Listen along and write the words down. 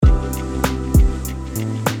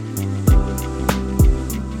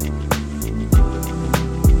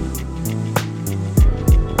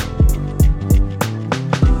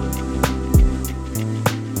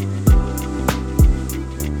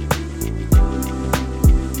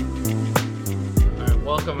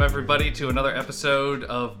Welcome everybody to another episode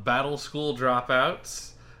of Battle School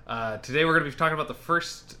Dropouts. Today we're going to be talking about the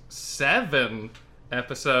first 7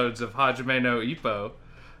 episodes of Hajime no Ippo.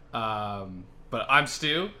 But I'm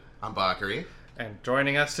Stu. I'm Bakari. And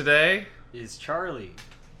joining us today is Charlie.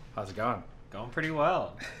 How's it going? Going pretty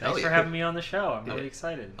well. Thanks for having me on the show. I'm really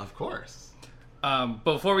excited. Of course. But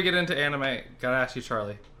before we get into anime, gotta ask you,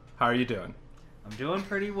 Charlie, how are you doing? I'm doing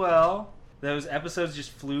pretty well. Those episodes just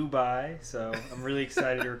flew by, so I'm really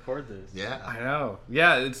excited to record this. Yeah. I know.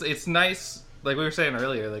 Yeah, it's nice, like we were saying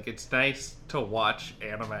earlier, like it's nice to watch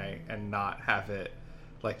anime and not have it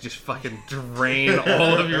like just fucking drain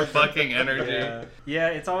all of your fucking energy. Yeah,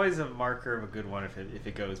 it's always a marker of a good one if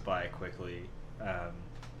it goes by quickly.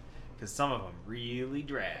 Because some of them really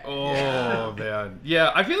drag. Oh, man.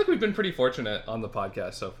 Yeah, I feel like we've been pretty fortunate on the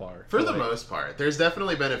podcast so far. For the most part. There's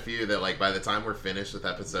definitely been a few that, like, by the time we're finished with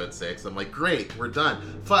episode 6, I'm like, great, we're done.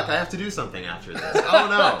 Fuck, I have to do something after this.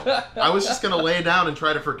 Oh, no. I was just going to lay down and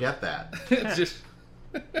try to forget that.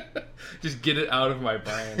 just get it out of my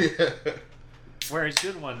brain. Yeah. Whereas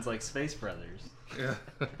good ones like Space Brothers. Yeah.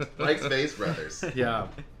 Like Space Brothers. Yeah.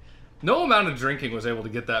 No amount of drinking was able to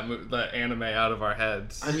get that anime out of our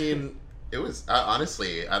heads. I mean, it was,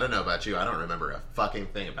 honestly, I don't know about you, I don't remember a fucking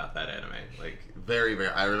thing about that anime. Like, very, very,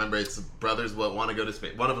 I remember it's brothers want to go to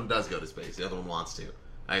space. One of them does go to space, the other one wants to.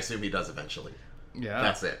 I assume he does eventually. Yeah.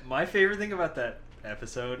 That's it. My favorite thing about that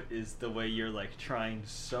episode is the way you're like trying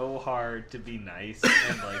so hard to be nice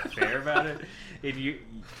and like fair about it. And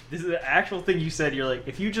this is the actual thing you said. You're like,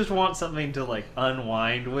 if you just want something to like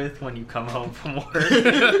unwind with when you come home from work.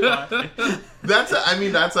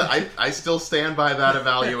 I still stand by that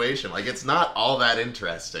evaluation. Like, it's not all that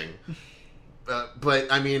interesting. But,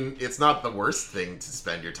 I mean, it's not the worst thing to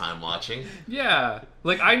spend your time watching. Yeah.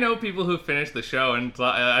 Like, I know people who finish the show, and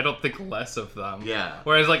I don't think less of them. Yeah.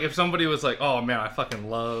 Whereas, like, if somebody was like, oh, man, I fucking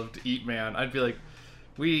loved Eat Man, I'd be like,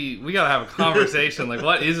 we gotta have a conversation. Like,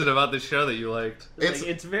 what is it about this show that you liked?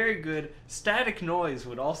 It's very good. Static Noise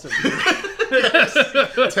would also be Yes.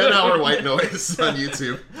 10-hour white noise on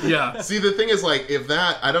YouTube. Yeah. See, the thing is, like, if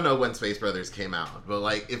that... I don't know when Space Brothers came out, but,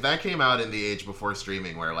 like, if that came out in the age before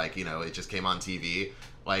streaming where, like, you know, it just came on TV,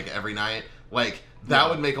 like, every night, like, that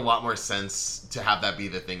would make a lot more sense to have that be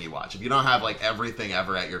the thing you watch. If you don't have, like, everything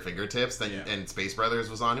ever at your fingertips, then and Space Brothers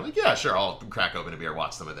was on, you're like, yeah, sure, I'll crack open a beer,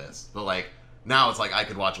 watch some of this. But, like... Now it's like I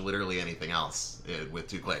could watch literally anything else with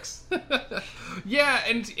 2 clicks. Yeah,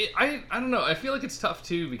 and I don't know. I feel like it's tough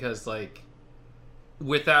too because like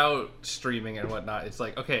without streaming and whatnot, it's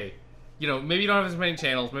like okay, you know, maybe you don't have as many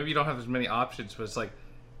channels, maybe you don't have as many options, but it's like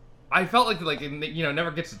I felt like it, you know,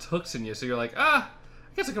 never gets its hooks in you, so you're like I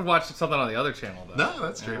guess I could watch something on the other channel though. No,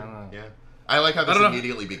 that's true. Yeah. I like how this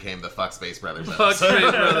immediately became the Fuck Space Brothers episode. Fuck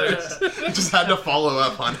Space Brothers. Just had to follow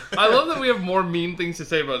up on it. I love that we have more mean things to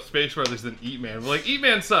say about Space Brothers than Eat Man. We're like, Eat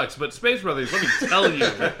Man sucks, but Space Brothers, let me tell you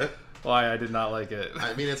why I did not like it.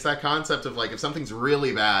 I mean, it's that concept of, like, if something's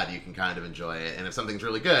really bad, you can kind of enjoy it. And if something's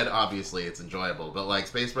really good, obviously it's enjoyable. But, like,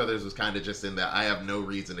 Space Brothers was kind of just in that I have no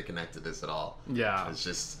reason to connect to this at all. Yeah. It's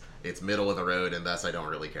just, it's middle of the road, and thus I don't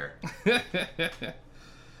really care.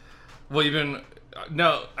 Well, you've been...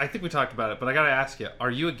 No, I think we talked about it, but I gotta ask you,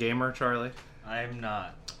 are you a gamer, Charlie? I'm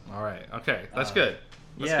not. All right, okay, that's good.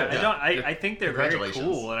 That's good. I think they're very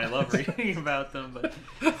cool, and I love reading about them, but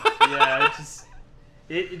yeah,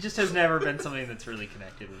 it just has never been something that's really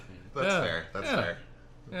connected with me. That's fair. That's fair.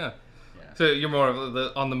 Yeah. So you're more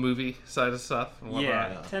of on the movie side of stuff?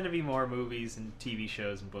 Yeah, I tend to be more movies and TV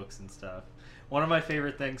shows and books and stuff. One of my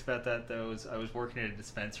favorite things about that, though, is I was working at a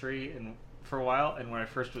dispensary for a while, and when I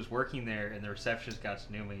first was working there and the receptionist got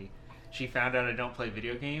to know me, she found out I don't play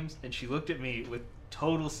video games, and she looked at me with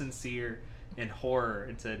total sincere and horror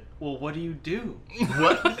and said, well, what do you do?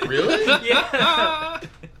 What? Really? Yeah.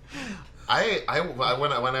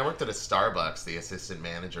 When I worked at a Starbucks, the assistant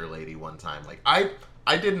manager lady one time, like,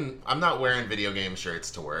 I'm not wearing video game shirts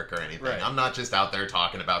to work or anything. Right. I'm not just out there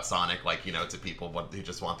talking about Sonic, like, you know, to people who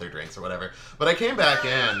just want their drinks or whatever. But I came back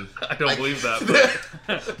in. I don't believe that.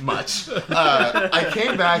 But much. I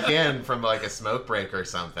came back in from, like, a smoke break or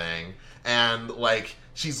something, and, like,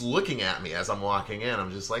 she's looking at me as I'm walking in.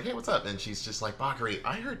 I'm just like, hey, what's up? And she's just like, Bakari,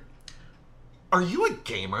 I heard... Are you a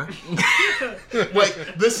gamer?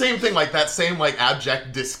 Like, the same thing, like, that same, like,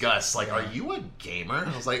 abject disgust. Like, are you a gamer?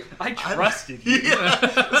 I was like... I trusted you. Yeah.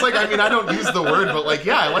 It's like, I mean, I don't use the word, but, like,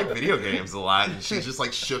 yeah, I like video games a lot. And she just,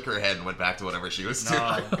 like, shook her head and went back to whatever she was doing.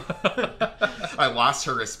 I lost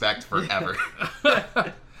her respect forever.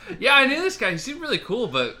 Yeah, I knew this guy. He seemed really cool,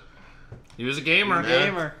 but he was a gamer.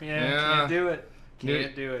 Yeah, can't do it.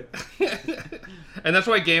 Can't do it. And that's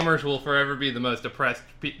why gamers will forever be the most oppressed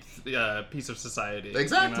piece of society.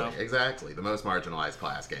 Exactly, you know? exactly. The most marginalized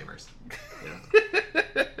class, gamers.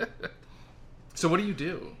 Yeah. So what do you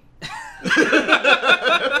do?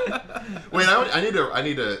 Wait, I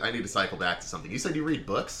need to cycle back to something. You said you read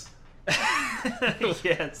books?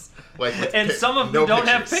 Yes. Like, and some of them don't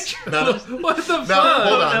have pictures. No, What the fuck?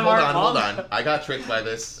 hold on. I got tricked by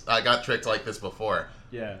this. I got tricked like this before.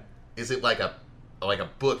 Yeah. Is it like a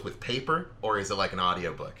book with paper, or is it like an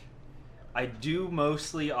audiobook? I do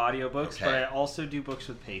mostly audiobooks, Okay. but I also do books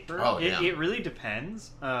with paper. Oh, it really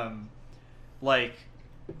depends. Like,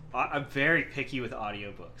 I'm very picky with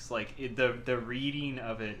audiobooks. Like, the reading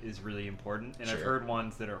of it is really important, and Sure. I've heard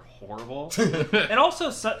ones that are horrible. And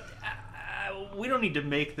also, we don't need to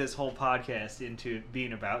make this whole podcast into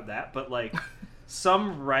being about that, but like,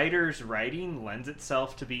 some writers' writing lends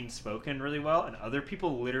itself to being spoken really well, and other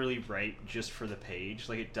people literally write just for the page.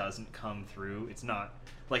 Like, it doesn't come through. It's not...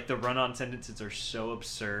 Like, the run-on sentences are so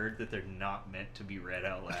absurd that they're not meant to be read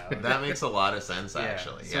out loud. That makes a lot of sense,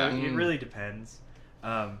 actually. So Yeah. it really depends.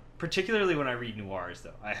 Particularly when I read noirs,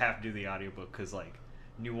 though. I have to do the audiobook because, like,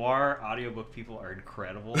 noir audiobook people are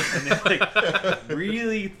incredible. And they, like,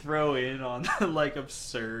 really throw in on the, like,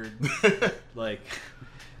 absurd, like...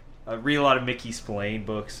 I read a lot of Mickey Spillane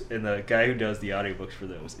books, and the guy who does the audiobooks for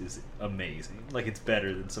those is amazing. Like, it's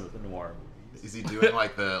better than some of the noir movies. Is he doing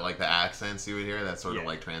like the accents you would hear? That sort of Yeah.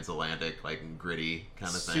 like transatlantic, like gritty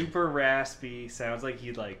kind of thing. Super raspy. Sounds like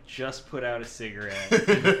he'd like just put out a cigarette.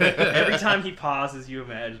 Every time he pauses, you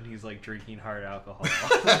imagine he's like drinking hard alcohol.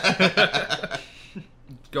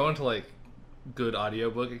 Going to like good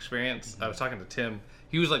audiobook experience. I was talking to Tim.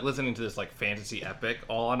 He was like listening to this like fantasy epic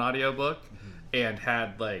all on audiobook and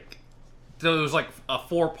had like so it was like a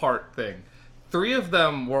 4-part thing. 3 of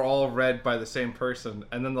them were all read by the same person,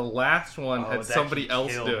 and then the last one had that somebody can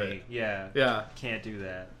else kill do me. it. Yeah. Yeah. Can't do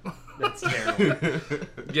that. That's terrible.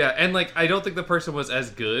 Yeah, and like I don't think the person was as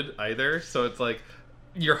good either, so it's like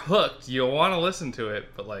you're hooked. You want to listen to it,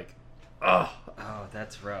 but like Oh,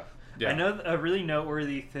 that's rough. Yeah. I know a really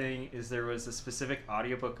noteworthy thing is there was a specific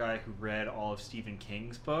audiobook guy who read all of Stephen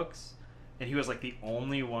King's books, and he was like the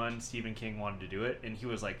only one Stephen King wanted to do it, and he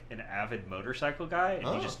was like an avid motorcycle guy, and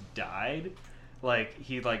he just died. Like,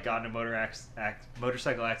 he like got in a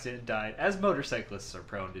motorcycle accident and died, as motorcyclists are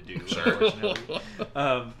prone to do, unfortunately.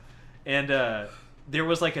 There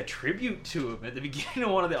was like a tribute to him at the beginning of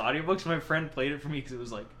one of the audiobooks. My friend played it for me because it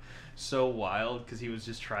was like so wild because he was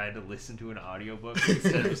just trying to listen to an audiobook.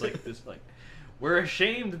 Instead, it was like this like, we're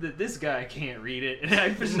ashamed that this guy can't read it.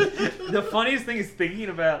 And the funniest thing is thinking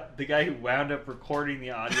about the guy who wound up recording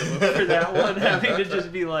the audiobook for that one, having to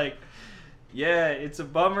just be like, yeah, it's a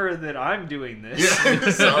bummer that I'm doing this. Yeah,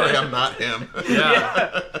 sorry, I'm not him.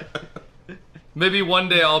 Yeah. Maybe one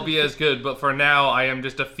day I'll be as good, but for now I am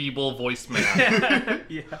just a feeble voice man.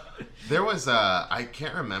 Yeah. There was I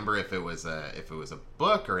can't remember if it was a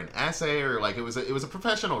book or an essay or like it was a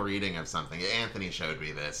professional reading of something. Anthony showed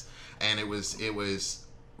me this, and it was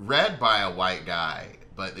read by a white guy,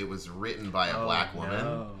 but it was written by a black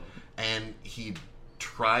woman, and he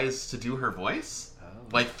tries to do her voice.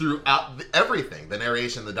 Like throughout everything, the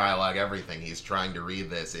narration, the dialogue, everything, he's trying to read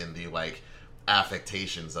this in the like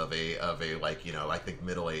affectations of a like, you know, I think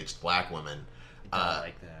middle-aged black woman.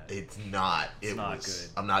 Like that. It's not. It's not was, good.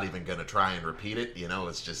 I'm not even gonna try and repeat it. You know,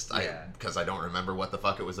 it's just because I don't remember what the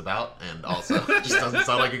fuck it was about, and also it just doesn't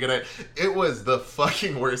sound like a good idea. It was the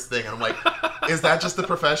fucking worst thing. And I'm like, is that just the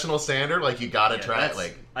professional standard? Like you gotta try it.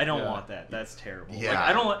 Like I don't want that. That's terrible. Yeah. Like,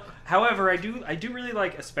 I don't. However, I do really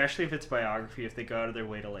like, especially if it's biography, if they go out of their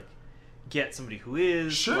way to like get somebody who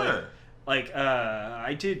is sure. Like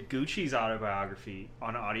I did Gucci's autobiography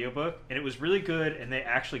on audiobook, and it was really good, and they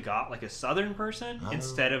actually got like a southern person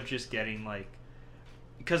instead of just getting like,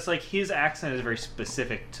 because like his accent is very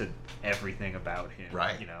specific to everything about him,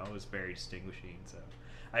 right? You know, it was very distinguishing. So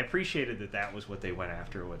I appreciated that was what they went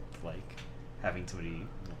after with like having somebody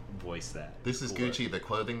voice that. This is Gucci the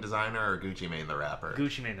clothing designer or Gucci Mane the rapper?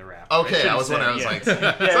 Gucci Mane the rapper. Okay, I was wondering. I was like, so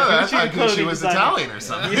I thought Gucci was Italian or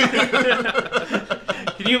something.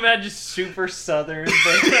 Can you imagine super southern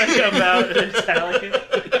but like about an Italian?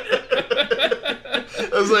 I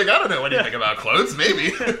was like, I don't know anything about clothes.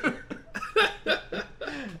 Maybe.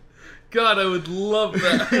 God, I would love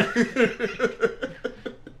that.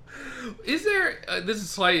 Is there? This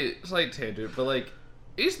is slight tangent, but like,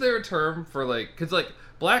 is there a term for like? Because like,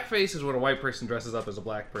 blackface is when a white person dresses up as a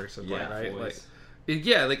black person, right? Voice.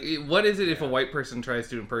 Like, what is it if a white person tries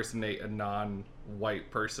to impersonate a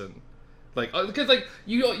non-white person? Like, because like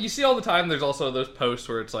you see all the time. There's also those posts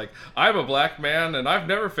where it's like, I'm a black man and I've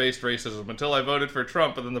never faced racism until I voted for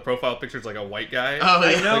Trump, and then the profile picture is like a white guy. Oh,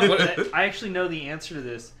 I yeah. know. What- I actually know the answer to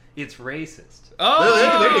this. It's racist. Oh,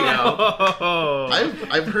 there you go.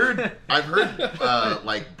 I've heard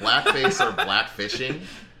like blackface or blackfishing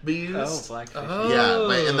be used. Oh, blackfish. Oh.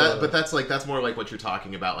 Yeah, but that's more like what you're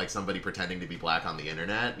talking about, like somebody pretending to be black on the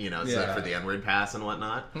internet, you know, so Yeah. for the N-word pass and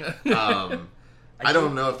whatnot. I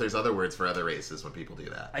don't know if there's other words for other races when people do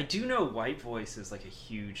that. I do know white voice is like a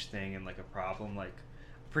huge thing and like a problem, like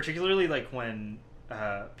particularly like when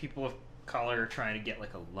people of color are trying to get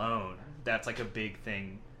like a loan. That's like a big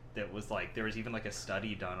thing. That was like there was even like a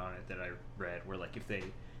study done on it that I read where like if they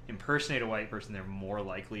impersonate a white person, they're more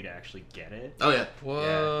likely to actually get it. Oh yeah,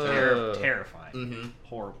 Whoa. Terrifying, mm-hmm.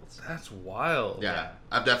 horrible stuff. That's wild. Yeah.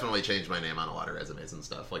 I've definitely changed my name on a lot of resumes and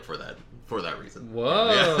stuff, like for that reason.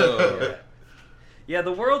 Whoa. Yeah,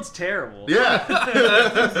 the world's terrible. Yeah.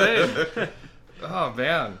 That's insane. Oh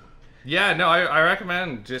man. Yeah, no, I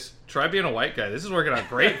recommend just try being a white guy. This is working out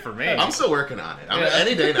great for me. I'm still working on it. Yeah.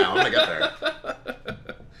 Any day now, I'm gonna get there.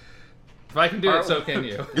 If I can do it, so can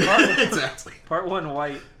you. Exactly. Part 1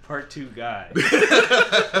 white, part 2 guy.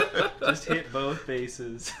 Just hit both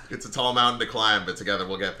bases. It's a tall mountain to climb, but together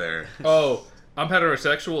we'll get there. Oh, I'm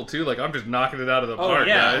heterosexual too. Like I'm just knocking it out of the park,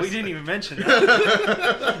 yeah, guys. we didn't even mention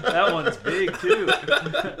that. That one's big too.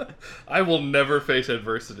 I will never face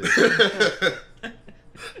adversity.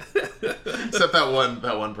 Except that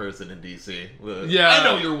one person in DC. Yeah. I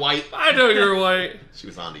know you're white. I know you're white. She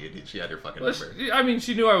was on to you, dude. She had your fucking Well, number. I mean,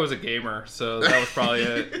 she knew I was a gamer, so that was probably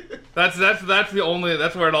it. That's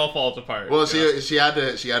where it all falls apart. Well, she had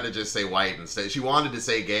to just say white instead. She wanted to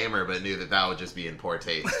say gamer, but knew that would just be in poor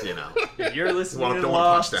taste, you know. If you're listening Don't to want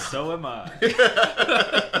Law, punch down. so am I.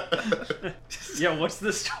 Yeah, what's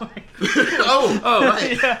the story? Oh,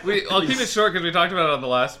 right. Yeah. I'll keep it short because we talked about it on the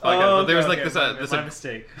last podcast. But there was like my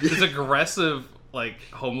mistake. this aggressive like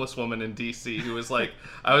homeless woman in DC who was like,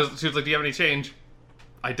 she was like, do you have any change?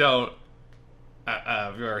 I don't.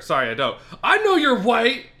 Or, sorry, I don't. I know you're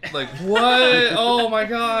white. Like what? Oh my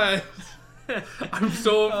god. I'm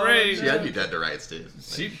so afraid. She had you dead to rights, dude.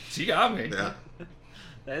 She got me. Yeah.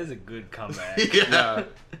 That is a good comeback. Yeah.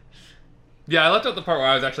 Yeah, I left out the part where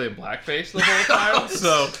I was actually in blackface the whole time.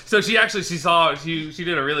 So she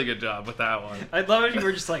did a really good job with that one. I love it. You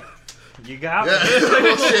were just like, you got me. Yeah.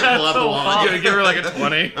 Oh, shit, pull out the wallet. I'm gonna give her like a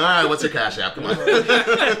 20. All right, what's your cash app? Come on.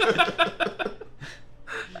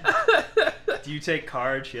 Do you take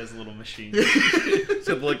cards? She has a little machine. She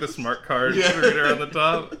had like the smart card Yeah. reader on the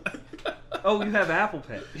top. Oh, you have Apple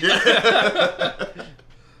Pay.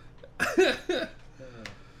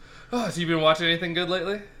 Oh, so you been watching anything good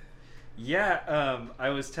lately? Yeah, I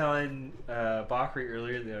was telling Bakri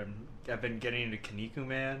earlier that I've been getting into Kaneko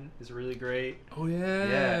Man. Is really great. Oh yeah.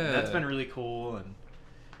 Yeah, that's been really cool. And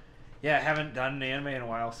yeah, I haven't done an anime in a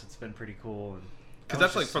while, so it's been pretty cool. And Because that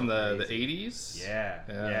that's was like just from so the crazy. 80s?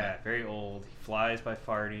 Yeah, very old. He flies by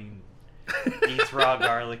farting, eats raw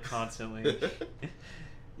garlic constantly.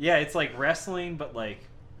 Yeah, it's like wrestling, but like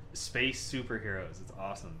space superheroes. It's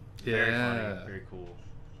awesome. Very Yeah. funny, very cool.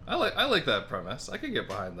 I like that premise. I could get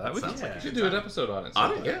behind that. We Sounds like a should good do an time. episode on it.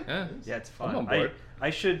 On it, sometime. yeah. Yeah, it's I'm fun. on board. I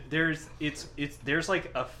should. There's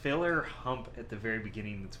like a filler hump at the very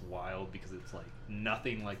beginning that's wild because it's like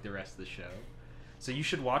nothing like the rest of the show. So you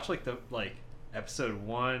should watch like episode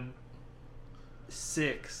 1,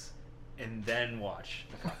 6, and then watch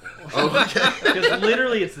a couple. Oh, okay. Because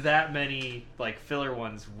literally it's that many like filler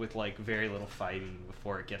ones with like very little fighting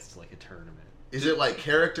before it gets to like a tournament. Is it like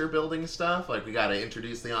character building stuff? Like we gotta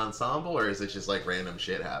introduce the ensemble, or is it just like random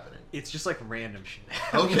shit happening? It's just like random shit.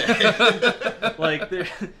 Okay. Like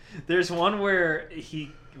there's one where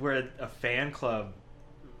a fan club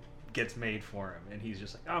gets made for him, and he's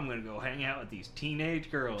just like, I'm gonna go hang out with these teenage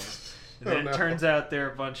girls, and then it turns out they're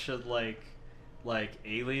a bunch of like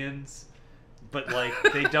aliens, but like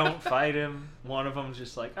they don't fight him. One of them's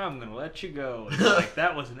just like, I'm gonna let you go. And like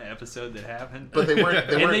that was an episode that happened. But they weren't.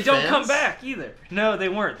 They and weren't they don't fans? come back either. No, they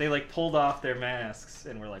weren't. They like pulled off their masks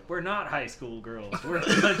and were like, "We're not high school girls. We're a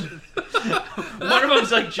bunch of..." One of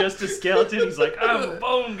them's like just a skeleton. He's like, "I'm a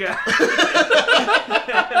bone guy."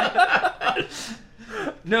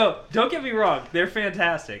 No, don't get me wrong. They're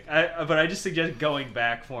fantastic. But I just suggest going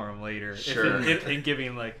back for them later. Sure. And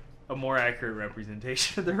giving like a more accurate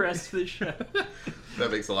representation of the rest of the show. That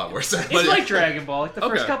makes a lot more sense. It's like Dragon Ball. Like the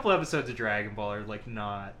first Okay. couple episodes of Dragon Ball are like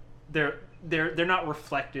not they're not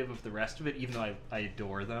reflective of the rest of it, even though I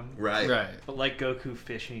adore them. Right. Right. But like Goku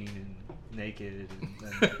fishing and naked and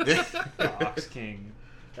the Ox King,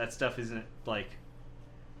 that stuff isn't like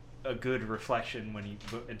a good reflection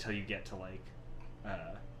until you get to like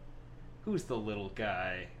who's the little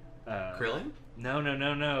guy? Krillin? No.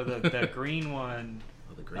 The green one.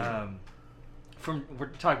 Oh, the green one. We're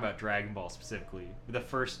talking about Dragon Ball specifically. The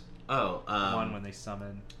first one when they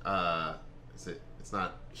summon. It's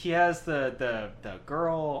not. He has the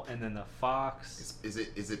girl and then the fox. Is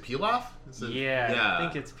it Pilaf? Yeah, I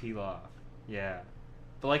think it's Pilaf. Yeah,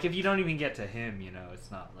 but like if you don't even get to him,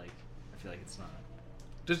 it's not like I feel like it's not.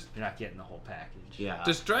 You're not getting the whole package. Yeah.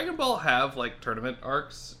 Does Dragon Ball have like tournament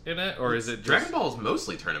arcs in it, or is it just... Dragon Ball is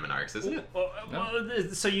mostly tournament arcs, isn't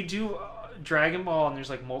it? So you do Dragon Ball, and there's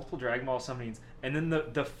like multiple Dragon Ball summonings, and then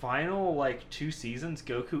the final like 2 seasons,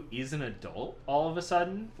 Goku is an adult all of a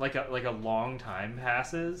sudden. Like a long time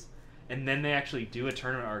passes, and then they actually do a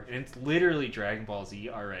tournament arc, and it's literally Dragon Ball Z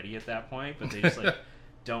already at that point, but they just like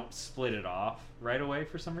don't split it off right away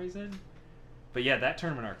for some reason. But yeah, that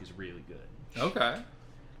tournament arc is really good. Okay.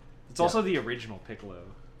 It's also the original Piccolo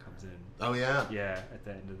comes in. Oh yeah. Yeah, at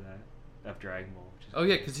the end of Dragon Ball. Oh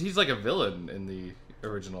yeah, because he's like a villain in the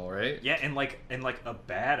original, right? Yeah, and like a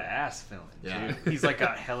badass villain. Yeah. Too. He's like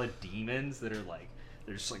got hella demons that are like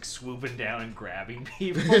they're just like swooping down and grabbing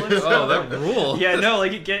people. And stuff. Oh, that rule. Yeah, no,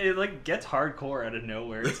 like it gets hardcore out of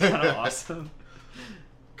nowhere. It's kind of awesome.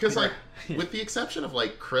 Because like, with the exception of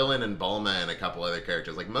like Krillin and Bulma and a couple other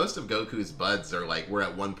characters, like most of Goku's buds were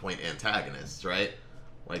at one point antagonists, right?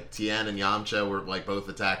 Like Tien and Yamcha were like both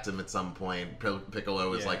attacked him at some point. Piccolo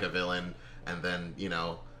was like a villain, and then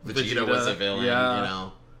Vegeta was a villain.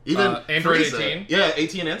 Yeah. Even Android Frieza, 18. Yeah,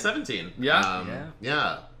 18 and 17.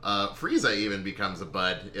 Yeah. Frieza even becomes a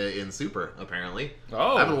bud in Super. Apparently.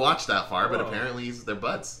 Oh. I haven't watched that far, but apparently they're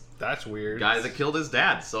buds. That's weird. Guy that killed his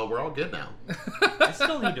dad, so we're all good now. I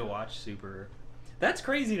still need to watch Super. That's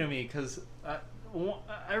crazy to me because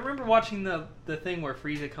I remember watching the thing where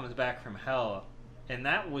Frieza comes back from hell. And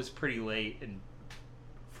that was pretty late, and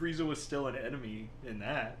Frieza was still an enemy in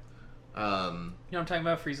that. I'm talking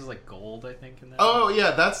about? Frieza's like gold, I think, in that. Oh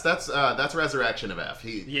yeah, that's Resurrection of F.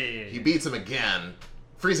 He beats him again.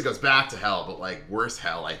 Frieza goes back to hell, but like worse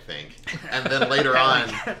hell, I think. And then later on,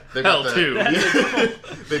 they've got Hell 2.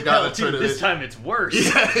 They've got a tournament. This time it's worse.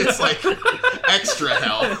 Yeah, it's like extra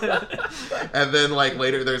hell. And then like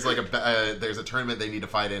later, there's like there's a tournament they need to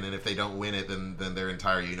fight in, and if they don't win it, then their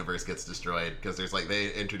entire universe gets destroyed because there's like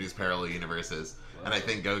they introduce parallel universes, and I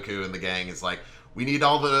think Goku and the gang is like, we need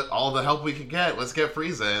all the help we can get. Let's get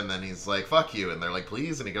Frieza. And then he's like, fuck you. And they're like,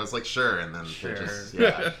 please? And he goes like, sure. And then they're just,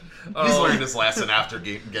 He's learned his lesson after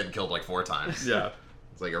getting killed like 4 times. Yeah.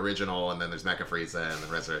 It's like original, and then there's Mecha Frieza, and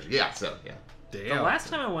then Resurrection. Yeah, so, yeah. Damn. The last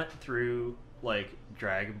time I went through, like,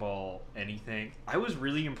 Dragon Ball anything, I was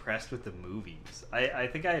really impressed with the movies. I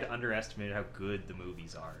think I had underestimated how good the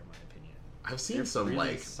movies are, in my opinion. I've seen They're some really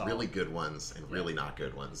like solid. really good ones and really not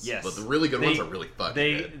good ones. Yes. But the really good ones are really fucking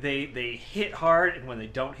good. They hit hard, and when they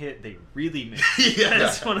don't hit, they really miss. Yeah.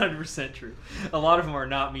 That's 100% true. A lot of them are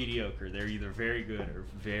not mediocre. They're either very good or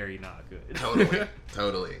very not good.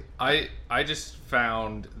 Totally. I just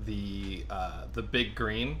found the big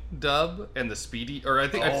green dub and the speedy, or I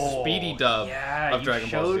think a speedy dub of Dragon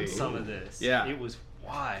Ball Z. You showed some of this. Yeah. It was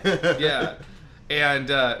wild. Yeah. And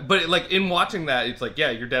but like in watching that, it's like, yeah,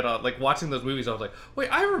 you're dead on. Like watching those movies, I was like, wait,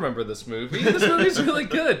 I remember this movie. This movie's really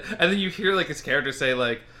good. And then you hear like his character say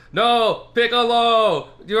like, "No, Piccolo,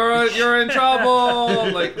 you're in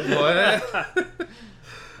trouble." Like what?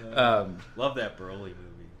 Love that Broly movie.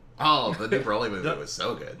 Oh, the new Broly movie was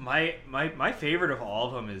so good. My favorite of all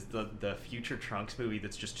of them is the Future Trunks movie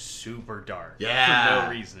that's just super dark. Yeah. For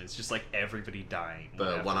no reason. It's just like everybody dying.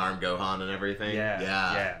 The one-armed Gohan and everything.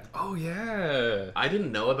 Yeah. Oh yeah. I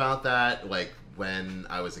didn't know about that like when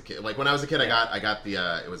I was a kid. Like when I was a kid, I got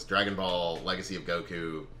the it was Dragon Ball Legacy of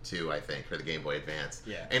Goku 2, I think, for the Game Boy Advance.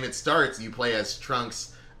 Yeah. And it starts, you play as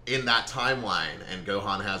Trunks in that timeline, and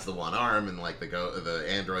Gohan has the one arm, and like the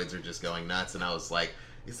androids are just going nuts, and I was like,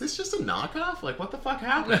 is this just a knockoff? Like, what the fuck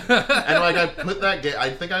happened? And like, I put that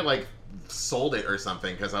I think I like sold it or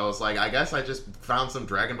something, because I was like, I guess I just found some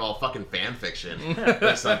Dragon Ball fucking fan fiction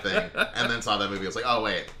or something, and then saw that movie. I was like, oh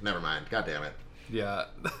wait, never mind. God damn it. Yeah,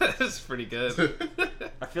 that's pretty good.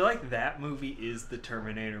 I feel like that movie is the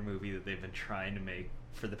Terminator movie that they've been trying to make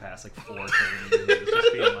for the past like 4 Terminator movies.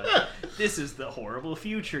 Just being like, this is the horrible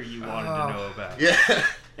future you wanted to know about. Yeah.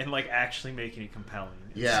 And like actually making it compelling.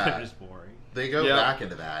 Yeah. Instead of just boring. They go back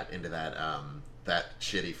into that that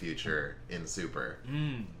shitty future in Super,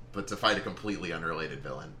 but to fight a completely unrelated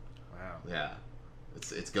villain. Wow. Yeah,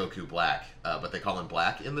 it's Goku Black, but they call him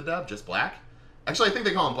Black in the dub, just Black. Actually, I think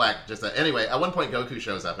they call him Black. Anyway, at one point Goku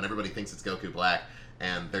shows up and everybody thinks it's Goku Black,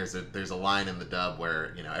 And there's a line in the dub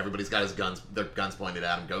where, you know, everybody's got their guns pointed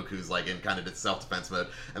at him. Goku's like in kind of self-defense mode,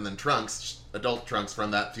 and then Trunks, adult Trunks from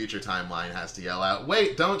that future timeline, has to yell out,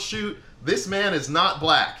 "Wait, don't shoot! This man is not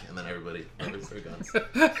black!" And then everybody lowers their guns.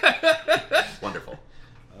 Wonderful.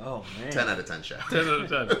 Oh man. 10 out of 10 show. 10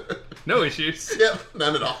 out of 10. No issues. Yep,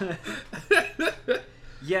 none at all.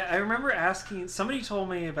 Yeah, I remember asking. Somebody told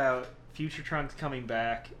me about Future Trunks coming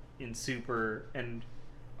back in Super, and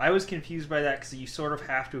I was confused by that because you sort of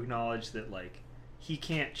have to acknowledge that like he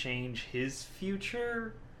can't change his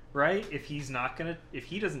future, right? If he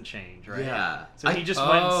doesn't change, right? Yeah. So he just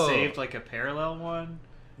went and saved like a parallel one.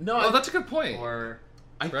 No, Oh, that's a good point. Or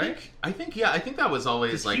I right? think that was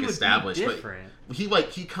always like he would be established, different. but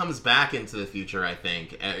he comes back into the future, I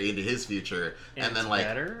think, into his future, and then it's like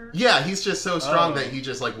better? yeah, he's just so strong Oh. that he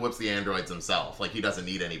just like whoops the androids himself. Like he doesn't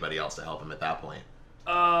need anybody else to help him at that point.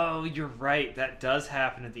 Oh, you're right. That does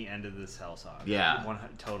happen at the end of the Cell Saga. Yeah.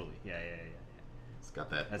 Totally. Yeah. He's got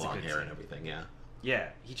that That's a long good hair and scene. everything. Yeah. Yeah,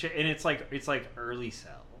 and it's like early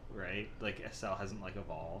Cell, right? Like Cell hasn't like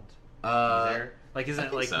evolved either. Like isn't I it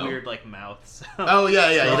think like so. weird like mouth Cell? Oh yeah.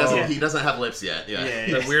 Yeah. He doesn't have lips yet. Yeah.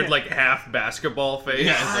 Yeah. That weird like half basketball face.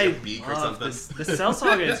 Yeah, it's like a I beak or love something. this. The Cell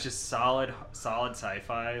Saga is just solid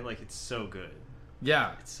sci-fi. Like it's so good.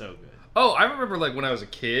 Yeah. It's so good. Oh, I remember like when I was a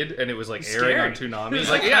kid and it was like It's airing on scary. Toonami. It's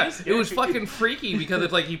Like like yeah, kinda it was scary. fucking freaky because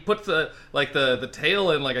it's like he puts the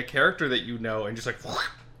tail in like a character that you know and just like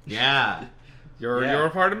Yeah. you're Yeah. a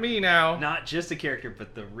part of me now. Not just a character,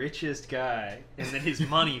 but the richest guy, and then his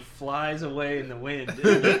money flies away in the wind. And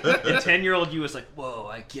 10-year-old you was like, "Whoa,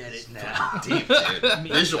 I get it now." Deep,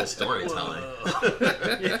 dude. Visual storytelling.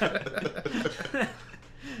 Whoa. Yeah.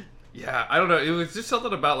 Yeah, I don't know. It was just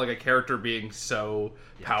something about like a character being so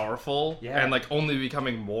powerful Yeah. and like only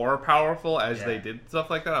becoming more powerful as Yeah. they did stuff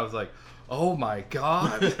like that. I was like, oh my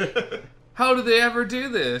god, how did they ever do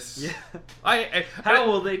this? Yeah. How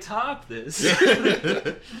will they top this?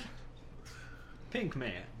 Pink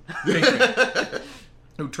Man.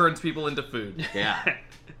 Who turns people into food? Yeah.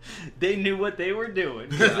 They knew what they were doing.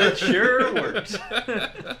 'Cause it sure worked.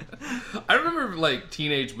 I remember like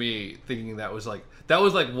teenage me thinking that was like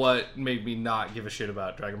what made me not give a shit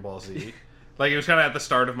about Dragon Ball Z. Like it was kind of at the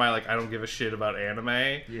start of my like I don't give a shit about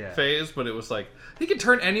anime Yeah. phase, but it was like he can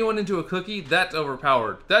turn anyone into a cookie. That's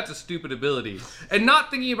overpowered. That's a stupid ability. And not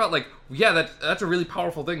thinking about like yeah that's a really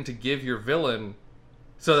powerful thing to give your villain.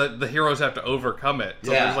 So that the heroes have to overcome it.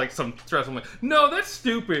 So Yeah. there's like some stress. I'm like, no, that's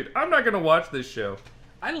stupid. I'm not gonna watch this show.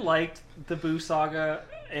 I liked the Boo Saga,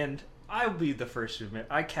 and I'll be the first to admit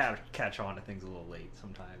I catch on to things a little late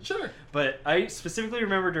sometimes. Sure. But I specifically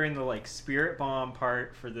remember during the like Spirit Bomb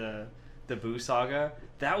part for the Boo Saga,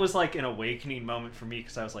 that was like an awakening moment for me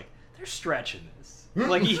because I was like, they're stretching this.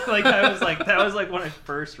 Like that was like when I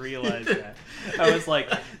first realized that. I was like,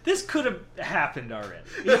 this could have happened already.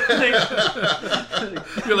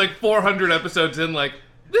 You're like 400 episodes in, like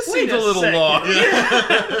this Wait seems a little second. long.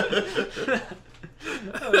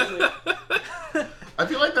 I was like, I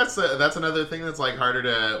feel like that's another thing that's like harder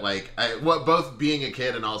to like. Both being a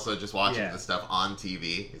kid and also just watching Yeah. this stuff on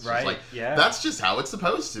TV. It's Right, just like yeah. that's just how it's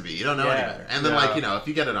supposed to be. You don't know any Yeah, better. And then yeah. like if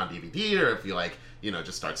you get it on DVD or if you like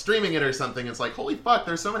just start streaming it or something, it's like holy fuck.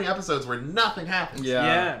 There's so many episodes where nothing happens. Yeah.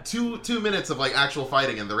 yeah. 2 minutes of like actual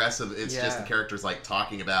fighting and the rest of it's just Yeah. the characters like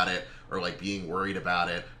talking about it or like being worried about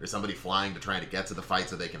it or somebody flying to try to get to the fight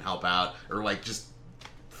so they can help out or like just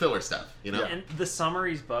filler stuff. And the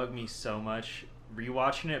summaries bug me so much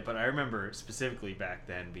rewatching it, but I remember specifically back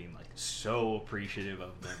then being like so appreciative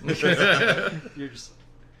of them. You're just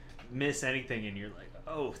miss anything and you're like,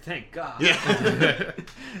 oh, thank God. Yeah.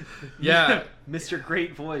 Yeah. Mr.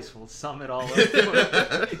 Great Voice will sum it all up.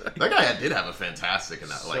 That guy did have a fantastic like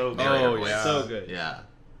So good. narrator Oh, voice. yeah. So good. Yeah.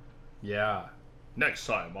 Yeah. Next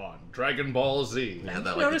time on Dragon Ball Z. Had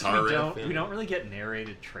that You like notice guitar we riff. don't really get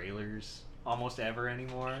narrated trailers almost ever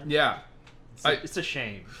anymore. Yeah. It's a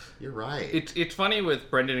shame. You're right. It's funny with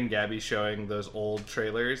Brendan and Gabby showing those old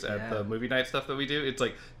trailers at Yeah. the movie night stuff that we do. It's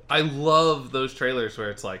like, I love those trailers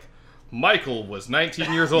where it's like, Michael was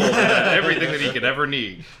 19 years old and had everything that he could ever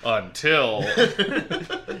need until...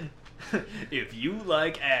 If you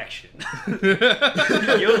like action,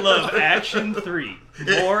 you'll love Action 3.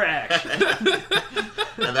 More action.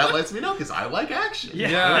 And that lets me know because I like action.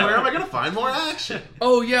 Yeah. Where am I going to find more action?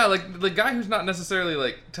 Oh, yeah, like the guy who's not necessarily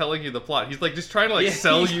like telling you the plot. He's like just trying to like Yeah,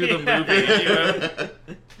 sell you the yeah. movie.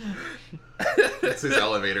 It's his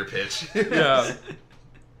elevator pitch. Yeah.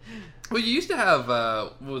 Well, you used to have,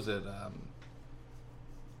 what was it?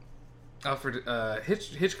 Alfred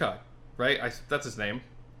Hitchcock, right? That's his name.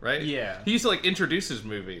 right? Yeah. He used to like introduce his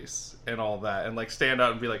movies and all that, and like stand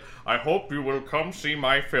out and be like, "I hope you will come see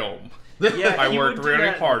my film." Yeah, I he worked would do really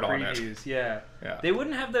that in hard the on it. previews, Yeah. Yeah. They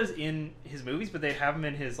wouldn't have those in his movies, but they'd have them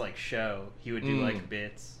in his like show. He would do like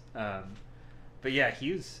bits. But yeah,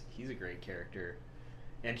 he's a great character,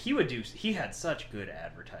 and he had such good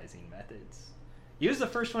advertising methods. He was the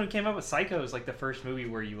first one who came up with Psycho. It was like the first movie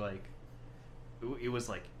where you like, it was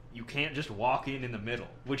like you can't just walk in the middle,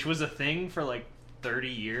 which was a thing for like 30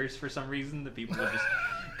 years for some reason. The people would just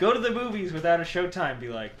go to the movies without a showtime, be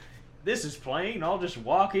like, this is playing, I'll just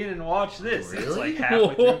walk in and watch this. Really? It's like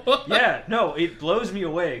halfway through. Yeah, no, it blows me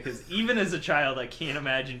away, because even as a child, I can't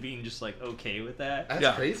imagine being just like okay with that.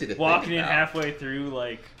 That's crazy to Walking think in about. halfway through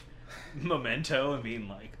like Memento and being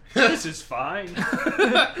like, this is fine.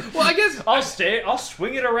 Well, I guess I'll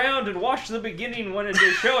swing it around and watch the beginning when it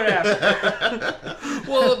is showed after.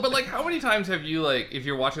 well, but like, how many times have you like, if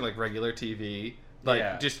you're watching like regular TV, like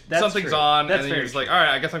Yeah, just that's something's true. on, That's and then you're very just like, true. all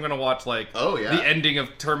right, I guess I'm gonna watch like the ending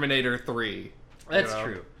of Terminator 3. That's you know?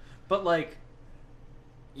 true. But like,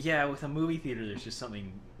 yeah, with a movie theater, there's just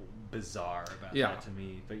something bizarre about that to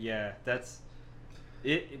me. But yeah, that's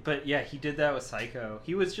it. But yeah, he did that with Psycho.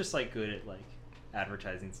 He was just like good at like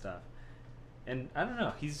advertising stuff. And I don't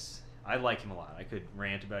know, I like him a lot. I could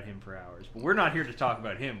rant about him for hours, but we're not here to talk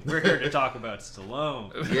about him. We're here to talk about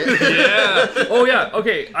Stallone. Yeah. Oh yeah.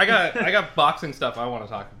 Okay. I got boxing stuff I want to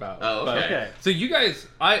talk about. Oh, okay. Okay. So you guys,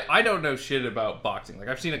 I don't know shit about boxing. Like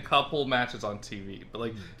I've seen a couple matches on TV, but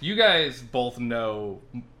like you guys both know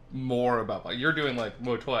more about. Like, you're doing like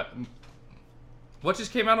Muay Thai. What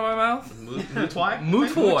just came out of my mouth? Muay Thai?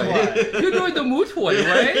 Muay Thai. You're doing the Muay Thai,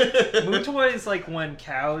 right? Muay Thai is like when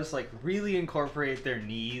cows like really incorporate their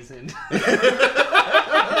knees and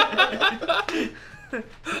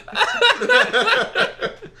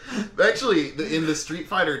Actually, in the Street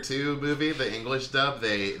Fighter 2 movie, the English dub,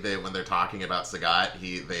 they when they're talking about Sagat,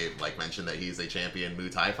 they like mention that he's a champion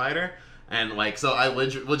Muay Thai fighter, and like so I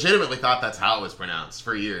legitimately thought that's how it was pronounced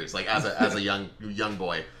for years, like as a young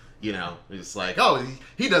boy, you know, it's like, oh,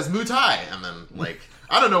 he does Muay Thai, and then like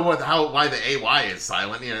I don't know why the AY is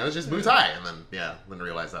silent, you know, it's just Muay Thai, and then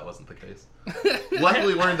realized that wasn't the case.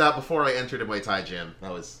 Luckily learned that before I entered a Muay Thai gym.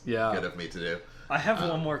 That was good of me to do. I have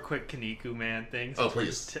one more quick Kaniku Man thing. Oh,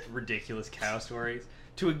 please. Just ridiculous cow stories.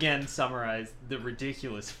 To again summarize the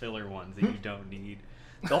ridiculous filler ones that you don't need.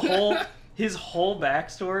 His whole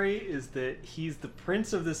backstory is that he's the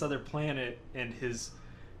prince of this other planet, and his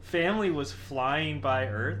family was flying by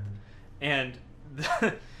Earth, and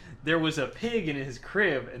there was a pig in his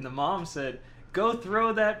crib, and the mom said, "Go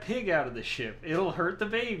throw that pig out of the ship. It'll hurt the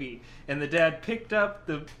baby." And the dad picked up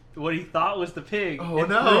what he thought was the pig and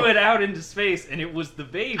threw it out into space, and it was the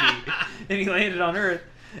baby. And he landed on Earth.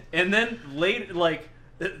 And then later, like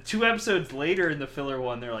 2 episodes later in the filler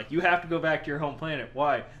one, they're like, "You have to go back to your home planet."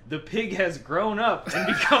 Why? The pig has grown up and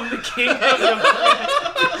become the king of the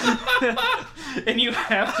planet. And you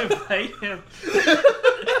have to fight him.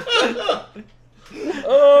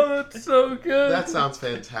 Oh, that's so good. That sounds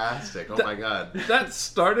fantastic. Oh my god. That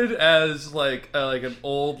started as like an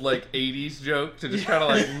old like 80s joke to just kind of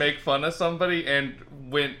like make fun of somebody, and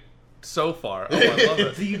went so far. Oh, I love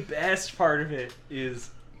it. The best part of it is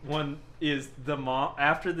the mom,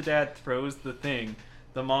 after the dad throws the thing,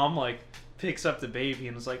 the mom like picks up the baby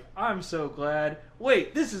and is like, "I'm so glad.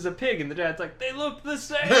 Wait, this is a pig." And the dad's like, "They look the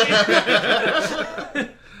same."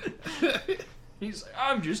 He's like,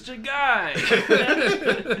 "I'm just a guy."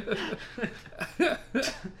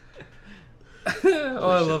 Oh,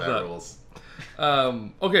 I love that. Rules.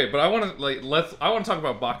 Okay, but I want to I want to talk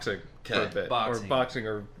about boxing for a bit, Boxing. or boxing,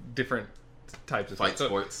 or different types of Fight stuff.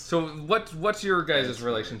 sports. So what's your guys'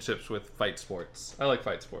 relationships with fight sports? I like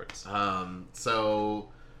fight sports. So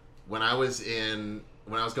when I was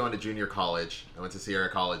going to junior college, I went to Sierra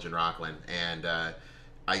College in Rockland, and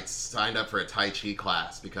I signed up for a Tai Chi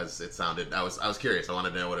class because it sounded, I was curious. I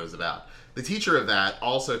wanted to know what it was about. The teacher of that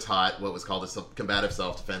also taught what was called a combative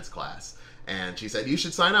self-defense class. And she said, "You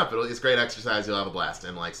should sign up. It's great exercise. You'll have a blast."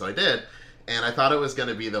 And like, so I did. And I thought it was going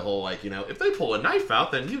to be the whole, like, you know, if they pull a knife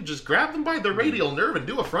out, then you just grab them by the radial nerve and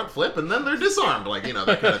do a front flip, and then they're disarmed. Like, you know,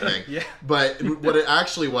 that kind of thing. Yeah. But what it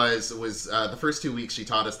actually was the first 2 weeks she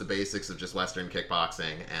taught us the basics of just Western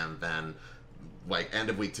kickboxing. And then, like, end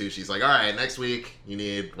of week 2, she's like, "All right, next week you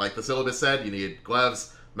need, like the syllabus said, you need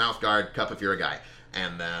gloves, mouth guard, cup if you're a guy."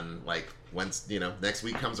 And then, like, once, you know, next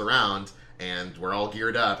week comes around and we're all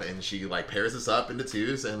geared up, and she, like, pairs us up into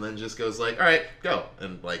twos and then just goes like, "All right, go."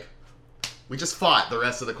 And, like, we just fought the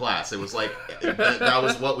rest of the class. It was like, that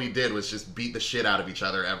was what we did, was just beat the shit out of each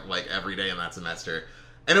other, like, every day in that semester.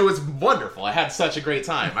 And it was wonderful. I had such a great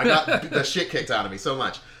time. I got the shit kicked out of me so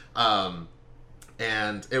much.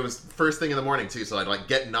 And it was first thing in the morning, too, so I'd, like,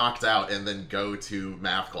 get knocked out and then go to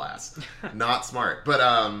math class. Not smart.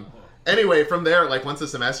 But, anyway, from there, like, once the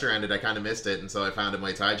semester ended, I kind of missed it, and so I found a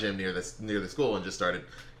Muay Thai gym near the school and just started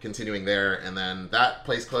continuing there. And then that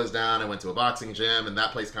place closed down. I went to a boxing gym, and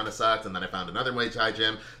that place kind of sucked. And then I found another Muay Thai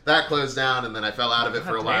gym. That closed down, and then I fell out of it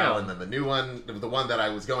for a while. And then the new one, the one that I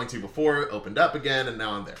was going to before, opened up again, and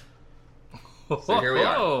now I'm there. So here we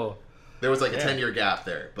are. There was like a 10-year gap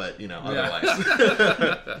there, but you know, otherwise,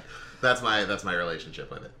 that's my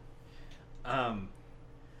relationship with it.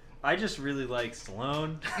 I just really like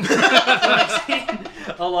Stallone. I've seen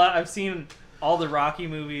a lot. I've seen all the Rocky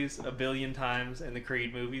movies a billion times and the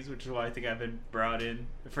Creed movies, which is why I think I've been brought in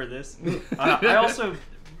for this.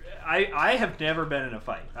 I have never been in a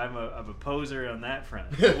fight. I'm a poser on that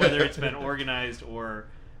front, whether it's been organized or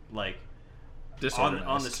like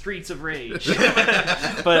on the streets of rage.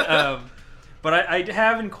 But I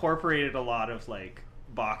have incorporated a lot of like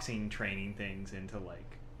boxing training things into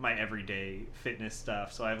like my everyday fitness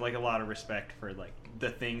stuff. So I have like a lot of respect for like the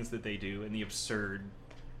things that they do and the absurd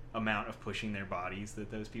amount of pushing their bodies that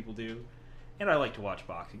those people do. And I like to watch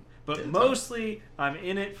boxing. But mostly I'm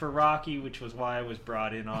in it for Rocky, which was why I was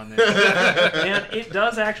brought in on this. And it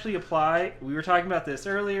does actually apply. We were talking about this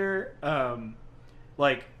earlier.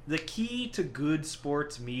 Like the key to good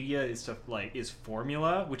sports media is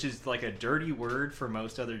formula, which is like a dirty word for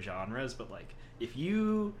most other genres, but like if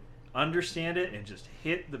you understand it and just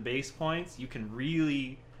hit the base points, you can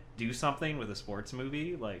really do something with a sports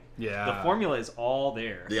movie. Like the formula is all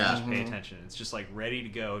there. Yeah. Just pay attention. It's just like ready to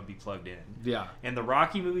go and be plugged in. Yeah. And the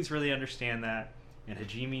Rocky movies really understand that. And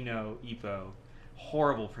Hajime no Ippo,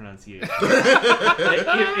 horrible pronunciation.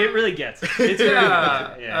 it really gets it. It's very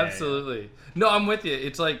good. Yeah, absolutely. Yeah. No, I'm with you.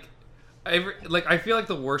 It's like I feel like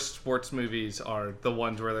the worst sports movies are the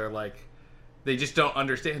ones where they're like they just don't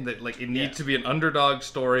understand that like it needs to be an underdog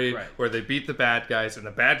story where they beat the bad guys and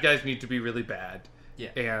the bad guys need to be really bad. Yeah.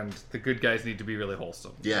 And the good guys need to be really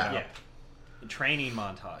wholesome. Yeah. You know? And training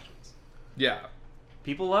montages. Yeah.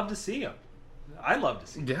 People love to see them. I love to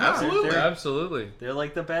see them. Yeah, absolutely. Absolutely. They're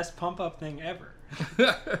like the best pump-up thing ever.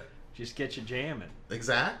 Just get you jamming.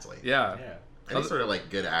 Exactly. Yeah. Any sort of like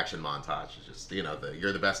good action montage is just, you know,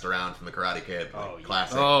 you're the best around from the Karate Kid.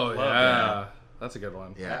 Classic. Oh, yeah. That's a good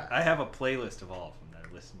one. Yeah. I have a playlist of all of them that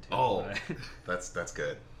I listen to. Oh, that's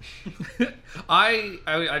good. I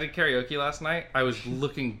did karaoke last night. I was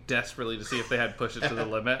looking desperately to see if they had Push It to the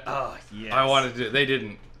Limit. Oh, yes. I wanted to. They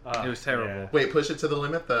didn't. It was terrible. Yeah. Wait, Push It to the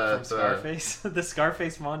Limit? From Scarface? The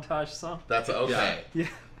Scarface montage song? That's okay. Yeah.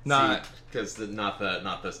 Not because not the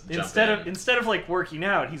instead of like working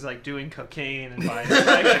out, he's like doing cocaine and buying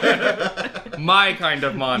my kind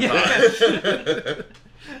of montage. Yeah.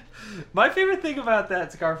 My favorite thing about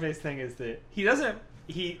that Scarface thing is that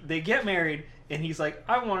they get married and he's like,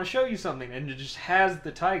 I want to show you something, and it just has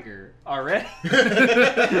the tiger already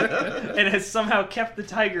and has somehow kept the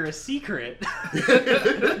tiger a secret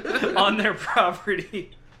on their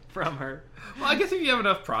property from her. Well, I guess if you have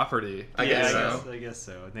enough property. I guess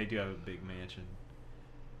so. And they do have a big mansion.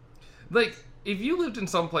 Like, if you lived in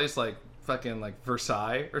some place like fucking like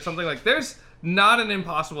Versailles or something, like there's not an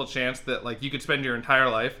impossible chance that like you could spend your entire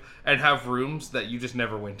life and have rooms that you just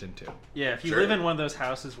never went into. Yeah, if you live in one of those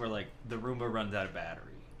houses where like the Roomba runs out of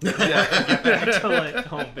battery. Get back to like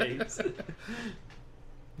home base.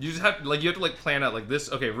 You just have to plan out like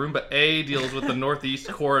this. Okay, Roomba A deals with the northeast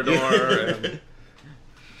corridor. And...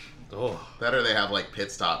 Better they have like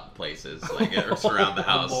pit stop places like around the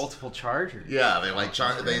house. Multiple chargers. Yeah, they like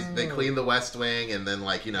they clean the West Wing and then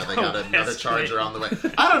like you know they got another charger on the way.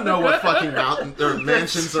 I don't know what fucking mountain or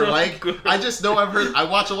mansions are like. Good. I just know I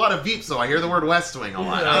watch a lot of Veep, so I hear the word West Wing a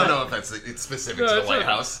lot. I don't know if it's specific to the White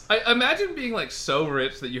House. I imagine being like so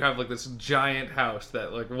rich that you have like this giant house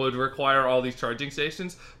that like would require all these charging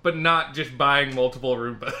stations, but not just buying multiple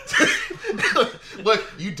Roombas. Look,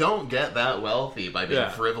 you don't get that wealthy by being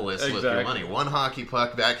frivolous with your money. One hockey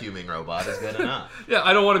puck vacuuming robot is good enough. Yeah,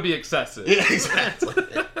 I don't want to be excessive. Yeah, exactly.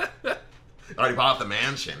 Already bought the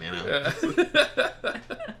mansion, you know.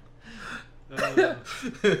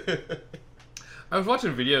 I was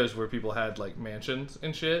watching videos where people had like mansions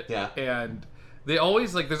and shit. Yeah. And they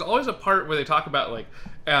always like there's always a part where they talk about like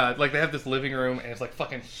they have this living room and it's like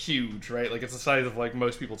fucking huge, right? Like it's the size of like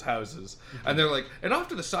most people's houses. Mm-hmm. And they're like, and off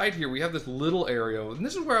to the side here we have this little area, and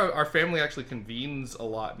this is where our family actually convenes a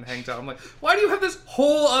lot and hangs out. I'm like, why do you have this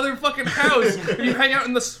whole other fucking house where you hang out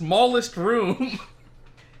in the smallest room?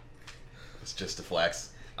 It's just a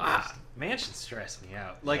flex. Mansions stress me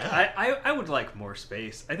out. Like I would like more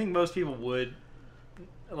space. I think most people would.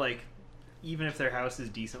 like, even if their house is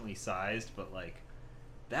decently sized, but like,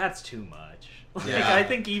 that's too much. Like, Yeah. I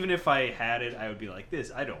think even if I had it, I would be like,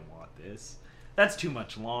 this, I don't want this. That's too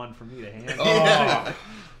much lawn for me to handle. Yeah.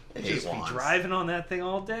 I hate Just be lawns. driving on that thing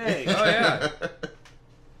all day. Oh yeah.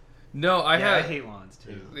 No, I I had. hate lawns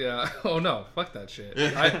too. Yeah. Oh no. Fuck that shit.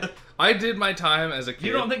 I did my time as a kid.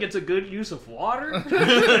 You don't think it's a good use of water?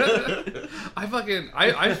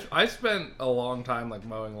 I spent a long time like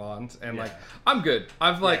mowing lawns and like I'm good.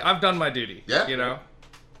 I've done my duty. Yeah. You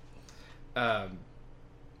know.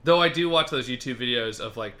 Though I do watch those YouTube videos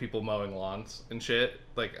of like people mowing lawns and shit.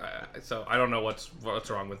 Like, so I don't know what's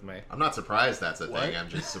wrong with me. I'm not surprised that's a What? thing. I'm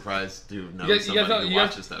just surprised to know You somebody who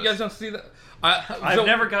watches those. you guys don't see that. I've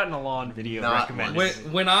never gotten a lawn video Not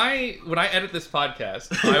recommended. When I edit this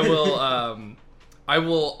podcast, I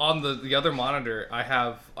will on the other monitor.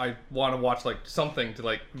 I want to watch like something to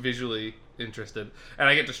like visually interested, and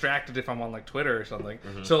I get distracted if I'm on like Twitter or something.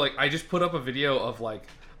 Mm-hmm. So like I just put up a video of like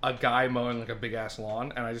a guy mowing like a big ass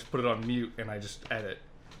lawn, and I just put it on mute and I just edit.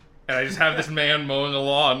 And I just have this man mowing a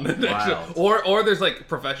lawn. Wild. or there's like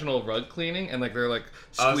professional rug cleaning, and like they're like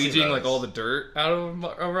I've seen squeegeeing like those. all the dirt out of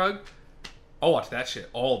a rug. I'll watch that shit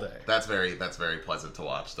all day. That's very pleasant to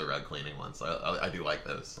watch, the rug cleaning ones. I do like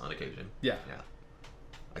those on occasion. Yeah.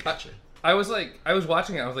 I got you. I was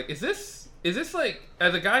watching it. I was like, is this like,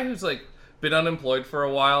 as a guy who's like been unemployed for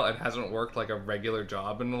a while and hasn't worked like a regular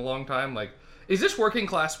job in a long time, like, is this working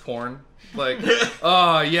class porn? Like,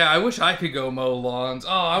 oh yeah, I wish I could go mow lawns. Oh,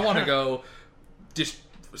 I want to go just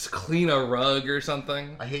clean a rug or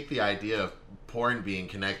something. I hate the idea of porn being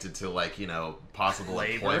connected to, like, you know, possible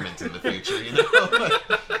Labor. employment in the future, you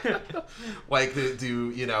know? Like,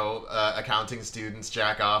 do you know, accounting students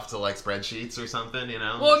jack off to, like, spreadsheets or something, you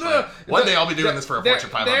know? Well, It's no, like, no. one day I'll be doing this for a Fortune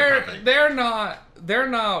 500 company. They're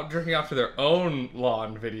not jerking off to their own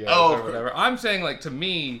lawn videos Oh, or whatever. I'm saying, like, to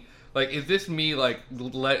me, like, is this me like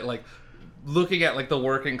looking at like the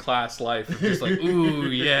working class life and just like, ooh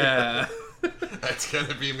yeah. That's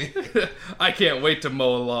gonna be me. I can't wait to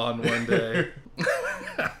mow a lawn one day.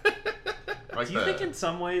 Like Do you think in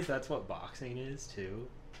some ways that's what boxing is too?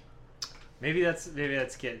 Maybe that's stretching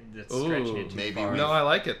it too maybe far. No, I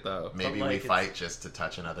like it though. maybe But, we like, fight just to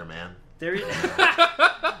touch another man? There.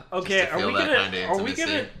 Okay, Just to feel that kind of are we intimacy.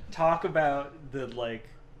 gonna talk about the like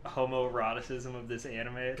homoeroticism of this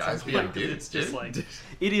anime? At Guys some being point? 'Cause dudes, it's just dude. like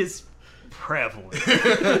it is prevalent.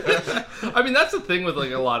 I mean, that's the thing with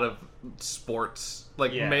like a lot of sports,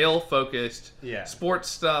 like Yeah. male focused Yeah. sports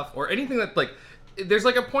stuff or anything that like there's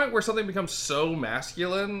like a point where something becomes so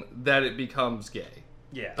masculine that it becomes gay.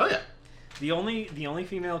 Yeah. Oh yeah. The only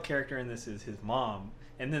female character in this is his mom,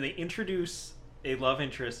 and then they introduce a love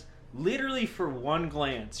interest literally for one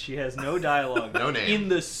glance. She has no dialogue. No name. In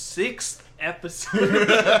the 6th episode.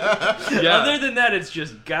 Yeah. Other than that, it's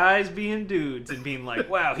just guys being dudes and being like,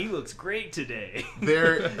 "Wow, he looks great today."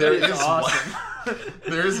 There It's is awesome.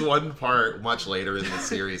 there is one part much later in the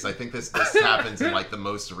series. I think this happens in like the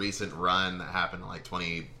most recent run that happened in like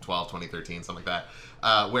 2012, 2013, something like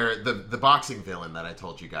that, where the boxing villain that I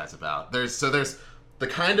told you guys about. There's the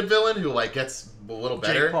kind of villain who like gets a little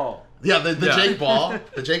better. Jake Paul. Yeah, the Yeah. Jake Paul.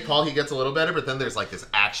 The Jake Paul, he gets a little better, but then there's like this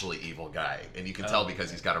actually evil guy, and you can tell because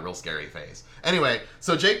he's got a real scary face. Anyway,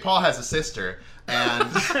 so Jake Paul has a sister,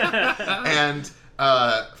 and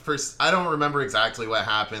first, I don't remember exactly what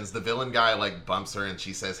happens. The villain guy like bumps her, and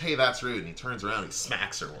she says, "Hey, that's rude." And he turns around, and he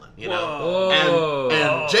smacks her one. You know. Whoa.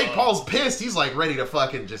 And Jake Paul's pissed. He's like ready to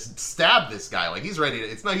fucking just stab this guy. Like he's ready to.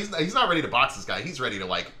 He's not ready to box this guy. He's ready to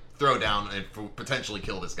like throw down and potentially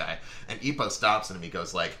kill this guy. And Ippo stops him and he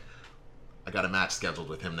goes like, "I got a match scheduled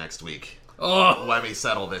with him next week. Oh, Let me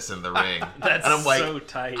settle this in the ring." That's and I'm like, so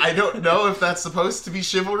tight. I don't know if that's supposed to be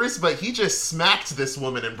chivalrous, but he just smacked this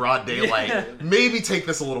woman in broad daylight. Yeah. Maybe take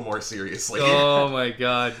this a little more seriously. oh my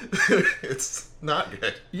god. It's not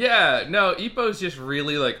good. Yeah, no, Ippo's just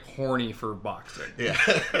really like horny for boxing.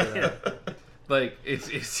 Yeah. Like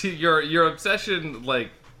it's your obsession like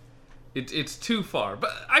it's too far. But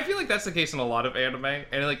I feel like that's the case in a lot of anime,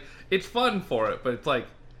 and like it's fun for it, but it's like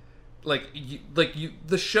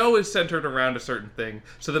the show is centered around a certain thing,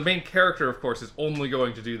 so the main character, of course, is only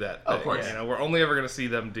going to do that thing. Of course. You know, we're only ever going to see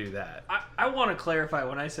them do that. I want to clarify,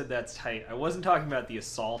 when I said that's tight, I wasn't talking about the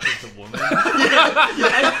assault of the woman.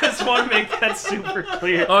 I just want to make that super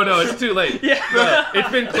clear. Oh no, it's too late. Yeah. No, it's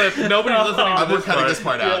been clipped. Nobody's listening to We're this cutting part. this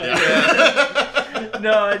part out. Yeah.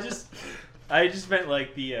 No, I just meant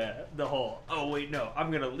like the whole. Oh wait, no,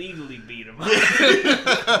 I'm gonna legally beat him. Let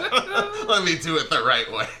me do it the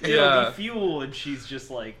right way. It'll be fuel, and she's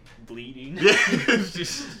just like bleeding.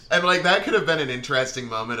 And like that could have been an interesting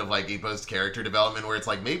moment of like Ippo's character development, where it's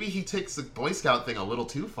like maybe he takes the Boy Scout thing a little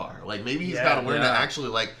too far. Like maybe he's got to learn to actually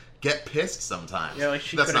like get pissed sometimes. Yeah, like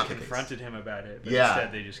she could have confronted him about it, but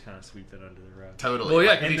instead they just kind of sweep it under the rug. Totally. Well,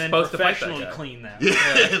 yeah, and he's then supposed to fight professionally that guy. clean that.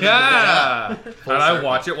 Yeah. And I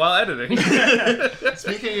watch it while editing.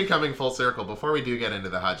 Speaking of coming full circle, before we do get into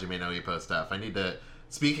the Hajime no Ippo stuff, I need to.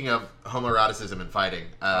 Speaking of homoeroticism and fighting,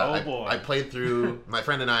 boy. I played through. My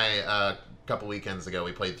friend and I a couple weekends ago.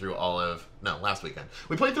 We played through last weekend.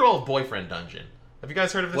 We played through all of Boyfriend Dungeon. Have you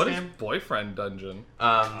guys heard of this game? What is Boyfriend Dungeon?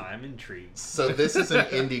 I'm intrigued. So this is an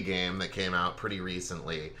indie game that came out pretty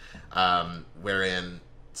recently,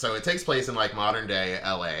 so it takes place in like modern day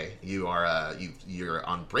LA. You are you're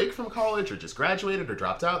on break from college or just graduated or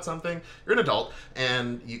dropped out something. You're an adult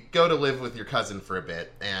and you go to live with your cousin for a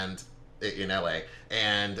bit and in LA,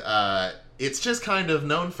 and it's just kind of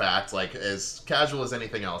known fact, like as casual as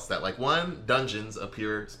anything else, that like one, dungeons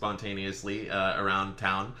appear spontaneously around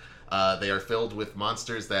town. They are filled with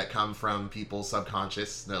monsters that come from people's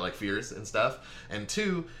subconscious, like fears and stuff. And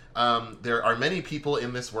two, there are many people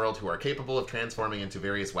in this world who are capable of transforming into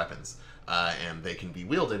various weapons. And they can be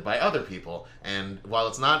wielded by other people. And while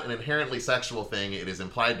it's not an inherently sexual thing, it is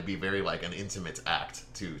implied to be very like an intimate act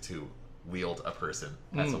to wield a person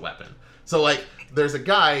as a weapon. So like there's a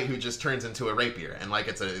guy who just turns into a rapier, and like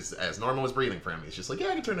it's as normal as breathing for him. He's just like, yeah,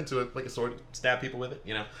 I can turn into a sword, stab people with it,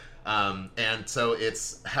 you know. And so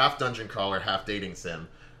it's half dungeon crawler, half dating sim,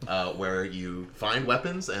 where you find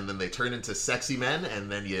weapons and then they turn into sexy men, and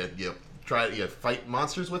then you fight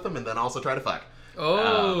monsters with them, and then also try to fuck.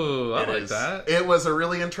 Oh, I like that. It was a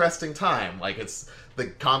really interesting time. Like the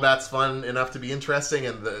combat's fun enough to be interesting,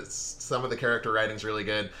 and some of the character writing's really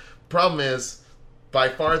good. Problem is, by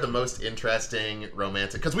far the most interesting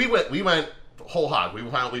romantic, because we went whole hog.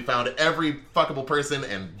 We found every fuckable person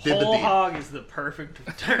and did the deed. Whole hog is the perfect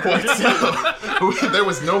term. Quite so. There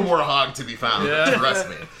was no more hog to be found. Trust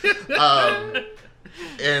me.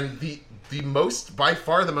 And by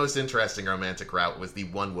far the most interesting romantic route was the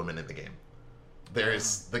one woman in the game.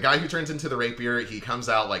 There's the guy who turns into the rapier. He comes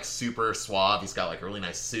out like super suave. He's got like a really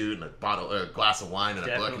nice suit and a glass of wine and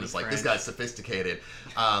a book, and it's like, this guy's sophisticated.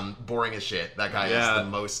 Boring as shit. That guy is the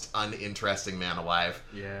most uninteresting man alive.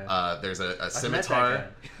 Yeah. There's a scimitar.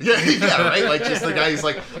 Yeah, right. Like just the guy who's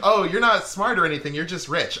like, oh, you're not smart or anything. You're just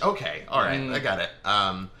rich. Okay, all right, I got it.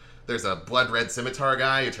 There's a blood red scimitar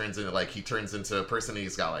guy who turns into a person.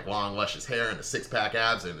 He's got like long, luscious hair and a 6-pack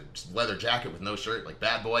abs and a leather jacket with no shirt, like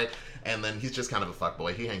bad boy. And then he's just kind of a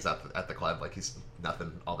fuckboy. He hangs out at the club like he's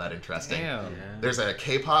nothing all that interesting. Damn. Yeah. There's a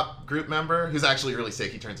K-pop group member who's actually really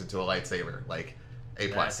sick. He turns into a lightsaber. Like A+,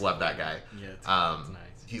 love that guy. Yeah, it's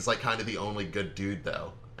nice. He's like kind of the only good dude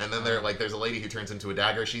though. And then there's a lady who turns into a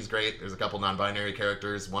dagger. She's great. There's a couple non-binary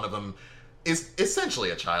characters. One of them is essentially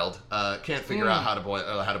a child. Can't figure out how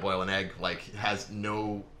to boil an egg. Like has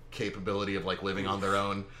no capability of like living on their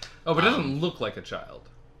own. Oh, but it doesn't look like a child.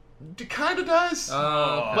 It kind of does.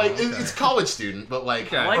 Oh, like okay. It's college student, but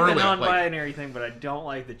like I like early, the non-binary thing, but I don't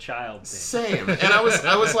like the child thing. Same. And I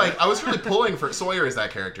was really pulling for Sawyer is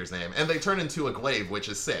that character's name, and they turn into a glaive, which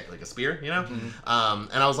is sick, like a spear, you know.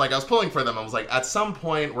 Mm-hmm. And I was pulling for them. I was like, at some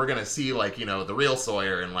point we're gonna see like the real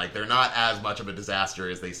Sawyer, and like they're not as much of a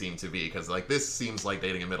disaster as they seem to be, because like this seems like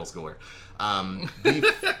dating a middle schooler.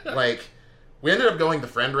 We ended up going the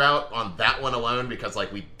friend route on that one alone because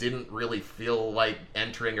like we didn't really feel like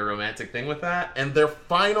entering a romantic thing with that. And the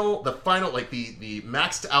final like the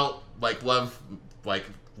maxed out like love like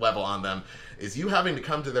level on them is you having to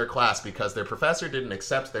come to their class because their professor didn't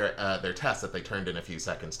accept their test that they turned in a few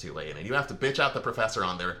seconds too late, and you have to bitch out the professor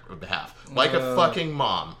on their behalf like a fucking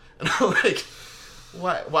mom. And I'm like,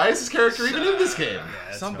 why is this character even in this game?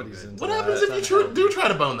 Yeah, somebody's in. What happens if you do try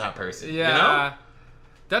to bone that person? Yeah. You know?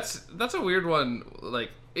 That's a weird one. Like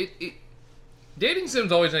it dating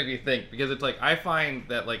sims always make me think, because it's like I find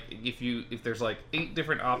that like if there's like 8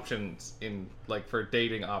 different options in like for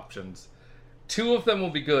dating options, 2 of them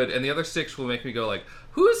will be good and the other 6 will make me go like,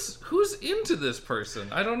 who's into this person?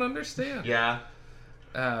 I don't understand. Yeah.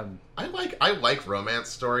 I like romance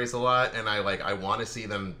stories a lot, and I want to see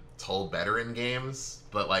them told better in games,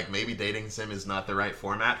 but like maybe dating sim is not the right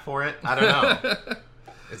format for it. I don't know.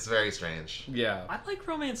 It's very strange. Yeah. I like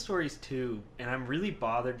romance stories too, and I'm really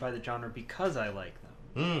bothered by the genre because I like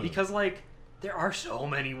them. Because like there are so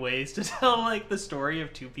many ways to tell like the story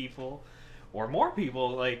of 2 people or more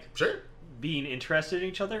people like Sure. being interested in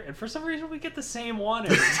each other, and for some reason we get the same one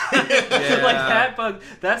every time. Like that bug.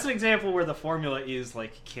 That's an example where the formula is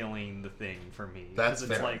like killing the thing for me. That's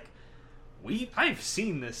it's fair. like I've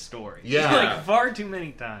seen this story. Yeah. Like far too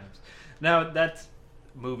many times. Now that's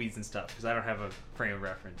movies and stuff because I don't have a frame of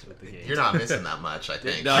reference with the game. You're not missing that much, I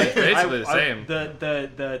think. No, it's basically the same.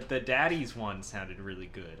 The Daddy's one sounded really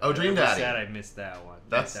good. Oh, Dream I'm Daddy. Sad I missed that one.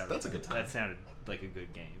 That's a good time. That sounded like a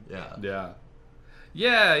good game. Yeah.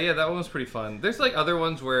 Yeah, that one was pretty fun. There's like other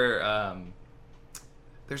ones where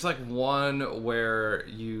there's like one where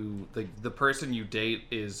the person you date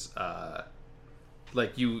is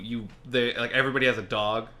like they like everybody has a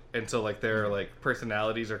dog, and so like their like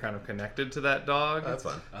personalities are kind of connected to that dog. That's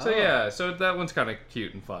fun. So so that one's kind of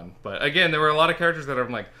cute and fun. But again, there were a lot of characters that I'm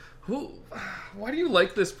like, why do you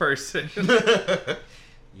like this person?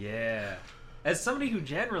 Yeah. As somebody who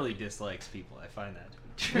generally dislikes people, I find that to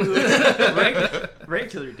be true.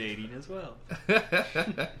 Regular dating as well.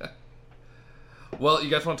 Well, you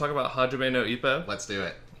guys want to talk about Hajime no Ippo? Let's do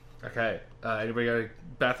it. Okay. Anybody got a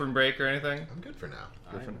bathroom break or anything? I'm good for now.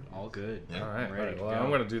 I'm all good. Yeah. All right. I'm ready to Well, go. I'm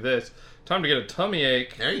going to do this. Time to get a tummy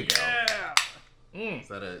ache. There you go. Yeah. Was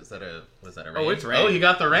that a rain? Oh, it's rain. Oh, you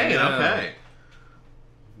got the rain. Yeah. Okay.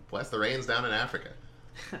 Bless the rains down in Africa.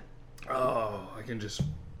 Oh, I can just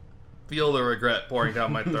feel the regret pouring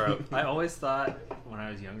down my throat. I always thought when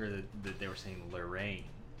I was younger that they were saying Lorraine.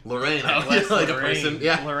 Lorraine. Bless like a Lorraine. person.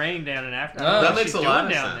 Yeah. Lorraine down in Africa. Oh, That What makes a she's lot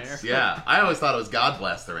doing of down sense. there. Yeah. I always thought it was God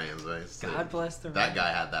bless the rains. But God bless the That rain.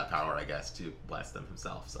 guy had that power, I guess, to bless them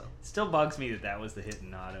himself. So. Still bugs me that was the hit and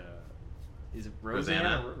not is it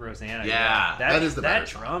Rosanna? Rosanna. Yeah, that is the better that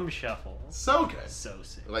song. drum shuffle. So good. So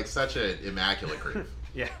sick. Like such an immaculate groove.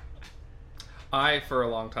 Yeah. For a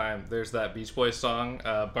long time, there's that Beach Boys song,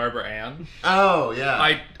 Barbara Ann. Oh yeah.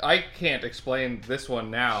 I can't explain this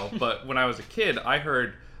one now, but when I was a kid, I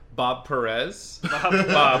heard Bob Perez.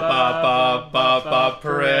 Bob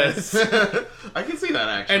Perez. I can see that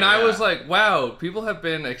actually. And I was like, wow, people have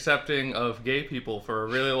been accepting of gay people for a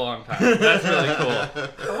really long time. That's really cool.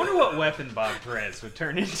 I wonder what weapon Bob Perez would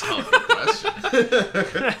turn into. Good question.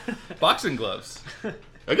 Boxing gloves.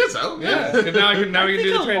 I guess so. Yeah. Now we can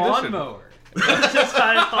do the transition. Lawnmower. Just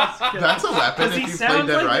kind of That's a weapon if you play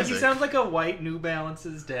Dead Rising. He sounds like a white New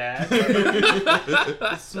Balance's dad.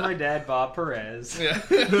 This is my dad, Bob Perez. Yeah.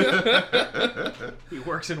 He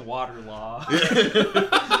works in water law.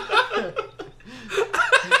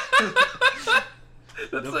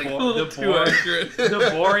 That's The like bo- a little the too boy- accurate. The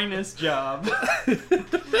boringest job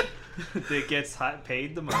that gets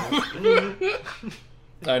paid the most.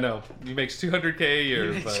 I know. He makes $200K a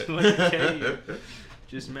year, He makes but 200K a year.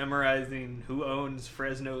 Just memorizing who owns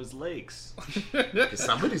Fresno's lakes.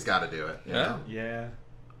 Somebody's got to do it. you Yeah. know? Yeah.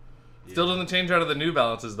 Still doesn't change out of the New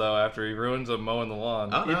Balances though after he ruins them mowing the lawn.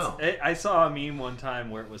 Oh no. I saw a meme one time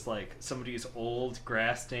where it was like somebody's old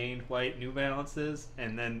grass-stained white New Balances,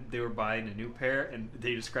 and then they were buying a new pair, and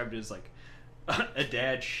they described it as like a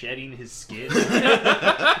dad shedding his skin.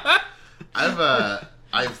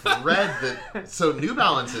 I've read that. So New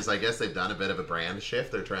Balances, I guess they've done a bit of a brand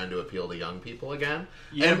shift. They're trying to appeal to young people again.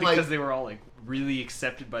 Yeah, and because they were all like really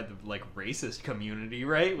accepted by the like racist community,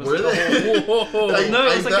 right? Was were the they? whole- No,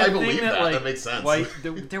 it was like I a believe thing that like that makes sense. White,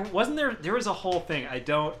 there was a whole thing.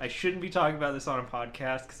 I shouldn't be talking about this on a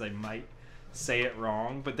podcast because I might say it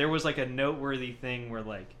wrong. But there was like a noteworthy thing where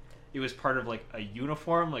like it was part of like a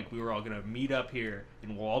uniform. Like we were all gonna meet up here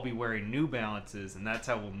and we'll all be wearing New Balances, and that's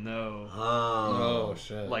how we'll know Oh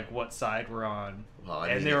shit. like what side we're on. Well, I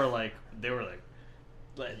And mean, they were like. And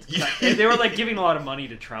they were like giving a lot of money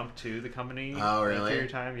to Trump too, the company. Oh, at really? a period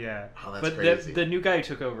of time, yeah. Oh, that's but crazy. the new guy who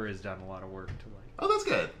took over has done a lot of work to like. Oh, that's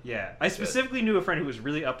good. Yeah, I specifically knew a friend who was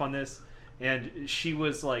really up on this, and she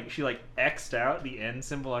was like, she X'd out the N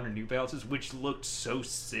symbol on her New Balances, which looked so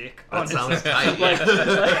sick. That honestly. sounds tight. Like,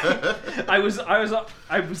 I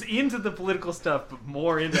was into the political stuff, but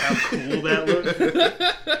more into how cool that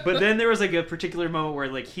looked. But then there was like a particular moment where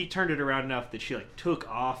like he turned it around enough that she like took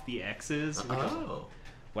off the X's. Which was like, Oh.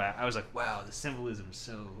 wow, I was like, wow, the symbolism is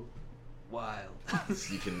so wild.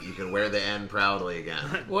 You can wear the N proudly again.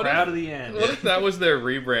 What Proud if- of the end. What if that was their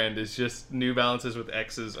rebrand? Is just New Balances with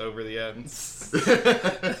X's over the ends?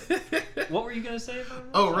 What were you gonna say about it?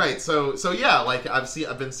 Oh right, so yeah, like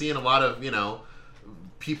I've been seeing a lot of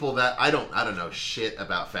people that I don't know shit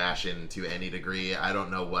about fashion to any degree. I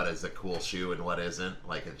don't know what is a cool shoe and what isn't.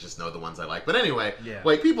 Like I just know the ones I like. But anyway, Yeah.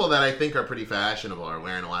 like people that I think are pretty fashionable are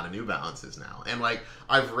wearing a lot of New Balances now. And like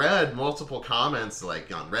I've read multiple comments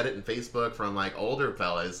like on Reddit and Facebook from like older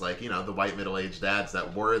fellas, like the white middle-aged dads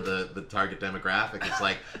that were the target demographic. It's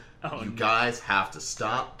like Oh, you no. guys have to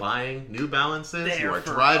stop buying New Balances. They You are are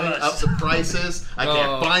for driving us. up the prices. I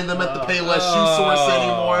can't find them at the Payless shoe source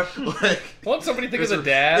anymore. Like, Won't somebody think of there's the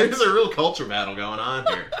dads? There's a real culture battle going on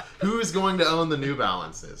here. Who's going to own the New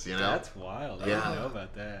Balances? You know, That's wild. I Yeah. didn't know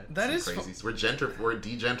about that. That is crazy. We're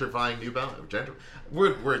de-gentrifying New Balance.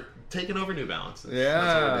 We're taking over New Balances. Yeah.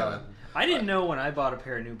 That's what we're doing. I didn't know when I bought a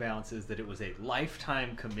pair of New Balances that it was a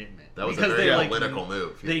lifetime commitment. That was a Because very they, like, political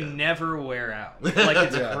move. They Yeah. never wear out. Like,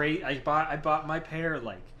 it's Yeah. great. I bought my pair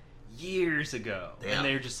like years ago, Damn. and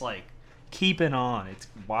they're just like keeping on. It's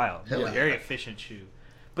wild. Hell yeah. Very efficient shoe.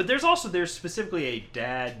 But there's specifically a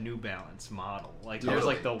dad New Balance model. Like there's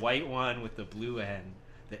like the white one with the blue end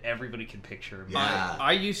that everybody can picture. Yeah.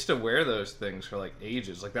 I used to wear those things for like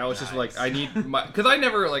ages. Like that was just Nice. like I need my because I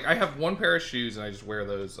never like I have one pair of shoes and I just wear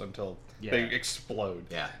those until they Yeah. explode.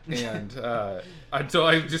 Yeah. And until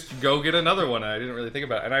I just go get another one. And I didn't really think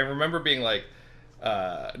about it. And I remember being like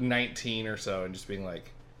 19 or so and just being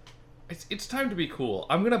like, it's time to be cool.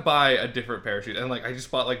 I'm gonna buy a different pair of shoes. And like I just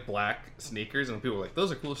bought like black sneakers and people were like,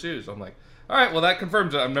 those are cool shoes. I'm like, all right, well that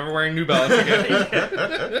confirms it. I'm never wearing New Balance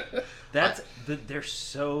again. They're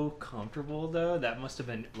so comfortable though. That must have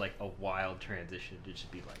been like a wild transition to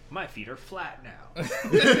just be like, my feet are flat now.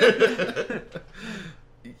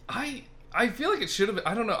 I feel like it should have been.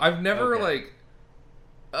 I don't know. I've never Okay. like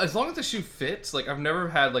as long as the shoe fits, like I've never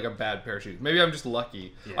had like a bad pair of shoes. Maybe I'm just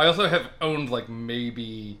lucky. Yeah. I also have owned like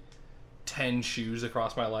maybe 10 shoes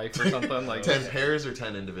across my life or something like 10 pairs or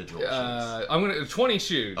 10 individual shoes? I'm gonna 20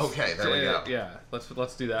 shoes. Okay, there we go. Yeah,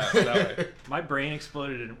 let's do that way. My brain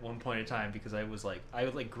exploded at one point in time because I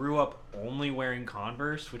grew up only wearing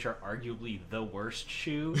Converse, which are arguably the worst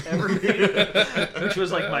shoe ever made, which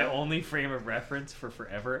was like my only frame of reference for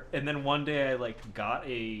forever. And then one day I like got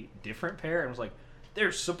a different pair and was like,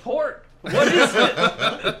 "There's support. What is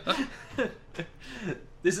it?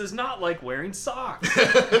 This is not like wearing socks."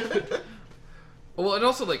 Well, and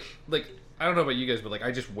also like I don't know about you guys, but like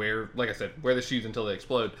I just wear, like I said, wear the shoes until they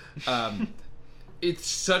explode. It's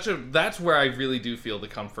such a that's where I really do feel the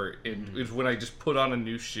comfort in is when I just put on a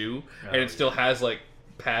new shoe and it still has like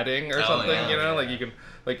padding or something, yeah, you know, like you can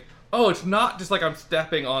like it's not just like I'm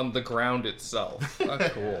stepping on the ground itself.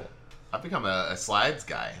 That's cool. I've become a slides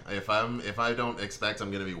guy. If I don't expect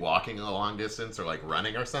I'm gonna be walking a long distance or like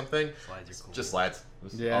running or something, Slides are cool. just slides.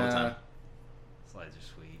 Just Yeah. all the time. Slides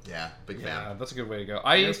are sweet. Yeah, big Yeah, fan. that's a good way to go.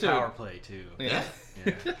 I They're used to power play too. Yeah.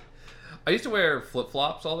 Yeah. I used to wear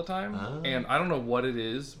flip-flops all the time, Oh. and I don't know what it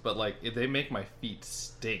is, but like they make my feet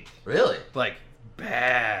stink. Really? Like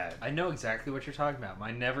bad. I know exactly what you're talking about.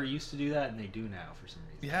 Mine never used to do that, and they do now for some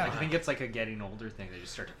reason. Yeah. I think it's like a getting older thing. They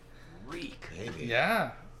just start to reek. Maybe.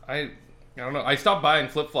 Yeah, I don't know. I stopped buying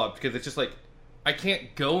flip-flops because it's just like I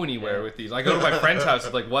can't go anywhere Yeah. with these. I go to my friend's house.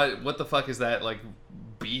 It's like what the fuck is that like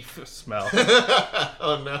beef smell?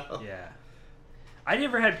 Oh no. Yeah. I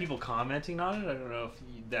never had people commenting on it. I don't know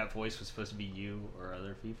if that voice was supposed to be you or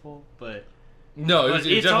other people, but No, it was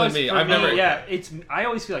it's definitely always me. for I've never. Yeah, I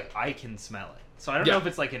always feel like I can smell it. So I don't Yeah. know if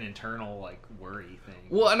it's like an internal like worry thing.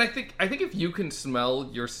 Well, and I think if you can smell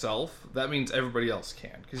yourself, that means everybody else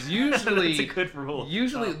can. Because usually, That's a good rule.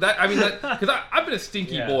 Usually, because I've been a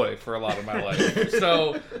stinky Yeah. boy for a lot of my life,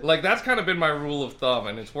 so like that's kind of been my rule of thumb,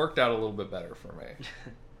 and it's worked out a little bit better for me.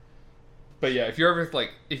 But yeah, if you're ever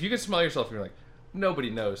like, if you can smell yourself, and you're like, nobody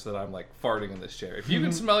knows that I'm like farting in this chair. If you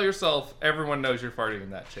can smell yourself, everyone knows you're farting in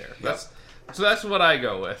that chair. So that's what I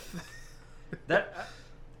go with. That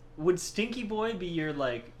would Stinky Boy be your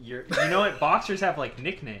you know what boxers have like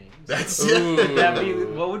nicknames? That's Ooh. Would that be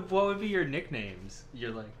what would be your nicknames?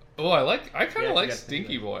 You're like Oh, I kind of Yeah, you like gotta think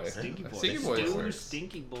Stinky about Boy. it. Stinky Boy. Stinky Boy Stu works.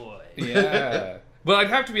 Stinky Boy. Yeah, but I'd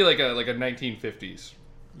have to be like a 1950s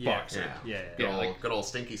boxer. Yeah. Good old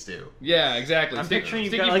Stinky Stew. Yeah, exactly. I'm picturing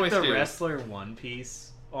you've Stinky got Boy like the Stew. wrestler one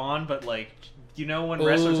piece on, but like you know when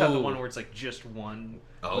wrestlers have the Ooh. one where it's like just one.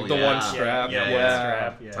 Oh, Like the yeah. one strap. Yeah, Yeah. one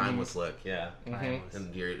strap. Yeah. Timeless look, yeah. Timeless.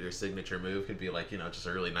 And your signature move could be like, just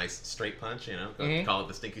a really nice straight punch, Mhm. Call it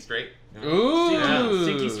the Stinky Straight. Ooh.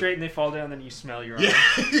 Stinky straight and they fall down, then you smell your arm. Yeah,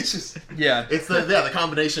 it's just Yeah. it's the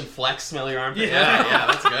combination flex, smell your armpit. Yeah. Yeah,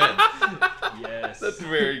 that's good. Yes. That's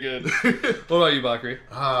very good. What about you, Bakri?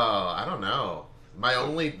 Oh, I don't know.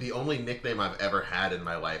 The only nickname I've ever had in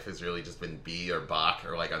my life has really just been B or Bach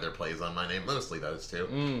or like other plays on my name, mostly those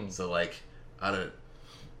two. So like I don't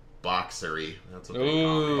Boxery. That's what they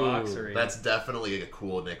call me. Ooh. Boxery. That's definitely a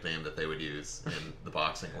cool nickname that they would use in the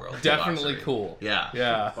boxing world. Definitely Boxery. cool. Yeah.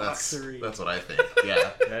 Yeah. Boxery. That's what I think.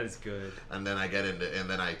 Yeah. That is good. And then I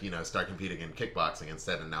start competing in kickboxing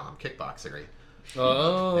instead, and now I'm kickboxery.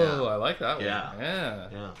 Oh, Yeah. I like that one. Yeah. Yeah.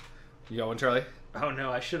 Yeah. You got one, Charlie? Oh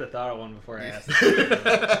no, I should have thought of one before I asked.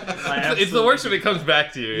 It's the worst when it comes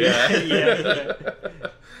back to you. Yeah.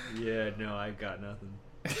 Yeah, no, I got nothing.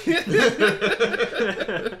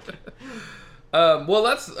 Well,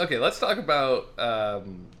 let's talk about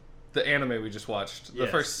the anime we just watched. The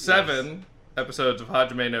first 7 episodes of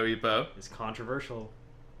Hajime no Ippo. It's controversial.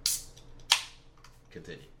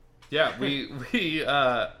 Continue. Yeah,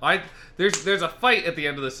 there's a fight at the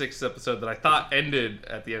end of the 6th episode that I thought ended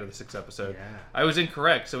at the end of the 6th episode. Yeah. I was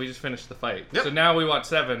incorrect, so we just finished the fight. Yep. So now we watch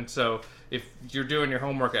 7. So if you're doing your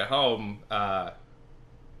homework at home,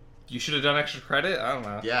 you should have done extra credit. I don't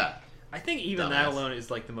know. Yeah. I think even that alone is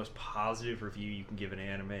like the most positive review you can give an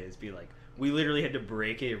anime. Is be like, we literally had to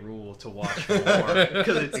break a rule to watch more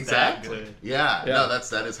because it's Exactly. that good. Yeah. No,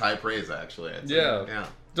 that is high praise actually. I'd say. Yeah.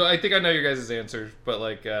 So I think I know your guys' answers, but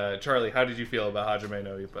like Charlie, how did you feel about Hajime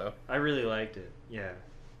no Ippo? I really liked it. Yeah.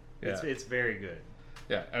 It's very good.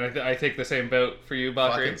 Yeah, and I take the same boat for you,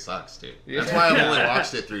 Bakri. Fucking sucks, dude. Yeah. That's why I've only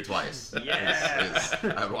watched it through twice. Yes.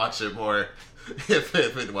 I'd watch it more if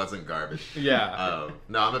it wasn't garbage. Yeah.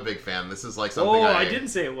 No, I'm a big fan. This is like something I didn't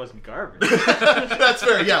say it wasn't garbage. That's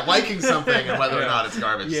fair. Yeah, liking something and whether or not it's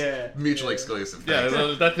garbage. Yeah. Mutually exclusive.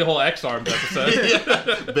 Yeah, that's the whole X-Arms episode.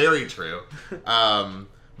 Yeah, very true.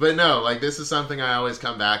 But no, like this is something I always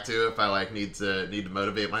come back to if I like need to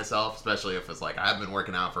motivate myself, especially if it's like I've been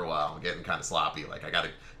working out for a while, I'm getting kind of sloppy, like I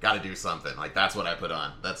gotta do something. Like that's what I put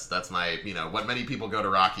on. That's my what many people go to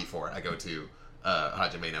Rocky for. I go to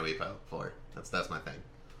Hajime no Ippo for. That's my thing.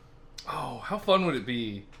 Oh, how fun would it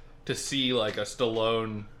be to see like a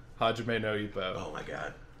Stallone Hajime no Ippo? Oh my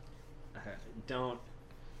god.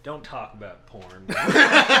 Don't talk about porn.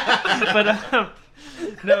 But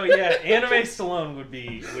no, yeah, anime Stallone would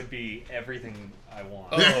be everything I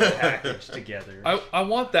want packaged together. I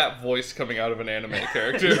want that voice coming out of an anime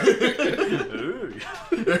character.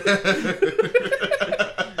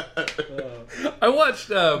 I watched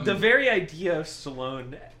the very idea of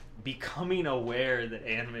Stallone becoming aware that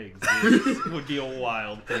anime exists would be a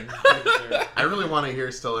wild thing. I really want to hear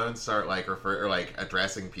Stallone start like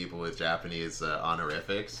addressing people with Japanese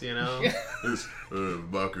honorifics. This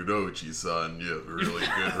Makunochi-san, yeah, really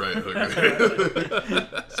good right hook.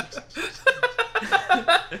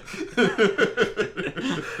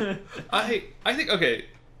 I think okay.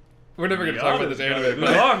 We're never going to talk about this anime,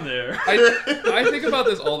 but there. I think about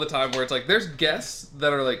this all the time where it's like, there's guests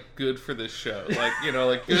that are like good for this show. Like,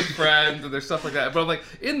 like good friends and there's stuff like that. But I'm like,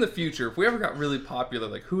 in the future, if we ever got really popular,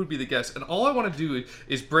 like who would be the guests? And all I want to do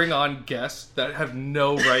is bring on guests that have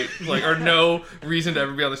no right, like, or no reason to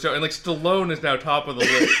ever be on the show. And like Stallone is now top of the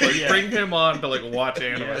list. Like bring him on to like watch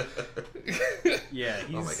anime. Yeah.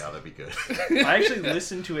 Oh my god, that'd be good. I actually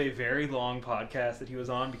listened to a very long podcast that he was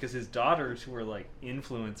on because his daughters, who are like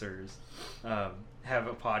influencers, have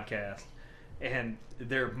a podcast, and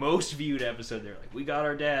their most viewed episode, they're like, we got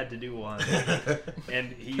our dad to do one,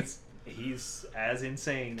 and he's as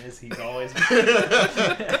insane as he's always been.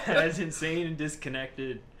 As insane and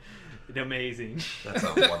disconnected and amazing. That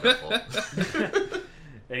sounds wonderful.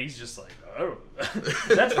 And he's just like, oh.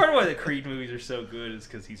 That's part of why the Creed movies are so good, is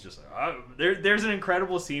because he's just like, oh. There's an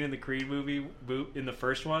incredible scene in the Creed movie, in the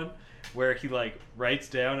first one, where he like writes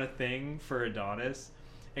down a thing for Adonis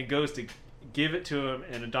and goes to give it to him,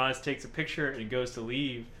 and Adonis takes a picture and goes to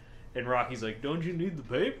leave, and Rocky's like, don't you need the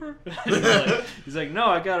paper? And he's like, no,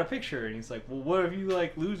 I got a picture. And he's like, well, what if you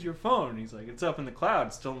like lose your phone? And he's like, it's up in the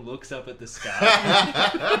cloud. Stone looks up at the sky.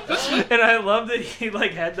 And I love that he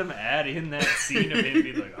like had them add in that scene of him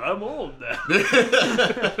being like, I'm old now.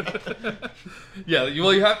 Yeah,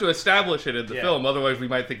 well, you have to establish it in the film, otherwise we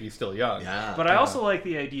might think he's still young. Yeah. But I also like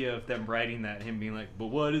the idea of them writing that, him being like, but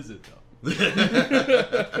what is it though?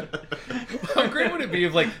 How great would it be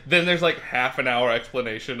if like then there's like half an hour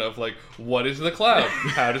explanation of like what is the cloud,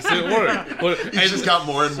 how does it work? He's just got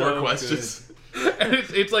more and more questions. And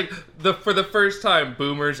it's like for the first time,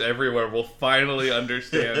 boomers everywhere will finally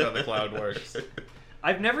understand how the cloud works.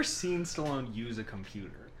 I've never seen Stallone use a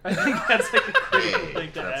computer. I think that's like a critical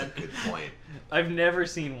thing to add. That's a good point. I've never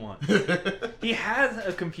seen one. He has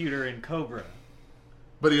a computer in Cobra.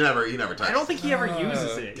 But he never touched I don't think he ever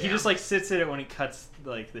uses it. damn. He just like sits at it when he cuts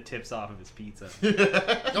like the tips off of his pizza.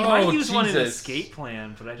 it. He might use one in Escape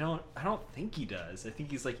Plan, but I don't think he does. I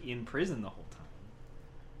think he's like in prison the whole time.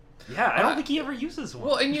 Yeah, I don't think he ever uses one.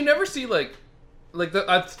 Well, and you never see like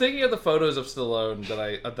I'm thinking of the photos of Stallone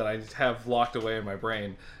that I have locked away in my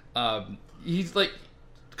brain. He's like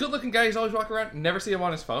good looking guy. He's always walking around. Never see him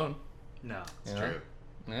on his phone. No, It's true.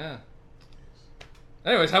 Yeah.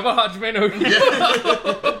 Anyways, how about Hajime no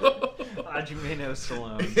Ippo? Hajime no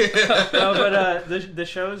Stallone. No, but the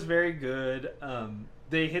show is very good.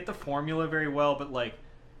 they hit the formula very well, but like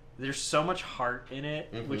there's so much heart in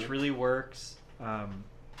it, which really works. A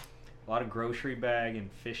lot of grocery bag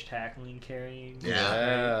and fish tackling carrying.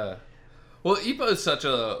 Yeah. Well, Ippo is such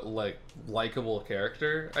a likable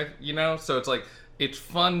character, so it's like it's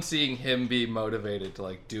fun seeing him be motivated to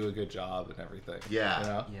like do a good job and everything. Yeah. You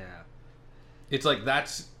know? Yeah. It's like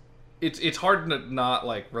it's hard to not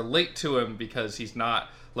like relate to him because he's not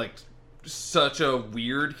like such a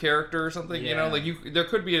weird character or something, Yeah. Like there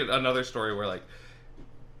could be another story where like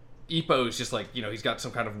Ippo is just like, he's got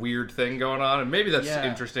some kind of weird thing going on, and maybe that's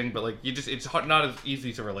interesting, but like it's not as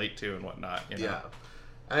easy to relate to and whatnot. Yeah.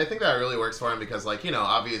 And I think that really works for him because, like,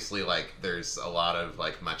 obviously, like, there's a lot of,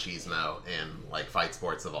 like, machismo in, like, fight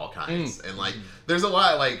sports of all kinds. And, like, there's a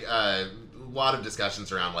lot, like, a lot of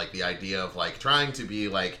discussions around, like, the idea of, like, trying to be,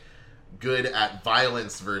 like, good at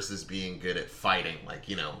violence versus being good at fighting. Like,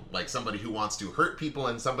 like somebody who wants to hurt people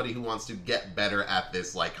and somebody who wants to get better at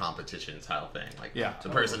this, like, competition style thing. Like, the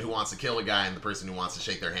person who wants to kill a guy and the person who wants to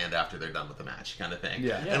shake their hand after they're done with the match kind of thing.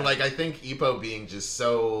 Yeah. And, like, I think Ippo being just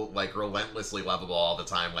so, like, relentlessly lovable all the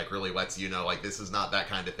time, like, really lets you know, like, this is not that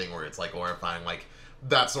kind of thing where it's, like, horrifying, like,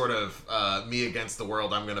 that sort of me against the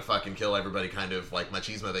world, I'm gonna fucking kill everybody kind of, like,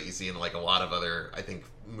 machismo that you see in, like, a lot of other, I think,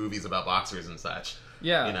 movies about boxers and such.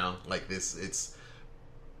 Yeah. Like this, it's...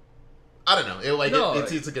 I don't know.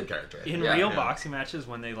 It's a good character. In real boxing matches,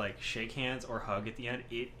 when they, like, shake hands or hug at the end,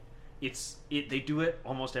 they do it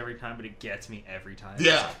almost every time, but it gets me every time.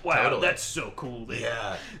 Yeah, like, wow, totally. That's so cool. They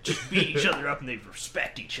just beat each other up and they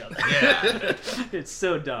respect each other. Yeah. It's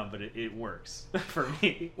so dumb, but it works for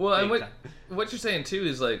me. Well, and what you're saying, too,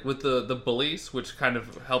 is, like, with the bullies, which kind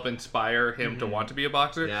of help inspire him to want to be a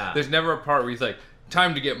boxer, there's never a part where he's like,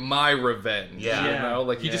 time to get my revenge.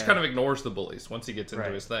 Like he just kind of ignores the bullies once he gets into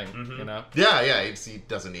his thing. He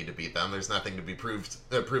doesn't need to beat them. There's nothing to be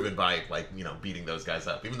proven by, like, beating those guys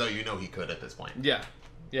up, even though he could at this point. Yeah,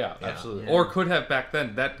 absolutely. Or could have back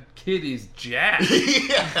then. That kid is jacked.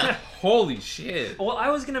 Holy shit. Well, I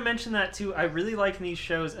was going to mention that too. I really like in these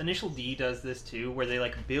shows, Initial D does this too, where they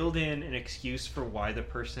like build in an excuse for why the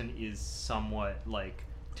person is somewhat like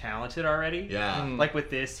talented already. Like with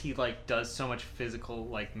this, he like does so much physical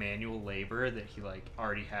like manual labor that he like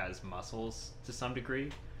already has muscles to some degree.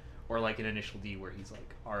 Or like in Initial D where he's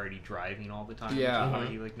like already driving all the time.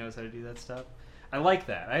 He like knows how to do that stuff. I like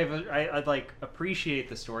that. I like appreciate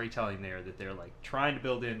the storytelling there, that they're like trying to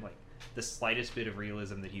build in like the slightest bit of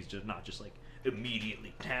realism that he's just not just like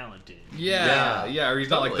immediately talented. Or he's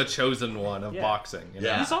not like the chosen one of boxing.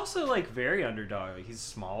 He's also like very underdog. Like, he's a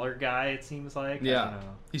smaller guy, it seems like. I don't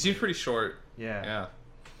know. He seems pretty short. Yeah.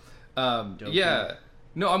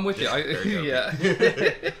 No, I'm with you.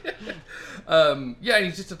 And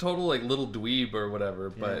he's just a total like little dweeb or whatever,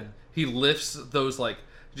 but he lifts those like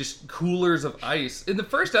just coolers of ice. In the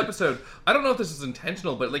first episode, I don't know if this is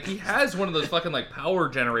intentional, but like he has one of those fucking like power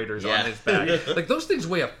generators on his back. Like those things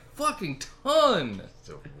weigh a fucking ton. It's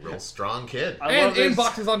a real strong kid. And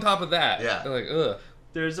boxes on top of that. Yeah. They're like, ugh.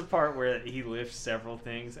 There's a part where he lifts several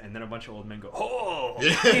things, and then a bunch of old men go, "Oh!"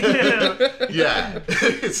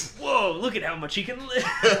 Whoa! Look at how much he can lift.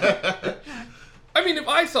 I mean, if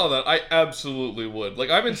I saw that, I absolutely would. Like,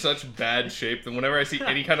 I'm in such bad shape that whenever I see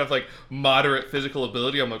any kind of like moderate physical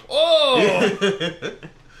ability, I'm like, oh.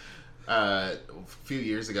 A few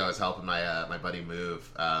years ago, I was helping my buddy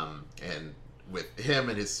move, and with him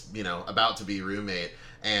and his about to be roommate.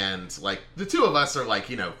 And, like, the two of us are, like,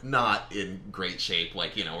 not in great shape.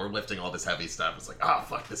 Like, we're lifting all this heavy stuff. It's like, oh,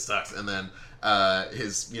 fuck, this sucks. And then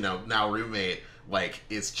his, now roommate, like,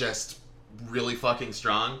 is just really fucking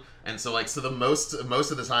strong. And so, like, the most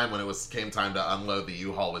of the time when came time to unload the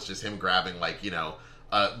U-Haul was just him grabbing, like,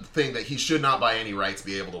 a thing that he should not by any rights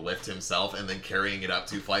be able to lift himself and then carrying it up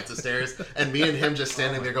 2 flights of stairs. And me and him just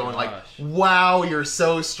standing there going like, wow, you're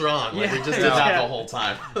so strong. Like, we just did that the whole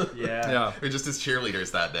time. We're just his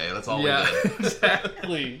cheerleaders that day. That's all we did.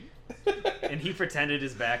 Exactly. And he pretended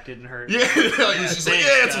his back didn't hurt. He's just like,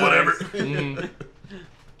 it's whatever.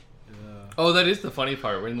 Oh, that is the funny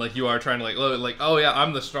part when like you are trying to like oh yeah,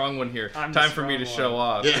 I'm the strong one here. Time for me to show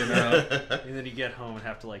off. And then you get home and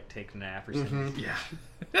have to like take a nap or something.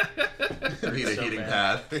 Read a heating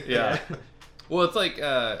pad. Well, it's like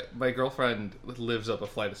my girlfriend lives up a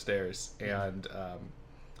flight of stairs, and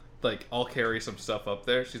like I'll carry some stuff up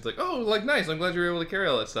there. She's like, oh, like nice. I'm glad you were able to carry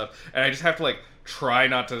all that stuff. And I just have to like try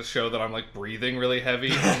not to show that I'm like breathing really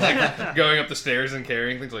heavy, and, like going up the stairs and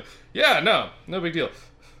carrying things. Like, no big deal.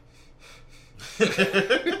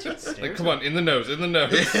 Dude, like, come on, in the nose.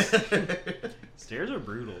 Stairs are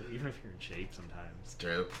brutal, even if you're in shape sometimes. It's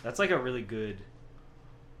true. That's like a really good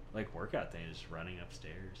like workout thing, just running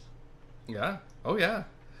upstairs. Yeah. Oh yeah.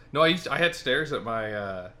 No, I had stairs at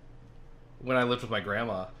my when I lived with my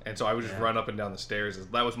grandma, and so I would just run up and down the stairs.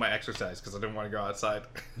 That was my exercise because I didn't want to go outside.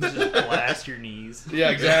 Just blast your knees. Yeah,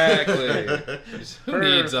 exactly. Who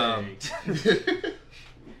needs No,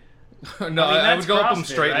 I would go up them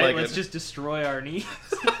straight right? legged. Let's just destroy our knees.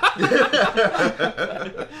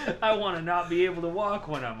 I want to not be able to walk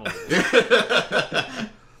when I'm old.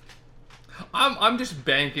 I'm just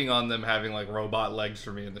banking on them having like robot legs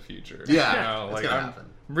for me in the future. Yeah, you know, it's like gonna I'm happen.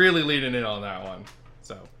 really leaning in on that one.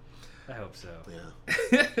 So I hope so.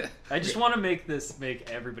 Yeah. I just want to make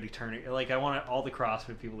everybody turn it. Like I want all the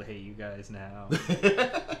CrossFit people to hate you guys now.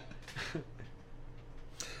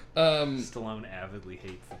 Stallone avidly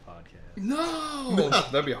hates the podcast. No,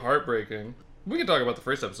 that'd be heartbreaking. We can talk about the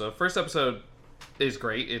first episode. First episode is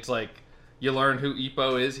great. It's like you learn who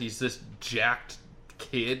Ippo is. He's this jacked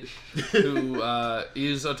kid who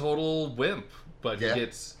is a total wimp, but he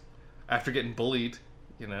gets, after getting bullied,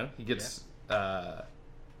 you know, he gets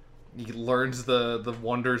he learns the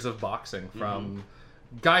wonders of boxing from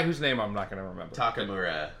guy whose name I'm not going to remember.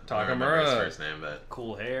 Takamura. I don't remember his first name, but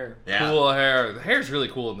Cool hair. yeah. Cool hair. The hair's really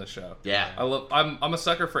cool in this show. Yeah. I'm a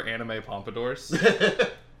sucker for anime pompadours.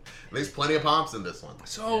 There's plenty of pomps in this one.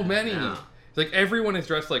 So many. Yeah. It's like everyone is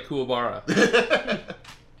dressed like Kuwabara.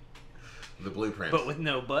 The blueprint. But with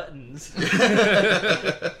no buttons.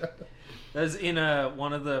 As in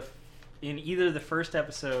in either the first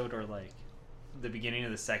episode or like the beginning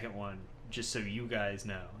of the second one, just so you guys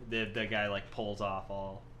know, the guy like pulls off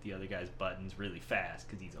all the other guy's buttons really fast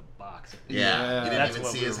because he's a boxer. Yeah. You didn't That's even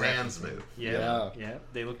what see we his were hands referencing. move. Yeah.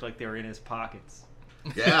 They looked like they were in his pockets.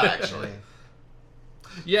 Yeah, actually.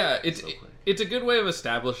 Yeah, it's So quick. it's a good way of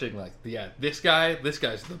establishing like this guy's the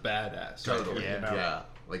badass. right Totally. here, you know? Yeah.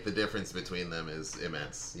 Like the difference between them is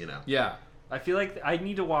immense, you know. Yeah. I feel like I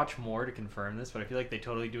need to watch more to confirm this, but I feel like they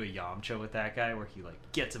totally do a Yamcha with that guy where he like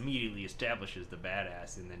gets immediately established as the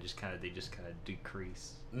badass and then they just kind of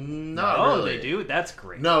decrease. Not Oh, really. they do? That's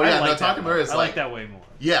great. No, I yeah, like no, that Takamura more. is I like- like that way more.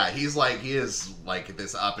 Yeah, he is like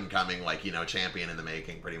this up and coming like, you know, champion in the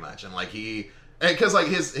making pretty much. And like because like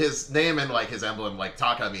his name and like his emblem, like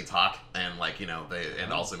Taka means hawk, and like, you know,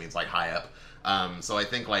 it also means like high up. So I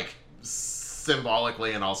think like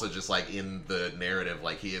symbolically and also just like in the narrative,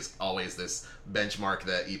 like he is always this benchmark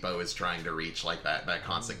that Ippo is trying to reach, like that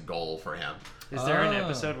constant goal for him. Is there an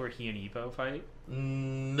episode where he and Ippo fight?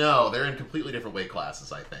 No, they're in completely different weight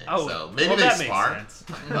classes, I think. Oh, so maybe well, they that spar. makes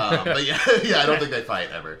sense. But yeah, I don't think they fight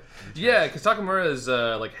ever. Yeah, because Takamura is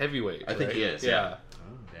like heavyweight. I think right? he is. Yeah.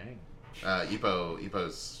 Oh, dang.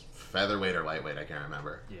 Ippo's featherweight or lightweight, I can't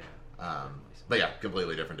remember. Yeah. But yeah,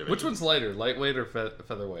 completely different division. Which one's lighter, lightweight or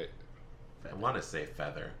featherweight? I want to say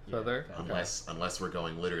feather. Yeah, Feather? feather. Unless we're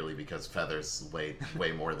going literally, because feathers weigh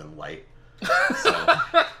way more than light. So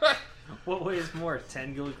What weighs more,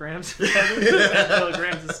 10 kilograms of feathers or 10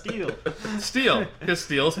 kilograms of steel? Steel, because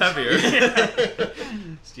steel's heavier.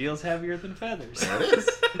 Steel's heavier than feathers. there it is.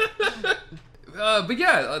 But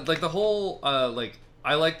yeah, like the whole like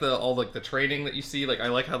I like all like the training that you see. Like I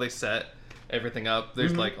like how they set everything up.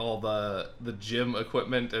 There's like all the gym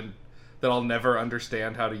equipment and that I'll never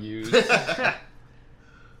understand how to use.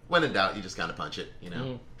 When in doubt, you just kind of punch it, you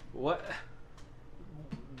know. What?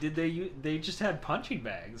 Did they use? They just had punching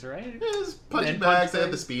bags, right? There's punching And bags. punch They had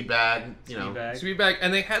the bags? speed bag. You know. Speed bag. Speed bag,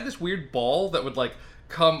 and they had this weird ball that would like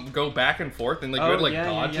go back and forth, and like you Oh, had to like yeah, yeah,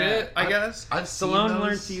 dodge yeah. it. I guess. I've seen Stallone those.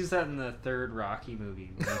 learned to use that in the third Rocky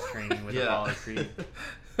movie when he's training with Yeah. Apollo Creed.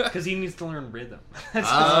 Because he needs to learn rhythm. That's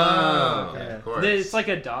Oh, yeah. of course. It's like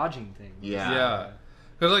a dodging thing. Yeah. Yeah.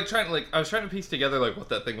 Because I was trying to piece together like what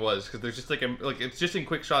that thing was, because there's just like it's just in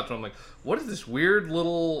quick shots, and I'm like, what is this weird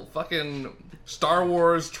little fucking Star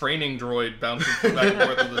Wars training droid bouncing back and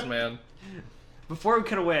forth with this man? Before we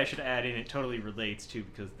cut away, I should add in it totally relates to,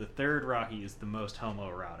 because the third Rocky is the most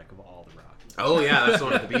homoerotic of all the Rockies. Oh yeah, that's the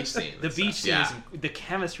one with the beach scene. The beach scene Yeah. is the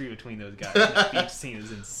chemistry between those guys. In the beach scene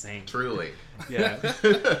is insane. Truly. Yeah,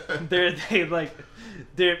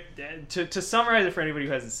 to summarize it for anybody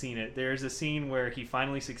who hasn't seen it, there's a scene where he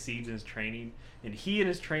finally succeeds in his training, and he and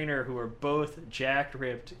his trainer, who are both jacked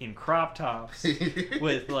ripped in crop tops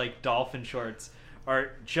with like dolphin shorts,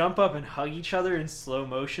 jump up and hug each other in slow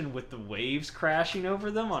motion with the waves crashing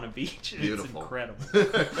over them on a beach. And Beautiful. It's incredible.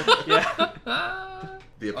 Yeah.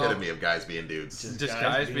 The epitome of guys being dudes. Just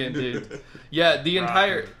guys being dudes. Yeah, the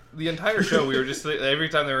entire show, we were just every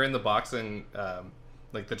time they were in the boxing,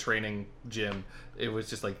 like the training gym, it was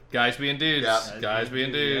just like guys being dudes, Yeah. guys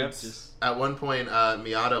being dudes. Yep, just At one point,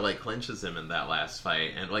 Miata like clinches him in that last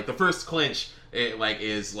fight, and like the first clinch, it like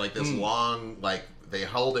is like this long, like they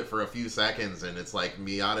hold it for a few seconds, and it's like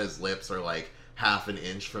Miata's lips are like half an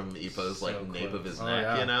inch from Ippo's like nape close. of his Oh, neck,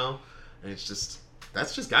 yeah. you know? And it's just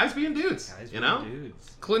that's just guys being dudes, Guys you being know?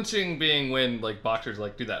 dudes. Clinching being when like boxers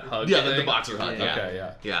like do that hug. Yeah, thing. the boxer hug. Yeah. Yeah. Okay,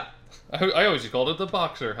 yeah. Yeah. I always just called it the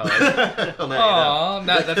boxer hug. Well, now you know. Aw,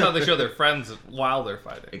 that's how they show their friends while they're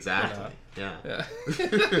fighting. Exactly. Yeah.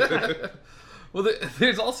 Yeah. Well,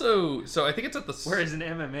 there's also, so I think it's at the. Whereas in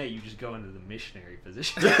MMA, you just go into the missionary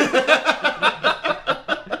position.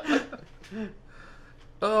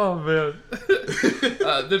 Oh man.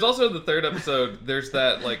 There's also in the third episode, there's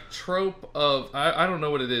that like trope of I don't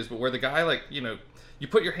know what it is, but where the guy like, you know, you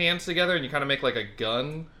put your hands together and you kind of make like a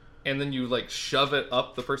gun, and then you like shove it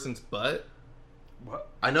up the person's butt. What?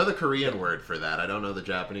 I know the Korean word for that. I don't know the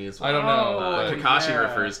Japanese one. I don't know. Oh, but Kakashi yeah.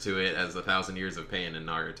 refers to it as 1,000 Years of Pain in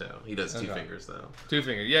Naruto. He does two Okay. fingers though. Two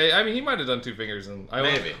fingers. Yeah, I mean he might have done two fingers, and I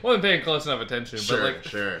Maybe. wasn't paying close enough attention. Sure, but like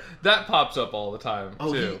sure. that pops up all the time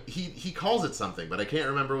Oh, too. he calls it something, but I can't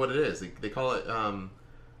remember what it is. They call it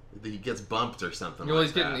he gets bumped or something. Well,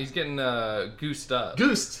 like that. he's getting goosed up.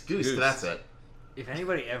 Goosed. Goosed. That's it. If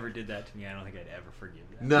anybody ever did that to me, I don't think I'd ever forgive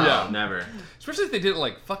that. No, Yeah. never. Especially if they did it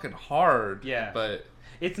like fucking hard. Yeah. But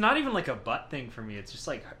It's not even like a butt thing for me. It's just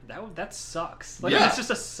like that sucks. Like Yeah. it's just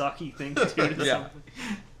a sucky thing to do to Yeah. something.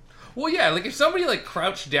 well, yeah, like if somebody like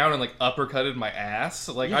crouched down and like uppercutted my ass,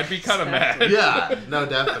 like Yeah, I'd be kind of exactly. mad. Yeah, no,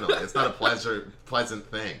 definitely. It's not a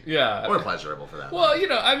pleasant thing. Yeah. Or pleasurable for that. Well, you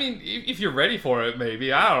know, I mean, if you're ready for it,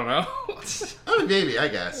 maybe. I don't know. I mean, maybe, I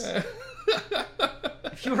guess.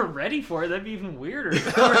 If you were ready for it, that'd be even weirder. you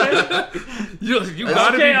gotta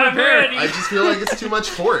Okay, be I'm prepared. ready. I just feel like it's too much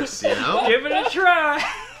force, you know? Give it a try.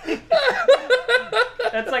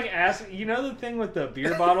 That's like you know the thing with the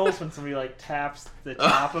beer bottles when somebody like taps the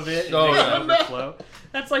top of it and Oh, makes yeah. it overflow?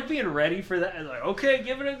 That's like being ready for that. It's like, okay,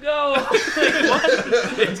 give it a go. Like,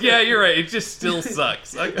 what? Yeah, you're right. It just still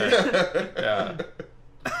sucks. Okay. Yeah.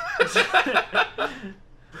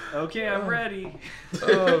 Okay, I'm ready.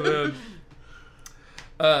 Oh man.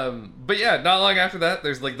 But yeah, not long after that,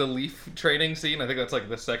 there's like the leaf training scene. I think that's like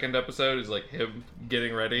the second episode is like him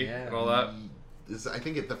getting ready and all that. I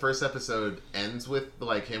think the first episode ends with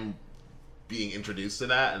like him being introduced to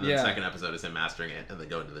that, and then Yeah. the second episode is him mastering it and then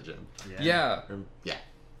going to the gym. Yeah. Yeah.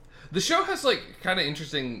 The show has like kind of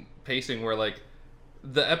interesting pacing where like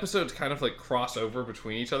the episodes kind of like cross over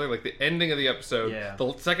between each other. Like the ending of the episode, Yeah.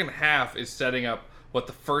 the second half is setting up what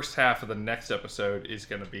the first half of the next episode is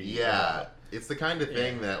going to be. Yeah. It's the kind of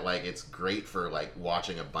thing that like it's great for like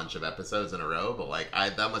watching a bunch of episodes in a row, but like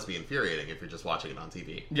that must be infuriating if you're just watching it on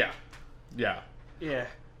TV. Yeah. Yeah. Yeah,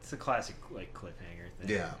 it's a classic like cliffhanger thing.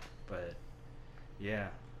 Yeah. But yeah.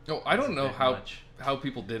 No, I don't It's a know bit how much. how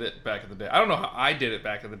people did it back in the day. I don't know how I did it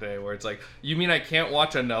back in the day where it's like, you mean I can't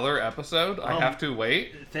watch another episode? I have to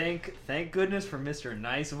wait? Thank goodness for Mr.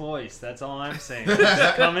 Nice Voice. That's all I'm saying.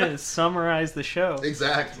 Just come in and summarize the show,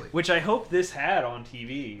 Exactly. which I hope this had on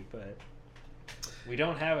TV, but we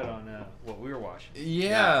don't have it on what we were watching.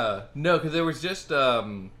 Yeah. No, because there was just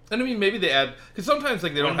and I mean maybe they add, because sometimes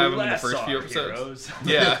like they don't have them in the first few episodes. Heroes.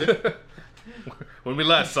 Yeah. When we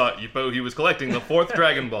last saw Ippo, he was collecting the fourth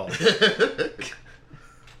Dragon Ball.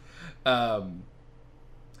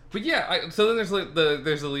 But yeah, so then there's like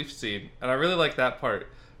there's the leaf scene, and I really like that part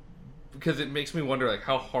because it makes me wonder like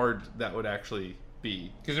how hard that would actually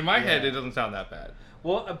be. Because in my head, it doesn't sound that bad.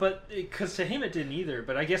 Well, but because to him it didn't either.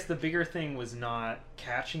 But I guess the bigger thing was not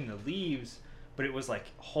catching the leaves, but it was like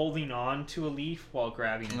holding on to a leaf while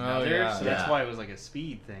grabbing another. yeah, so that's yeah. why it was like a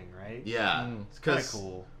speed thing, right? Yeah. It's kind of 'Cause,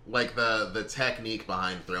 cool. like the technique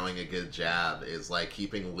behind throwing a good jab is like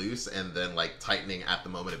keeping loose and then like tightening at the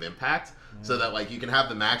moment of impact, so that like you can have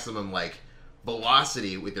the maximum like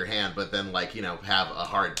velocity with your hand, but then like have a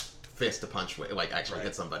hard fist to punch with, like actually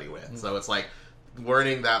hit somebody with. So it's like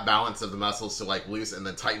learning that balance of the muscles to like loose and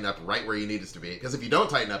then tighten up right where you need it to be. Because if you don't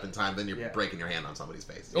tighten up in time, then you're breaking your hand on somebody's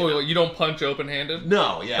face. You know? You don't punch open-handed?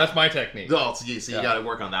 No, yeah. That's my technique. No, so you got to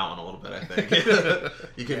work on that one a little bit. I think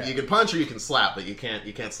you can punch or you can slap, but you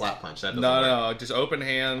can't slap punch. That doesn't work. No, just open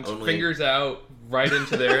hands, Only- fingers out, right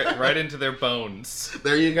into their bones.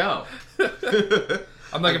 There you go.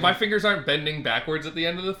 I'm like, if my fingers aren't bending backwards at the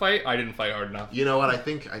end of the fight, I didn't fight hard enough. You know what? I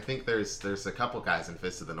think there's a couple guys in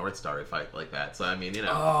Fist of the North Star who fight like that. So I mean,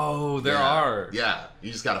 Oh, there yeah, are. Yeah,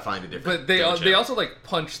 you just got to find a different. But they dojo. also like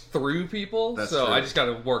punch through people, That's so true. I just got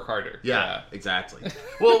to work harder. Yeah, exactly.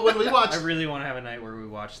 Well, when we watched, I really want to have a night where we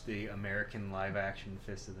watch the American live-action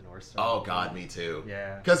Fist of the North Star. oh God, me too.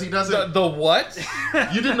 Yeah. Because he doesn't. The what?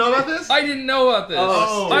 You didn't know about this? I didn't know about this.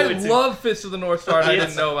 Oh, I it's love Fist of the North Star, and I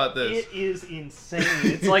didn't know about this. It is insane.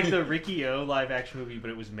 It's like the Ricky O live action movie, but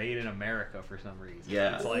it was made in America for some reason.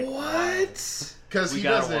 Yeah. It's like, what? Because we he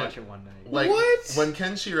gotta doesn't watch it one night. like What? when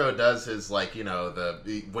Kenshiro does his like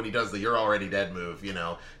when he does the "you're already dead" move.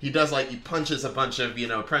 He does like he punches a bunch of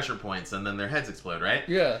pressure points and then their heads explode. Right?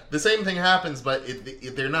 Yeah. The same thing happens, but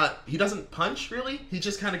they're not. He doesn't punch really. He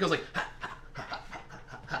just kind of goes like.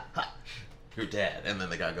 You're dead, and then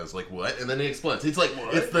the guy goes like, "What?" And then he explodes. It's like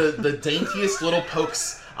it's the daintiest little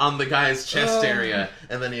pokes on the guy's chest area,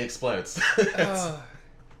 and then he explodes.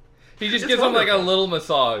 He just It's gives him like a wonderful. little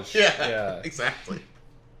massage. Yeah, exactly.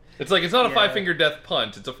 It's like it's not a Yeah. 5-finger death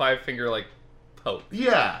punch. It's a 5-finger like poke.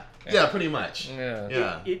 Yeah, pretty much.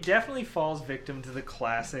 Yeah. It definitely falls victim to the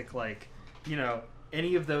classic, like,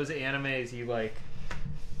 any of those animes you like.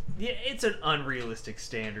 Yeah, it's an unrealistic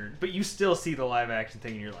standard, but you still see the live action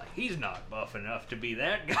thing and you're like, he's not buff enough to be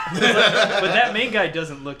that guy. But that main guy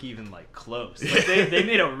doesn't look even like close. Like, they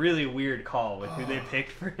made a really weird call with who they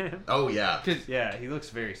picked for him. Oh yeah. Yeah, he looks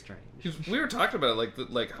very strange. We were talking about it,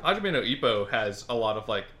 like Hajime no Ippo has a lot of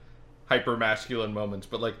like hyper masculine moments,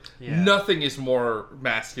 but like nothing is more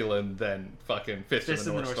masculine than fucking Fist of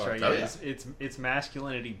the North Star. Yeah, Oh, yeah. It's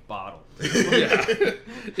masculinity bottled. Yeah.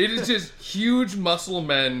 It is just huge muscle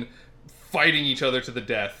men fighting each other to the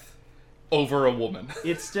death over a woman.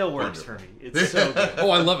 It still works for me. It's so good. Oh,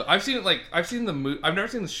 I love it. I've seen the I've never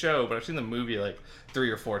seen the show, but I've seen the movie like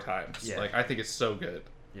 3 or 4 times. Yeah. Like I think it's so good.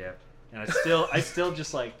 Yeah, and I still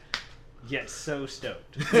just like get so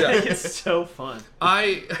stoked. Yeah. Like, it's so fun.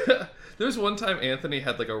 There was one time Anthony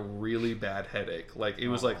had like a really bad headache. Like it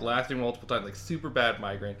was like lasting multiple times, like super bad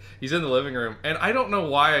migraine. He's in the living room, and I don't know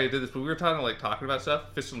why I did this, but we were talking about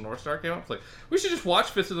stuff. Fist of the North Star came up. It's like we should just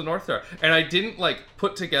watch Fist of the North Star, and I didn't like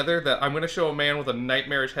put together that I'm going to show a man with a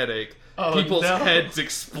nightmarish headache, people's heads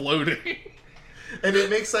exploding. And it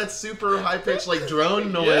makes that super high pitched like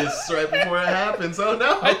drone noise right before it happens. Oh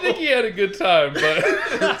no! I think he had a good time, but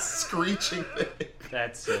It's screeching thing.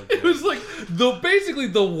 That's so good. it was like basically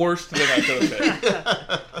the worst thing I could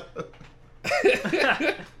have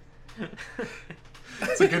picked.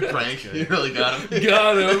 It's a good prank. You really got him.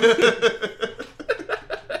 Got him.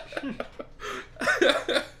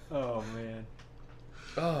 Oh man.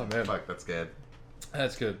 Oh man, Fuck, that's good.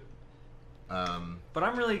 that's good. But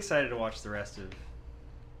I'm really excited to watch the rest of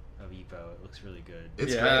Ippo. It looks really good.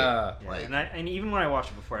 It's Yeah. great. Yeah, Like, and even when I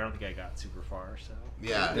watched it before, I don't think I got super far. So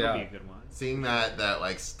Yeah. it'll Yeah. be a good one. seeing that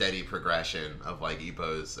like steady progression of like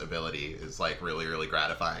Ippo's ability is like really really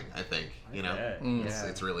gratifying. I think I bet.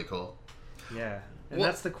 it's really cool. Yeah. And Well-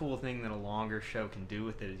 that's the cool thing that a longer show can do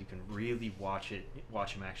with it is you can really watch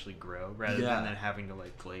him actually grow rather Yeah. than having to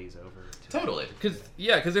like glaze over. To Totally.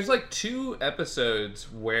 Because there's like 2 episodes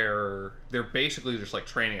where they're basically just like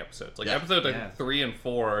training episodes. Like Yeah. episodes I Yeah. think 3 and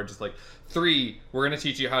 4 are just like 3, we're gonna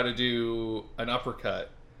teach you how to do an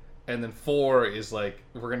uppercut, and then 4 is like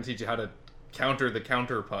we're gonna teach you how to counter the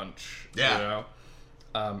counter punch. Yeah. You know,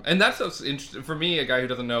 and that's what's interesting for me, a guy who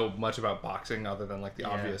doesn't know much about boxing other than like the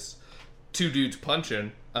obvious 2 dudes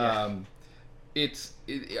punching. I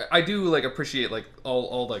do like appreciate like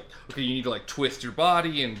all like, okay, you need to like twist your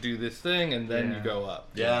body and do this thing and then you go up.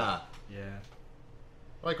 Yeah. Yeah.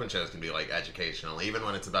 I like when shows can be like educational, even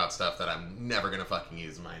when it's about stuff that I'm never gonna fucking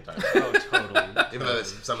use in my entire life. Oh, totally. Even though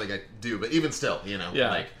it's something I do, but even still,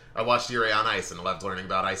 like I watched Yuri on Ice and loved learning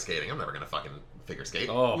about ice skating. I'm never gonna fucking figure skate.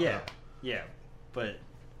 Oh Yeah, but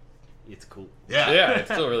it's cool. yeah,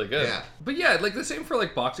 it's still really good. Yeah. But yeah, like the same for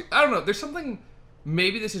like boxing. I don't know. There's something.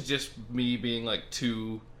 Maybe this is just me being like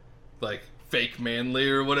too, like fake manly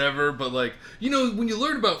or whatever. But like when you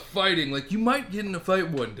learn about fighting, like you might get in a fight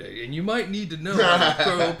one day and you might need to know how to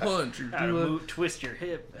throw a punch or How to do twist your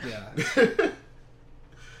hip. Yeah.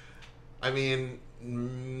 I mean,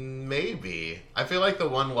 maybe. I feel like the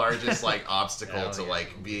one largest like obstacle Hell to yeah.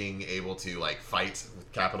 like being able to like fight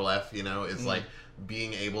with capital F, is like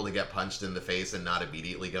being able to get punched in the face and not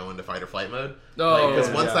immediately go into fight or flight mode. Oh,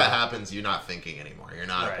 Because once yeah. that happens, you're not thinking anymore. You're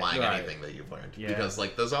not Right, applying right. anything that you've learned. Yeah. Because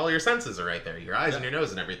like those all your senses are right there. Your eyes and your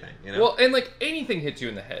nose and everything. Well, and like anything hits you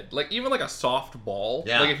in the head, like even like a soft ball.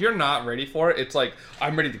 Yeah. Like if you're not ready for it, it's like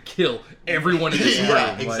I'm ready to kill everyone in this room.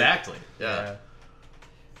 yeah, Like, exactly. Yeah.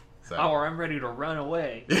 So. Oh, or I'm ready to run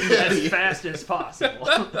away as fast as possible,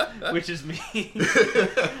 which is me.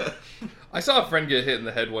 I saw a friend get hit in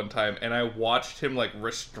the head one time, and I watched him like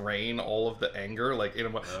restrain all of the anger, like in a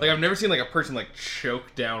like I've never seen like a person like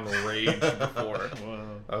choke down rage before. Whoa.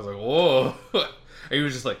 I was like, whoa, and he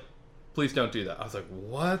was just like, please don't do that. I was like,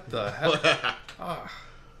 what the hell? Ah.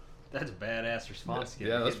 That's a badass response.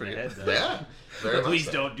 Yeah, that's hit in the pretty head, good. though. Yeah. Very much Please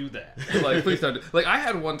so. don't do that. Like, please don't. Like, I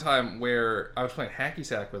had one time where I was playing hacky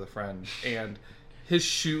sack with a friend, and his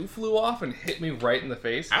shoe flew off and hit me right in the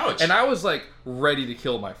face. Ouch. And I was like ready to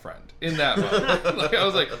kill my friend in that moment. Like, I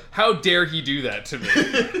was like, how dare he do that to me?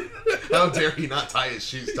 How dare he not tie his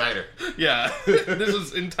shoes tighter? Yeah, this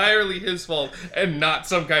was entirely his fault and not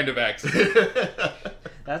some kind of accident.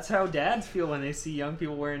 That's how dads feel when they see young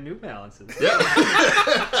people wearing New Balances. Yeah.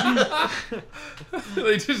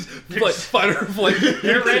 They just like fight or flight.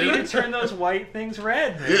 They're ready to turn those white things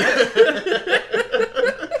red, man.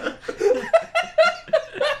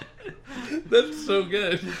 That's so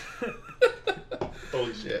good.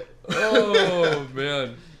 Holy shit. Oh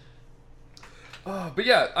man. Oh, but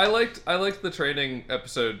yeah, I liked the training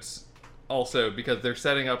episodes also because they're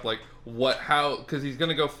setting up like because he's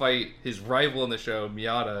gonna go fight his rival in the show,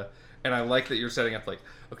 Miata, and I like that you're setting up like,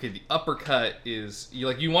 okay, the uppercut is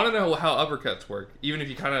you want to know how uppercuts work, even if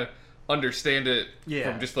you kind of understand it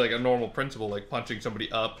from just like a normal principle, like punching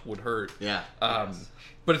somebody up would hurt. Yeah.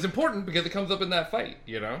 But it's important because it comes up in that fight,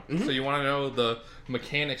 you know? Mm-hmm. So you want to know the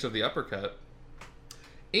mechanics of the uppercut.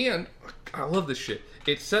 And I love this shit.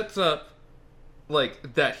 It sets up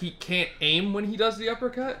like that he can't aim when he does the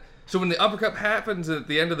uppercut. So when the uppercut happens at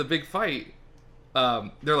the end of the big fight,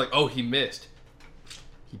 they're like, "Oh, he missed.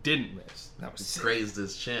 He didn't miss. That was sick." Grazed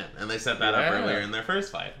his chin, and they set that up earlier in their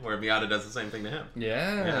first fight, where Miata does the same thing to him.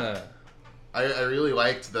 Yeah. I really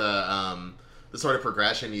liked the sort of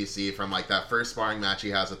progression you see from like that first sparring match he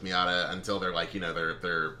has with Miata until they're like,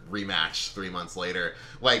 their rematch 3 months later.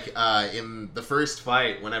 Like in the first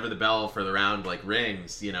fight, whenever the bell for the round like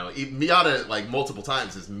rings, Miata like multiple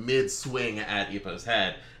times is mid swing at Ippo's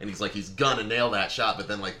head, and he's gonna nail that shot, but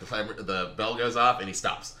then like the bell goes off and he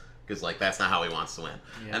stops. Because like that's not how he wants to win.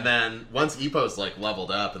 Yeah. And then once Ippo's like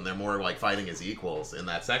leveled up and they're more like fighting as equals in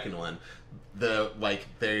that second one,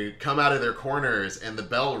 they come out of their corners and the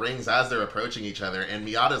bell rings as they're approaching each other, and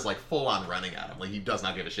Miata's like full on running at him. Like he does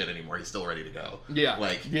not give a shit anymore. He's still ready to go. Yeah.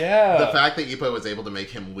 The fact that Ippo was able to make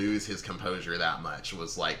him lose his composure that much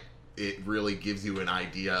was like, it really gives you an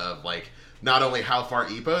idea of like not only how far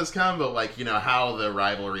Ippo's come, but like, how the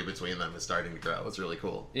rivalry between them is starting to grow. It's really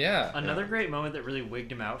cool. Yeah. Another great moment that really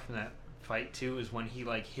wigged him out from that fight too is when he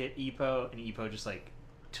like hit Ippo and Ippo just like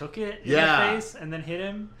took it in the face and then hit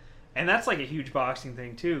him. And that's like a huge boxing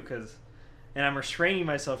thing too, and I'm restraining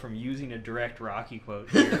myself from using a direct Rocky quote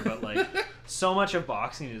here, but like so much of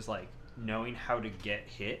boxing is like knowing how to get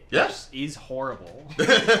hit. Yes. Is horrible.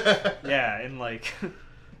 Yeah, and like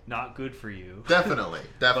not good for you. Definitely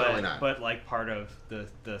not. But like part of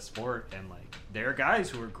the sport, and like there are guys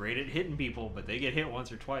who are great at hitting people, but they get hit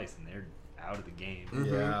once or twice and they're out of the game.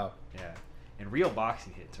 Mm-hmm. Yeah. And real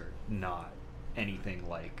boxing hits are not anything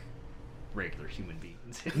like regular human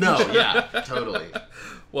beings. No, yeah, totally.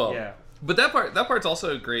 Well, yeah. But that part's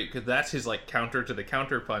also great because that's his like counter to the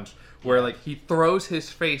counter punch, where like he throws his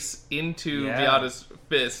face into Miata's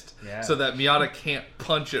fist so that Miata can't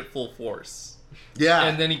punch at full force. Yeah,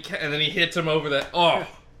 and then he hits him over that. Oh,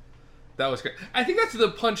 that was great. I think that's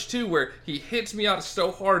the punch too, where he hits Miata so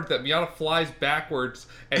hard that Miata flies backwards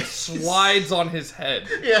and slides on his head.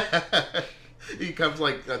 Yeah. He comes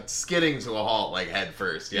like skidding to a halt, like head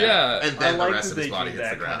first, and then the rest of his body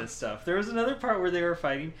hits the ground. Kind of stuff. There was another part where they were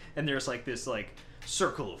fighting, and there's like this like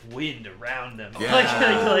circle of wind around them,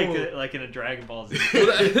 like in a Dragon Ball Z.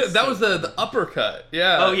 Well, that was the uppercut.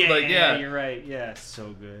 Yeah. Oh yeah, you're right. Yeah,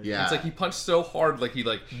 so good. Yeah, it's like he punched so hard, like he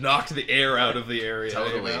like knocked the air out of the area.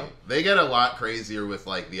 Totally. They get a lot crazier with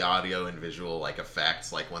like the audio and visual like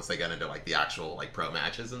effects. Like once they get into like the actual like pro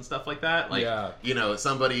matches and stuff like that. Like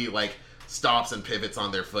somebody like stops and pivots on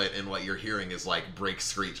their foot, and what you're hearing is like brakes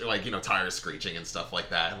screech, or like tires screeching and stuff like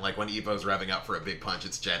that. And like when Ippo's revving up for a big punch,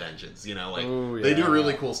 it's jet engines. They do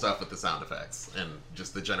really cool stuff with the sound effects and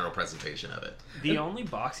just the general presentation of it. The only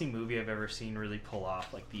boxing movie I've ever seen really pull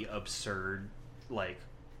off like the absurd like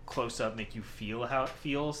close up make you feel how it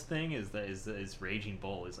feels thing is Raging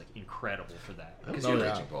Bull is like incredible for that, because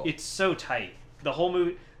Raging Bull. It's so tight. The whole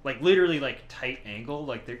movie like literally like tight angle,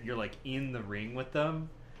 like you're like in the ring with them.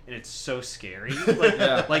 And it's so scary.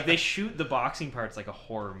 Like they shoot the boxing parts like a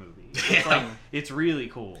horror movie. It's like it's really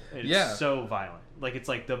cool. It's so violent. Like it's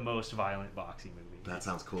like the most violent boxing movie. That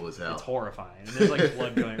sounds cool as hell. It's horrifying. And there's like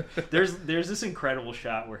blood going. There's this incredible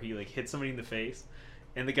shot where he like hits somebody in the face,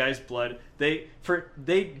 and the guy's blood. They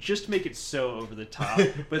just make it so over the top,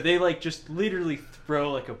 but they like just literally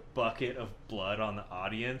throw like a bucket of blood on the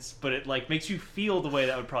audience. But it like makes you feel the way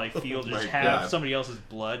that would probably feel to just have somebody else's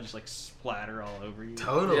blood just like splatter all over you.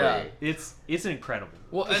 Totally. Yeah. It's incredible.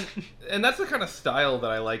 Well, and that's the kind of style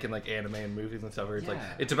that I like in like anime and movies and stuff, where it's like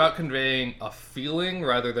it's about conveying a feeling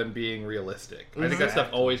rather than being realistic. I think that stuff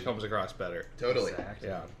always comes across better. Totally. Exactly.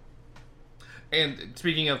 Yeah. And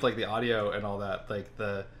speaking of like the audio and all that, like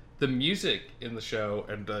the music in the show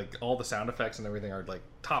and like all the sound effects and everything are like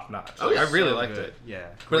top notch. Oh, Like, yeah, I really So liked good. it. Yeah,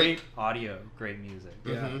 But, great audio, great music.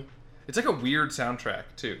 Yeah, Mhm. it's like a weird soundtrack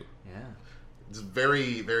too. Yeah. It's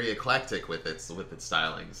very, very eclectic with its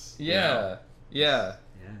stylings. Yeah, yeah.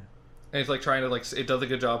 Yeah. And it's like trying to like it does a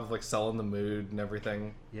good job of like selling the mood and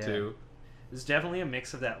everything Yeah. too. There's definitely a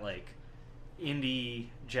mix of that like indie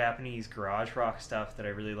Japanese garage rock stuff that I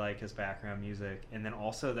really like as background music, and then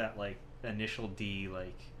also that like Initial D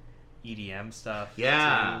like EDM stuff.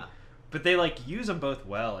 Yeah. too. But they like use them both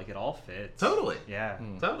well. Like it all fits. Totally. Yeah.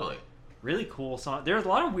 Totally. Really cool song. There's a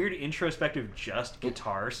lot of weird introspective just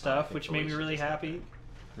guitar stuff, think which made me Felicia really just happy.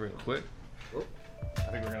 Real quick. Oh. I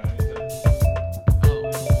think we're gonna need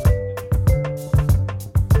to.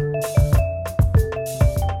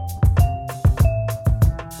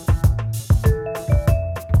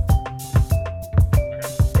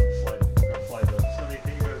 So they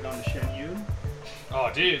think we're going to Shen Yun?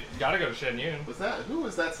 Oh, dude, you gotta go to Shen Yun. Who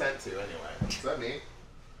was that sent to anyway? Is that me?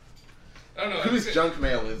 I don't know. Whose junk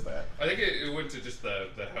mail is that? I think it went to just the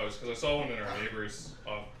house because I saw one in our neighbor's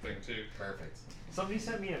thing too. Perfect. Somebody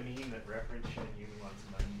sent me a meme that referenced Shen Yun once,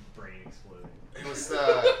 and my brain exploded. It was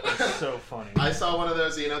It's so funny. I saw one of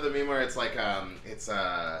those, you know, the meme where it's like, what's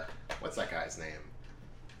that guy's name?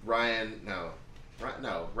 Ryan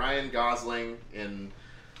Gosling in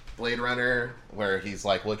Blade Runner, where he's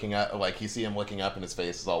like looking up, like you see him looking up and his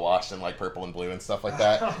face is all washed in like purple and blue and stuff like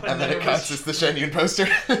that, and then it cuts, it's the Shen Yun poster.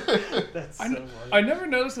 That's so funny. I never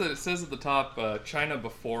noticed that it says at the top, China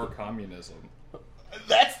before communism.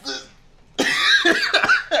 That's the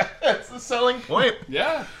that's the selling point.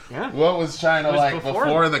 Yeah. Yeah. What was China It was like before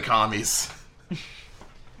before the commies?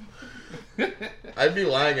 I'd be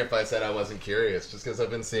lying if I said I wasn't curious, just because I've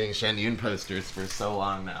been seeing Shen Yun posters for so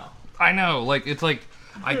long now. I know. Like, it's like,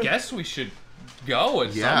 I guess we should go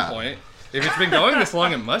at Yeah. some point. If it's been going this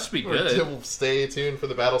long, it must be good. We'll stay tuned for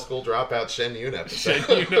the Battle School Dropouts Shen Yun episode.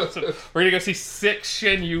 Shen Yun episode. We're gonna go see 6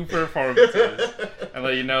 Shen Yun performances and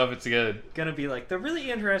let you know if it's good. Gonna be like, the really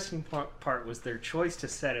interesting part was their choice to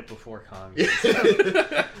set it before communism.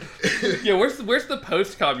 Yeah, where's the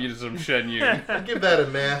post-communism Shen Yun? I'd give that a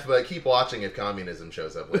math, but keep watching if communism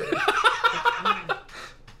shows up later.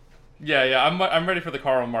 Yeah, I'm ready for the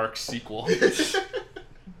Karl Marx sequel.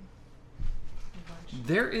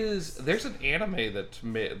 There's an anime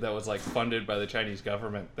that was like funded by the Chinese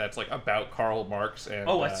government that's like about Karl Marx and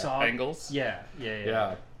I saw Engels. Yeah.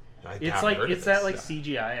 Yeah. It's that like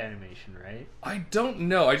CGI animation, right? I don't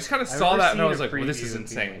know. I just kind of I saw remember that and I seeing was a like, well, this preview is and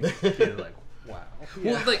insane. being like, wow.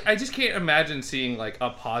 Well, like I just can't imagine seeing like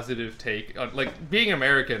a positive take on, like being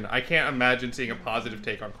American. I can't imagine seeing a positive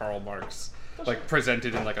take on Karl Marx like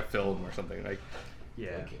presented in like a film or something. Like,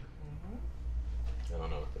 Yeah. Thank you. I don't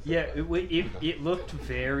know what this Yeah, is. it looked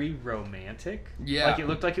very romantic. Yeah. Like it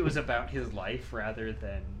looked like it was about his life rather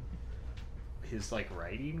than his like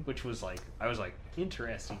writing, which was like I was like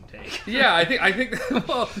interesting take. yeah, I think.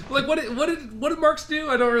 Well, like what did Marx do?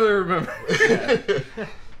 I don't really remember.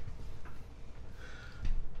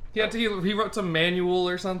 He wrote some manual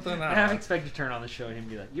or something. I I half don't know. expect to turn on the show and him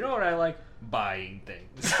be like, you know what I like? Buying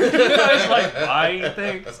things. I was like buying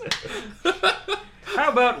things. How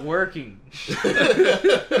about working?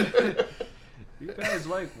 You guys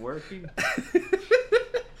like working?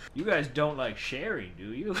 You guys don't like sharing,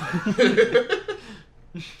 do you?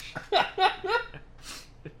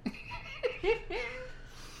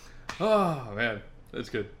 Oh man, that's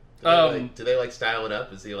good. Do they like style it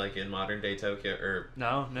up? Is he like in modern day Tokyo? Or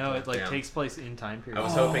No, it like Damn. takes place in time period. I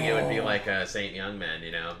was hoping it would be like Saint Young Men,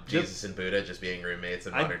 you know, Jesus and Buddha just being roommates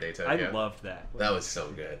in modern day Tokyo. I loved that. That was so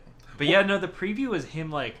good. But yeah, no, the preview was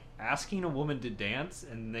him like asking a woman to dance,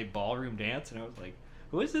 and they ballroom dance, and I was like,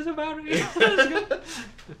 "Who is this about?" He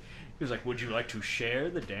was like, "Would you like to share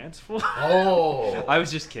the dance floor?" Oh, I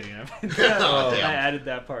was just kidding. Oh, I damn. added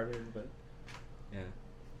that part in, but yeah,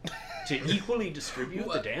 to equally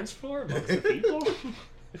distribute the dance floor amongst the people.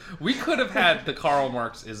 We could have had the Karl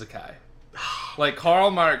Marx Isekai. Like Karl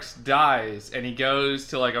Marx dies and he goes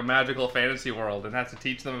to like a magical fantasy world and has to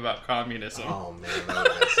teach them about communism. Oh man, that would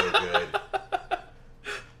have been so good.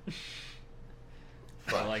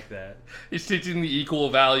 I like that. He's teaching the equal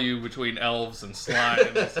value between elves and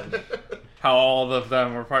slimes and how all of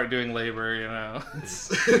them are doing labor, you know.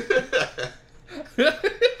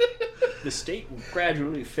 The state will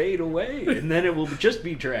gradually fade away, and then it will just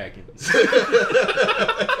be dragons.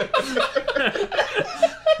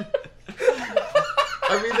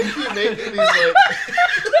 I mean, they keep making these like.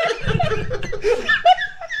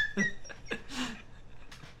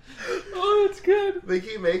 Oh, it's good. They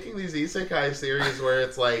keep making these isekai series where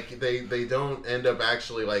it's like they don't end up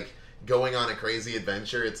actually like going on a crazy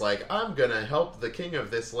adventure. It's like, I'm gonna help the king of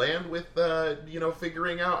this land with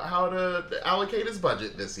figuring out how to allocate his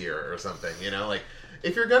budget this year or something. Like,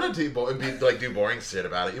 if you're gonna do boring shit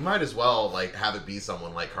about it, you might as well like have it be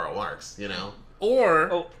someone like Karl Marx.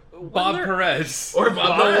 Or Bob Perez. Or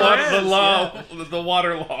Bob Perez. The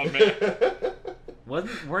water law man.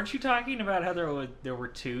 Weren't you talking about how there were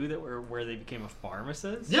two that were where they became a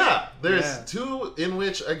pharmacist? Yeah, there's two in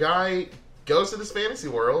which a guy goes to this fantasy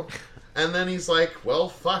world, and then he's like, well,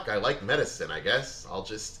 fuck, I like medicine, I guess. I'll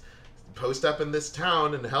just post up in this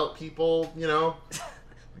town and help people,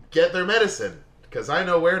 get their medicine. Because I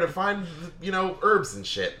know where to find, herbs and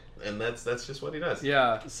shit. And that's just what he does.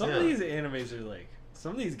 Yeah. Some of these animes are like,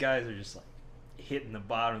 some of these guys are just like, hitting the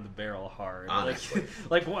bottom of the barrel hard. Honestly.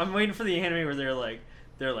 Like I'm waiting for the anime where they're like,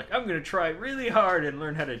 I'm gonna try really hard and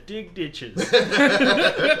learn how to dig ditches.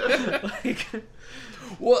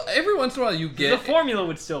 Well, every once in a while you get... The formula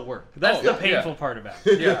would still work. That's the painful part about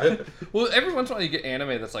it. Yeah. Well, every once in a while you get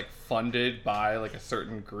anime that's like funded by like a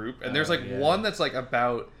certain group, and there's like one that's like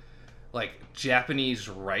about like Japanese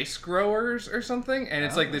rice growers or something, and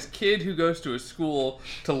it's like this kid who goes to a school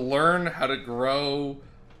to learn how to grow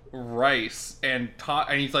rice and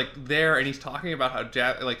he's like there and he's talking about how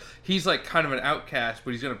he's like kind of an outcast,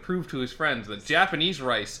 but he's gonna prove to his friends that Japanese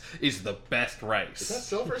rice is the best rice. Is that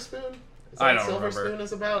Silver Spoon? I don't Silver remember. Spoon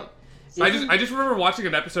is about? I just remember watching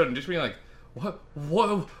an episode and just being like, what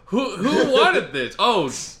who wanted this?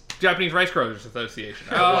 Oh, Japanese Rice Growers Association.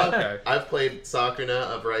 Oh, okay. I've played Sakuna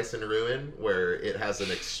of Rice and Ruin, where it has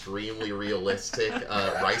an extremely realistic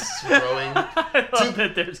rice growing. I love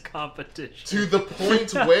that there's competition. To the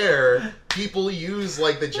point where people use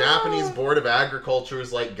like the Japanese Board of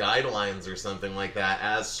Agriculture's like guidelines or something like that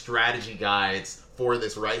as strategy guides for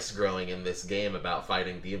this rice growing in this game about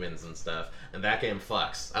fighting demons and stuff. And that game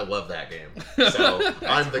fucks. I love that game. So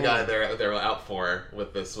I'm the guy they're out for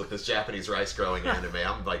with this Japanese rice growing anime.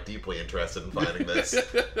 I'm like deeply interested in finding this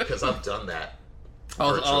because I've done that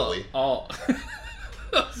virtually. I'll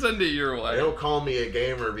send it your way. They don't call me a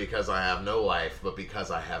gamer because I have no life, but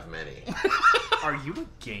because I have many. Are you a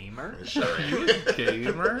gamer? Sure. Are you a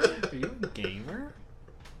gamer? Are you a gamer?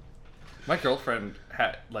 My girlfriend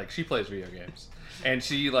she plays video games. And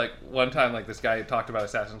she, like, one time, like, this guy talked about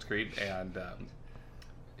Assassin's Creed, and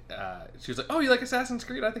she was like, oh, you like Assassin's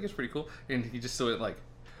Creed? I think it's pretty cool. And he just went, like,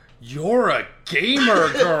 you're a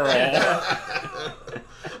gamer, girl!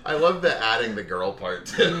 I love the adding the girl part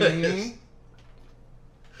to it.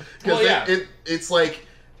 Because it's like,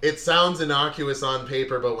 it sounds innocuous on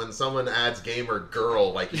paper, but when someone adds gamer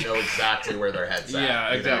girl, like, you know exactly where their head's at. Yeah,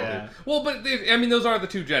 exactly. Yeah. Well, but, those are the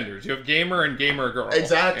two genders. You have gamer and gamer girl.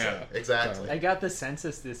 Exactly. Yeah. Exactly. I got the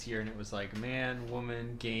census this year, and it was like man,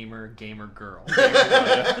 woman, gamer, gamer girl.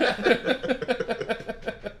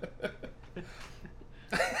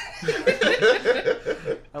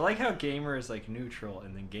 I like how gamer is like neutral,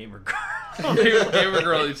 and then gamer girl. Gamer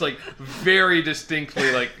girl, it's like very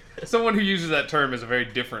distinctly like someone who uses that term is a very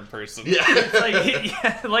different person. Yeah. It's like,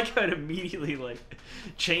 I like how it immediately like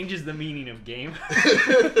changes the meaning of gamer.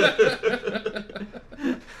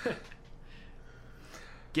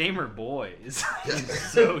 Gamer boys.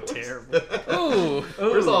 So terrible. Ooh.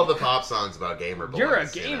 Where's all the pop songs about gamer boys? You're a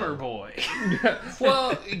gamer boy.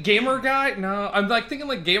 Well, gamer guy? No. I'm like thinking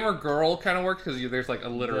like gamer girl kind of works because there's like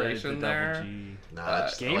alliteration The there. Nah,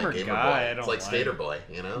 it's gamer like gamer guy, boy. I It's don't like like. skater boy,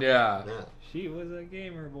 you know? Yeah. She was a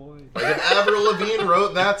gamer boy. Like if Avril Lavigne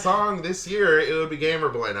wrote that song this year, it would be Gamer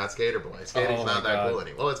Boy, not Skater Boy. Skating's not that cool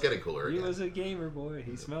anymore. Well, it's getting cooler He again. was a gamer boy.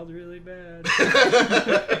 He smelled really bad.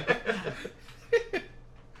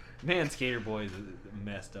 Man, Skater Boy is a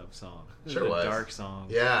messed up song. Sure a was. dark song.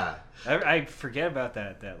 Yeah. I forget about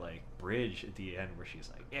that like bridge at the end where she's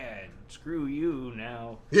like, yeah, screw you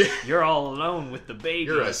now. You're all alone with the baby.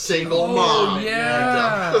 You're a single Oh, mom.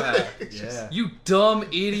 yeah. Yeah. You dumb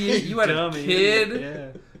idiot. You had a Dumb kid.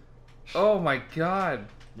 idiot. Yeah. Oh my god.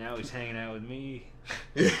 Now he's hanging out with me.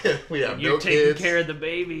 We have You're no taking kids. care of the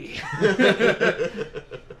baby.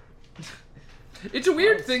 It's a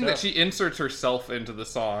weird thing that stuff. she inserts herself into the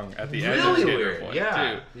song at the end of Really Skater weird, Boy,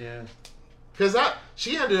 yeah. too. Yeah. Because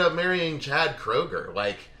she ended up marrying Chad Kroeger.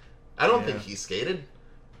 Like, I don't think he skated.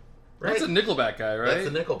 Right? That's a Nickelback guy, right? That's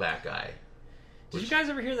the Nickelback guy. Did you guys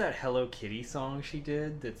ever hear that Hello Kitty song she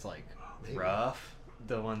did that's like maybe. rough?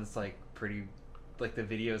 The one that's like pretty, like the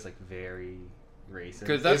video is like very racist.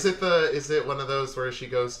 'Cause that's- Is it one of those where she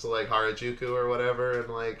goes to like Harajuku or whatever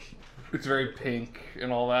and like It's very pink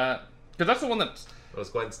and all that. Because that's the one that's It was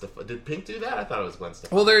Gwen Stefani. Did Pink do that? I thought it was Gwen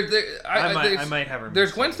Stefani. Well, I might have her.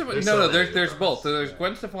 There's Gwen Stefani. so No, many there's of both. those. There's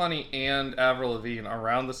Gwen Stefani and Avril Lavigne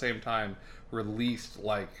around the same time released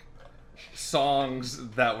like songs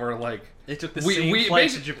that were like They took the same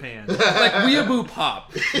flight to Japan. like weeaboo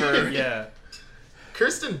pop. For, Yeah.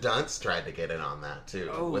 Kirsten Dunst tried to get in on that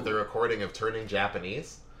too with a recording of Turning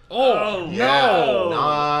Japanese. Oh, Yeah, no!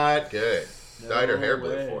 not good. Dyed her hair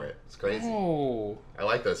blue way. for it. It's crazy. Oh, I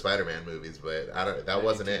like those Spider-Man movies, but I don't. That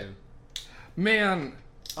wasn't it. man.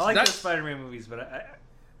 I like That's- those Spider-Man movies, but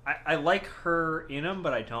I like her in them,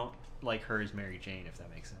 but I don't like her as Mary Jane, if that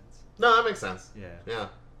makes sense. No, that makes sense. Yeah. Yeah.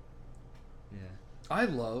 Yeah. I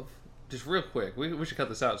love, just real quick, we should cut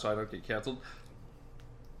this out so I don't get canceled.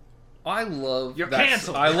 I love You're that,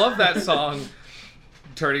 canceled. I love that song,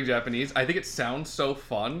 Turning Japanese. I think it sounds so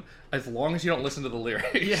fun as long as you don't listen to the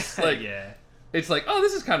lyrics. Yeah. Like, Yeah. it's like, oh,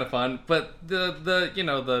 this is kind of fun, but the you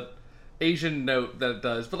know, the Asian note that it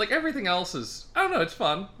does, but like everything else is, I don't know, it's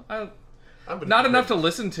fun. Not enough to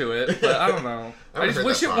listen to it, but I don't know. I just heard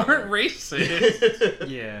wish that it song. weren't racist.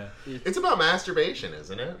 Yeah. It's about masturbation,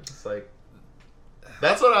 isn't it? It's like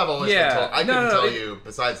that's what I've always Yeah. been told. I No, couldn't no, tell it- you,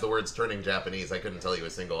 besides the words "turning Japanese," I couldn't tell you a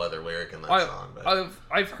single other lyric in that song. But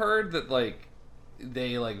I've heard that like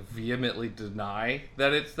they like vehemently deny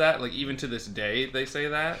that it's that. Like even to this day, they say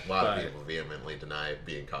that. a lot of people vehemently deny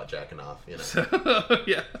being caught jacking off. You know, So,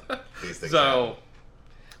 yeah. these things. So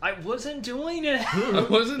I wasn't doing it. I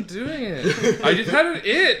wasn't doing it. I just had an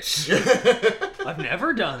itch. I've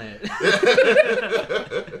never done it.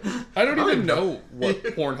 I don't even know what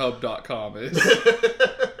Pornhub.com is.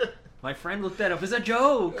 My friend looked that up as a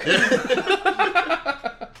joke.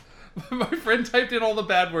 My friend typed in all the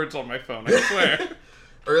bad words on my phone. I swear.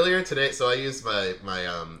 Earlier today, so I used I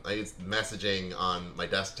used messaging on my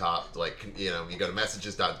desktop. Like, you know, you go to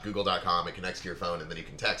messages.google.com, it connects to your phone, and then you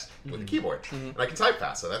can text with the keyboard. And I can type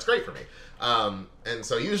fast, so that's great for me. And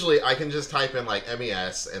so usually I can just type in like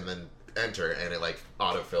MES and then enter, and it like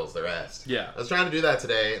autofills the rest. Yeah. I was trying to do that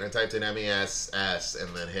today, and I typed in MESS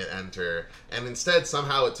and then hit enter, and instead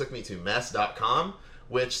somehow it took me to mess.com,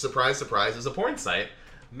 which, surprise, surprise, is a porn site.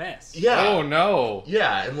 Mess. Yeah. Oh no.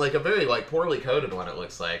 Yeah, and like a very like poorly coded one. It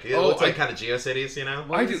looks like looks like kind of GeoCities, you know.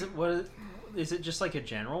 What is it? Just like a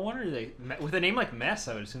general one, or do they with a name like Mess?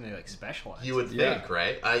 I would assume they like specialize. You would think, Yeah.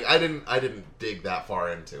 right? I didn't dig that far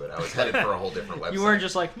into it. I was headed for a whole different website. You weren't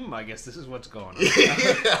just like, I guess this is what's going on.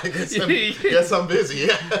 Yeah, I guess I'm busy.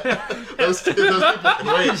 Yeah, those people can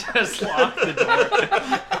wait. Just lock the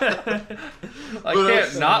door. I But can't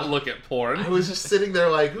also- not look at porn. I was just sitting there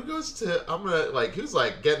like, who goes to? I'm gonna like, who's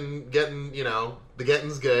like getting you know, the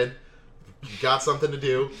getting's good. You got something to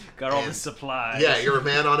do. Got all And- the supplies. Yeah, you're a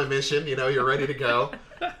man on a mission, you know, you're ready to go.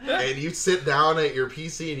 And you sit down at your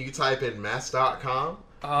PC and you type in mess.com.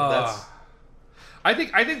 That's I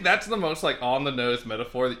think that's the most like on the nose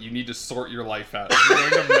metaphor that you need to sort your life out. You're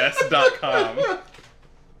going to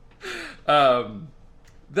mess.com.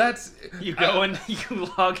 That's You go and you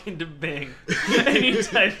log into Bing and you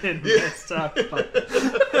type in mess.com.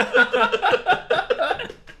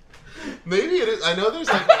 maybe it is. I know there's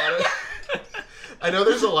like a lot of I know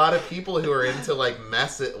there's a lot of people who are into like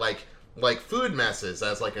like food messes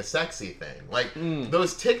as like a sexy thing. Like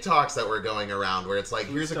those TikToks that were going around where it's like,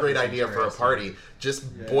 here's a great stuff is idea for a interesting. party.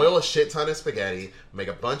 Just boil a shit ton of spaghetti, make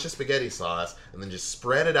a bunch of spaghetti sauce, and then just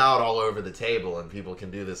spread it out all over the table, and people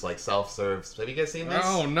can do this like self-serve. Have you guys seen this?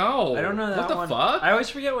 Oh no! I don't know that What the one. fuck? I always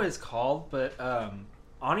forget what it's called, but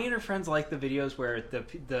Ani and her friends like the videos where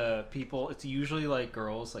the people, it's usually like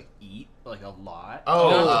girls, like eat like a lot.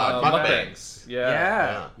 Oh, mukbangs. mukbangs.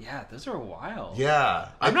 Yeah, those are wild. Yeah,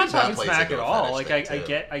 I'm I not think that talking plays smack into at a all. fetish Like thing,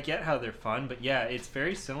 too. I get how they're fun, but yeah, it's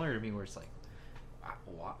very similar to me where it's like,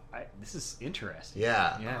 this is interesting.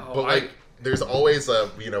 Yeah. Yeah. But like, there's always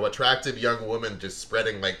a attractive young woman just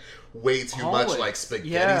spreading like way too much Always. like spaghetti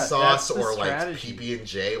Yeah, sauce that's the or like strategy.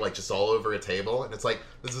 PB&J like just all over a table, and it's like,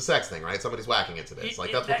 this is a sex thing, right? Somebody's whacking into this.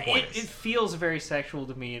 Like that's what the point It is. feels very sexual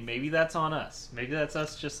to me, and maybe that's on us. Maybe that's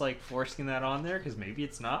us just like forcing that on there, because maybe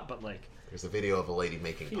it's not. But like, There's a video of a lady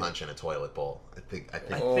making punch in a toilet bowl. I think I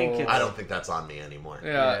think it's, I don't think that's on me anymore.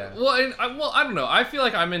 Yeah. Well, I don't know. I feel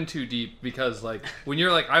like I'm in too deep because, like, when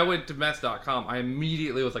you're like, I went to mess.com, I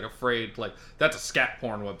immediately was like afraid, like, that's a scat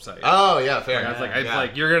porn website. Oh yeah, fair. Like, I was like,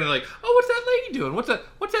 Yeah. you're gonna like, oh, what's that lady doing? What's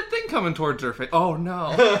that thing coming towards her face? Oh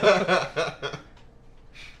no.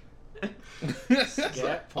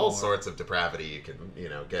 Scat All porn. sorts of depravity you can,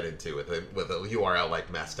 get into with a URL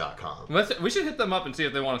like mess.com. We should hit them up and see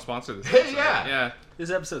if they want to sponsor this. Hey, episode. yeah. Yeah. This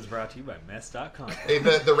episode's brought to you by mess.com. Hey,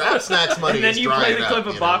 the Rap Snacks money And then is you play drying the clip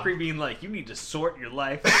up, of Bakri being like, you need to sort your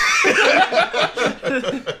life.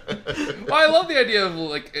 Well, I love the idea of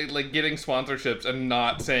like getting sponsorships and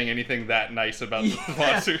not saying anything that nice about the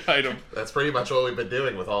sponsored item. That's pretty much what we've been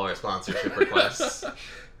doing with all our sponsorship requests.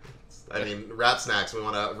 I mean, Rap Snacks, we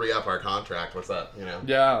want to re-up our contract. What's up,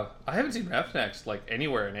 Yeah, I haven't seen Rap Snacks like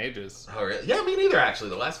anywhere in ages. Oh, really? Yeah, me neither, actually.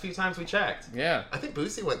 The last few times we checked. Yeah. I think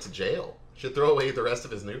Boosie went to jail. Should throw away the rest of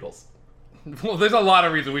his noodles. Well, there's a lot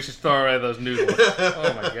of reasons we should throw away those noodles.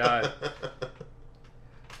 Oh my god.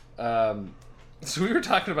 So we were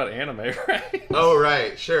talking about anime, right? Oh,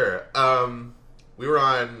 right, sure. We were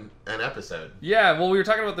on an episode. Yeah, well, we were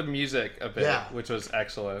talking about the music a bit, Yeah. which was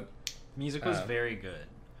excellent. Music was very good.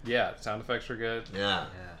 Yeah, sound effects were good. Yeah.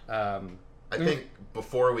 Yeah. I think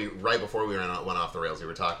right before we went off the rails, Charlie, you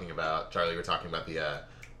were talking about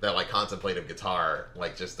that like contemplative guitar,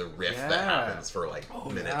 like just the riff that happens for like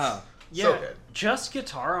minutes. Yeah. So good. Just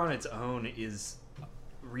guitar on its own is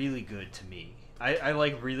really good to me. I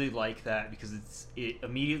really like that because it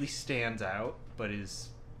immediately stands out, but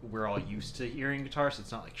we're all used to hearing guitar, so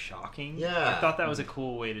it's not like shocking. Yeah. I thought that was a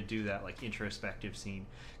cool way to do that like introspective scene,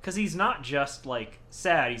 because he's not just like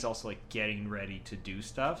sad; he's also like getting ready to do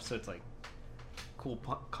stuff. So it's like cool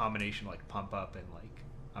combination, like pump up and like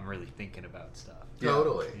I'm really thinking about stuff.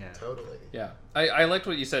 Totally. Yeah. Totally. Yeah, I liked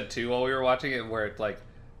what you said too while we were watching it, where it's like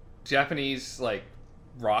Japanese like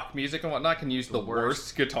rock music and whatnot can use the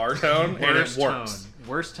worst guitar tone and it works.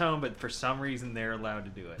 Worst tone, but for some reason they're allowed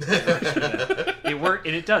to do it. It worked,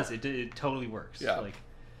 and it does. It totally works. Yeah. Like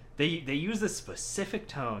they use a specific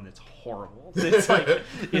tone that's horrible. It's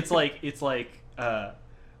like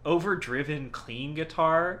overdriven clean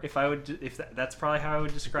guitar. That's probably how I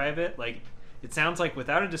would describe it. Like it sounds like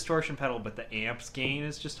without a distortion pedal, but the amp's gain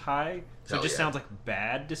is just high, so it just sounds like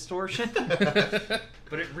bad distortion.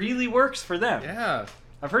 But it really works for them. Yeah.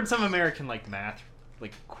 I've heard some American like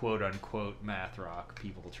quote unquote math rock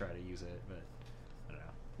people try to use it, but I don't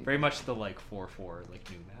know. Very much the like 4/4 like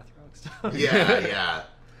new math rock stuff. Yeah.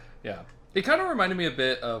 Yeah. It kind of reminded me a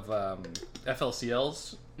bit of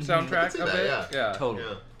FLCL's soundtrack a bit. Yeah. Totally.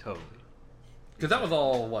 Yeah. Totally. Because that was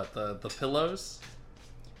all the Pillows.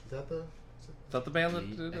 Is that the? Is that the band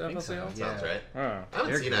that did I think so, FLCL? yeah. Sounds right. Oh. I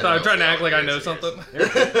haven't seen So I'm trying to FLCL act like I in know years. something.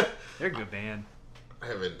 They're a good band. I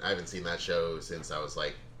haven't seen that show since I was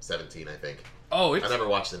like 17, I think. Oh, I it's. never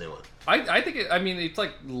watched the new one. I think it's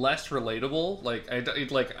like less relatable. Like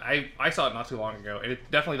I saw it not too long ago, and it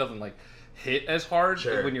definitely doesn't like hit as hard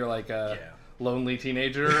Sure. when you're like a lonely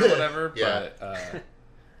teenager or whatever. Yeah.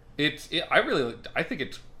 But I think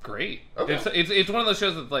it's great. Okay. It's one of those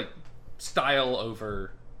shows that's like style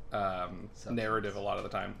over narrative a lot of the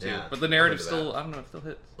time too. Yeah, But the narrative I'm into still that. I don't know, it still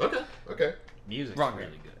hits. Okay. Music's Rock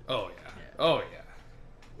really band. good. Oh yeah.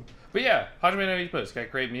 But yeah, Hajime no Ippo's got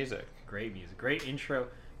great music. Great music, great intro,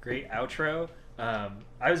 great outro. I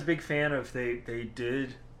was a big fan of they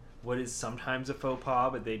did what is sometimes a faux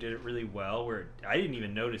pas, but they did it really well. Where I didn't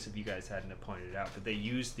even notice if you guys hadn't pointed it out, but they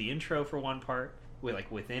used the intro for one part,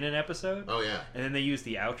 within an episode. Oh yeah. And then they used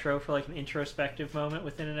the outro for like an introspective moment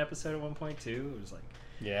within an episode at one point too. It was like,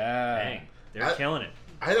 Yeah. dang, they're killing it.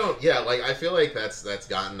 I feel like that's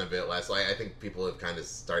gotten a bit less. Like I think people have kind of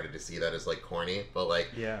started to see that as like corny, but like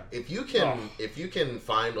if you can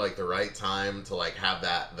find like the right time to like have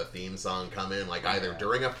the theme song come in, like either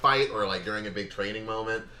during a fight or like during a big training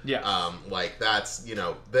moment, like that's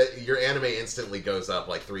your anime instantly goes up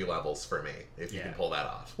like 3 levels for me if you can pull that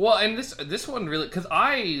off. Well, and this one really, because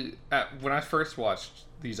when I first watched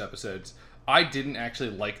these episodes, I didn't actually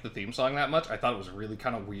like the theme song that much. I thought it was really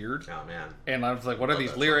kind of weird. Oh man! And I was like, "What are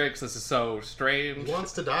these lyrics? This is so strange." He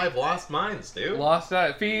wants to dive lost minds, dude. Lost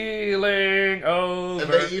that feeling over.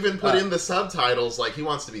 And they even put in the subtitles, like he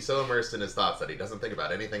wants to be so immersed in his thoughts that he doesn't think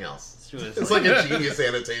about anything else. It's like a genius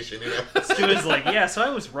annotation, Stu is like, yeah, so I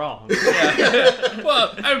was wrong. Yeah.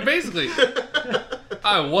 Well,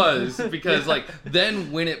 I was, because like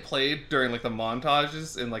then when it played during like the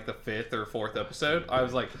montages in like the 5th or 4th episode, I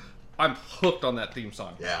was like, I'm hooked on that theme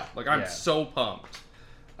song. Yeah. Like I'm so pumped.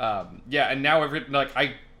 And now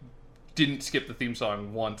I didn't skip the theme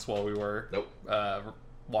song once while we were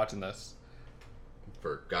watching this.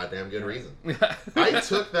 For goddamn good reason. I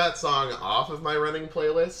took that song off of my running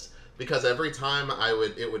playlist because every time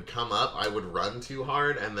it would come up, I would run too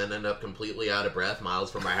hard and then end up completely out of breath miles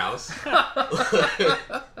from my house.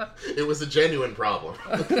 It was a genuine problem.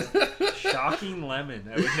 Shocking Lemon.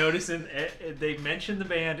 I would notice they mentioned the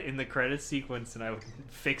band in the credits sequence, and I would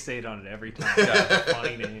fixate on it every time. That's a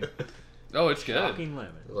funny name. Oh, it's good. Shocking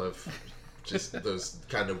Lemon. I love just those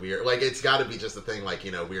kind of weird, like, it's got to be just a thing, like,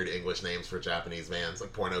 weird English names for Japanese bands,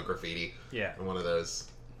 like Porno Graffiti. Yeah. And one of those,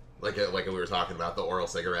 like we were talking about, the oral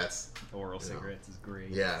cigarettes. Oral cigarettes is great.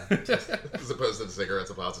 Yeah. As opposed to the cigarette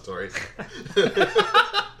suppositories.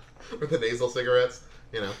 Or the nasal cigarettes.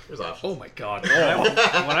 There's options. Oh my god.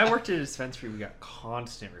 When I worked at a dispensary, we got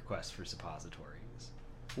constant requests for suppositories.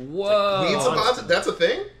 Whoa. Weed suppositories? That's a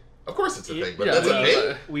thing? Of course it's a thing, but that's a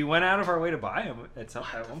thing? We went out of our way to buy them at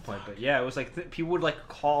one point, but yeah, it was like people would like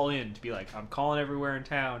call in to be like, "I'm calling everywhere in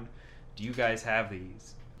town. Do you guys have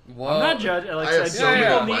these?" Whoa. I'm not judging. Like, I have so many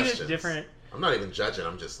people need questions. it different. I'm not even judging.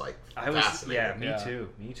 I'm just like fascinated.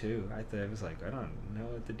 Me too. I was like, I don't know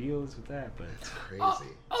what the deal is with that, but It's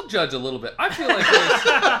crazy. I'll judge a little bit. I feel like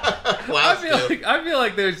there's I feel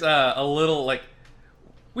like there's a little, like,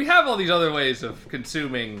 we have all these other ways of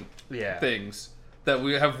consuming things that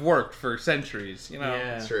we have worked for centuries,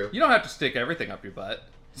 Yeah. It's true. You don't have to stick everything up your butt.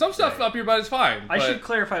 Some stuff up your butt is fine. I should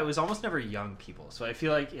clarify, it was almost never young people, so I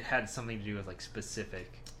feel like it had something to do with like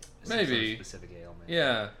specific ailment.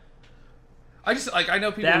 Yeah. I just, like, I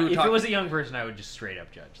know people That, who if talk... it was a young person, I would just straight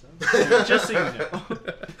up judge them. Just so you know.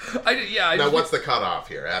 Now, what's the cutoff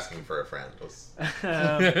here? Asking for a friend.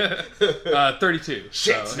 32.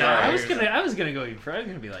 Shit. So, No, I was gonna go even further. I was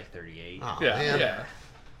gonna be like 38. Oh, yeah, man. yeah.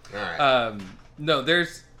 All right. No,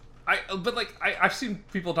 I've seen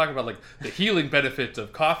people talk about, like, the healing benefits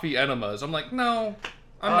of coffee enemas. I'm like, no,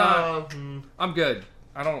 I'm not. I'm good.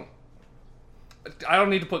 I don't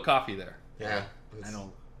need to put coffee there. Yeah.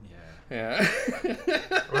 Yeah. I'm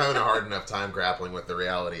having a hard enough time grappling with the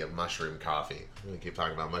reality of mushroom coffee. We keep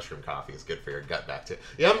talking about mushroom coffee. It's good for your gut bacteria.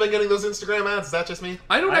 You haven't been getting those Instagram ads? Is that just me?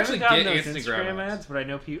 I don't actually get those Instagram ads, but I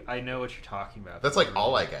know what you're talking about. That's like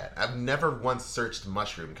all I get. I've never once searched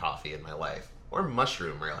mushroom coffee in my life. Or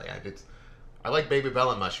mushroom, really. I like Baby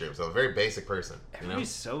Bella mushrooms. I'm a very basic person. Everybody's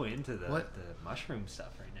so into the mushroom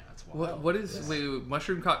stuff right now. It's wild. What is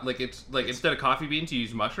mushroom coffee? Like, it's like instead of coffee beans, you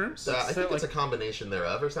use mushrooms? I think it's a combination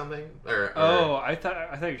thereof or something. Or I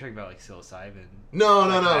thought you were talking about like psilocybin. No.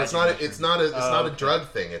 It's not a drug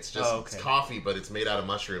thing. It's just it's coffee, but it's made out of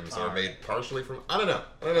mushrooms or made partially from. I don't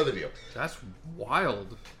know the deal. That's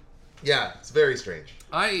wild. Yeah, it's very strange.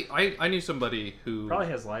 I knew somebody who Probably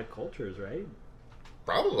has live cultures, right?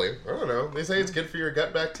 Probably. I don't know. They say it's good for your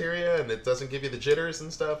gut bacteria and it doesn't give you the jitters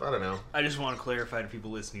and stuff. I don't know. I just want to clarify to people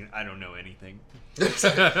listening, I don't know anything. Hey,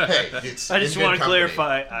 it's I just want to company.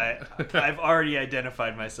 clarify, I've already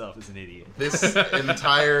identified myself as an idiot.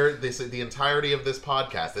 The entirety of this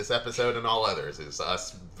podcast, this episode and all others, is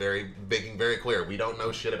us making very clear we don't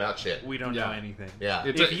know shit about shit. We don't know anything. Yeah.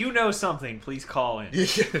 If you know something, please call in.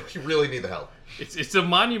 You really need the help. It's a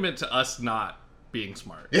monument to us not being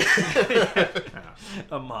smart.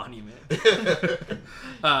 A monument.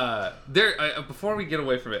 Before we get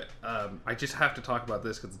away from it, I just have to talk about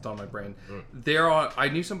this because it's on my brain. I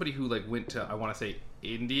knew somebody who like went to, I want to say,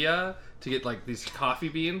 India to get like these coffee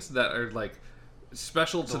beans that are like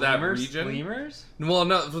special to that region. Lemurs? Well,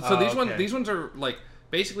 no. So okay. these ones are like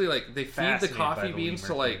basically like they feed the coffee beans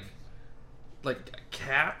to like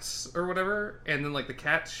cats or whatever, and then like the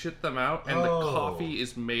cats shit them out, and the coffee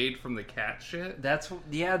is made from the cat shit.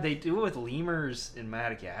 They do it with lemurs in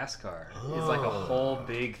Madagascar. It's like a whole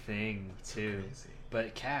big thing too. Crazy.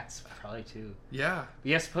 But cats probably too. Yeah.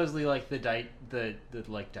 Yeah, supposedly like the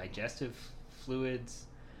like digestive fluids.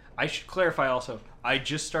 I should clarify also, I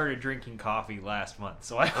just started drinking coffee last month,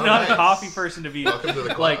 so I'm not a coffee person to be Welcome to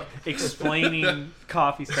the club. like explaining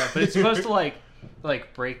coffee stuff, but it's supposed to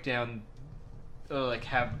like break down like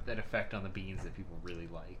have that effect on the beans that people really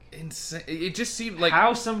like. Insane. It just seemed like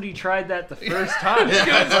how somebody tried that the first time.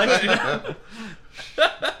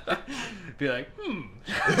 Be like,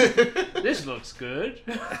 this looks good.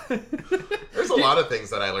 There's a lot of things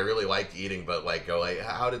that I really liked eating, but like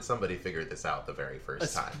how did somebody figure this out the very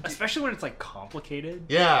first time? Especially when it's like complicated.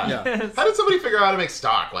 Yeah. How did somebody figure out how to make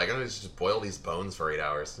stock? Like, I'm gonna just boil these bones for 8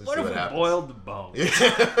 hours. What if we boiled the bones?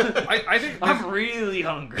 I think I'm really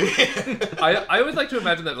hungry. I always like to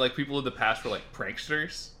imagine that like people in the past were like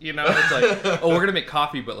pranksters, you know? It's like, oh, we're gonna make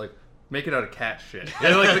coffee, but like make it out of cat shit.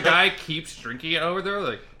 And like the guy keeps drinking it over there.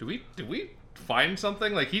 Like, do we find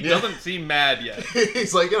something? Like he doesn't seem mad yet.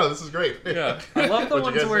 He's like, this is great. Yeah. I love the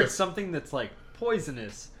ones where it's something that's like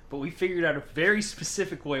poisonous, but we figured out a very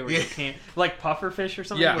specific way where you can't, like pufferfish or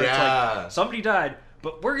something. Yeah. Where it's like somebody died,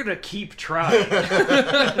 but we're gonna keep trying.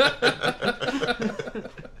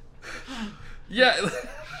 Yeah.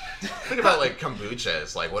 Think about like kombucha.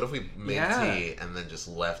 It's like, what if we made Yeah. tea and then just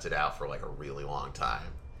left it out for like a really long time?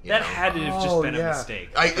 You That know? had to have just been a mistake.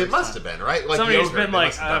 It must have been, right? Like Somebody's yogurt, been they like,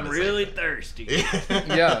 must have done I'm the same really thing. thirsty.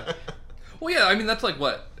 Yeah. Well, yeah, I mean, that's like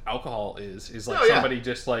what alcohol is like Oh, yeah. somebody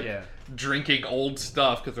just like Yeah. drinking old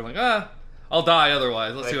stuff because they're like, I'll die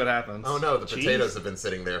otherwise. Let's see what happens. Oh no, the Cheese? potatoes have been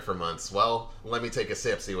sitting there for months. Well, let me take a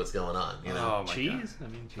sip, see what's going on. You know? Oh my Cheese? I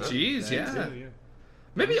mean, Cheese, That yeah. too,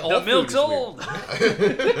 Maybe all The food milk's is weird. old.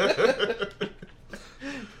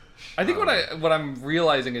 I think what I'm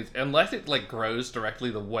realizing is unless it like grows directly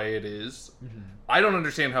the way it is, I don't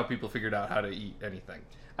understand how people figured out how to eat anything.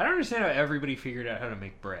 I don't understand how everybody figured out how to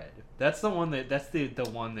make bread. That's the one that the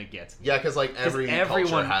one that gets me. Yeah, because like every culture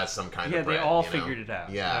everyone- has some kind Yeah, of bread. they all you know? figured it out.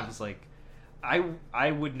 Yeah. And I was like,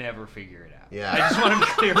 I would never figure it out. Yeah. I just want to be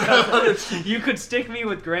clear about that. You could stick me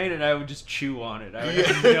with grain and I would just chew on it. I would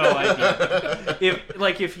have no idea.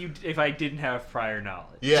 If I didn't have prior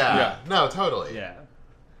knowledge. Yeah. Yeah. No, totally. Yeah.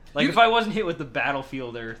 Like if I wasn't hit with the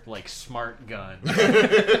Battlefield Earth like smart gun.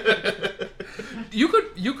 You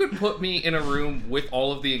could put me in a room with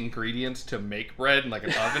all of the ingredients to make bread and like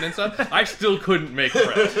an oven and stuff. I still couldn't make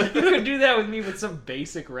bread. You could do that with me with some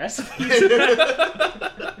basic recipes.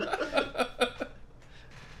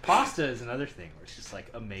 Pasta is another thing where it's just like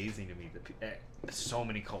amazing to me that so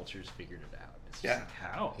many cultures figured it out. It's just Yeah. like,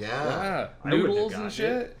 how? Yeah. Yeah, I wouldn't have noodles gotten and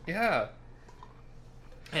shit. Yeah.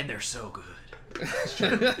 And they're so good.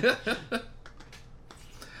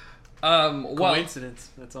 Well, Coincidence.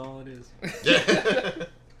 That's all it is. Yeah.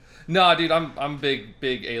 nah, dude, I'm big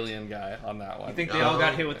alien guy on that one. You think they all Oh,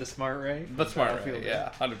 got hit with the smart ray? the smart Battlefield way, yeah,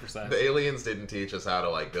 100%. The aliens didn't teach us how to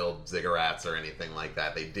like build ziggurats or anything like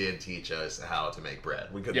that. They did teach us how to make bread.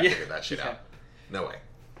 We couldn't Yeah. figure that shit out. No way.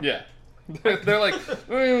 Yeah. They're like,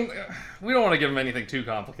 we don't want to give them anything too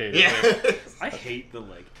complicated. Yeah. I hate the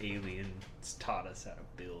like aliens taught us how to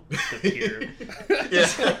build the pyramid.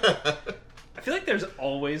 Yeah. I feel like there's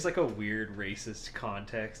always like a weird racist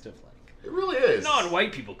context of like It really is.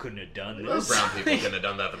 non-white people couldn't have done Those this. brown people couldn't have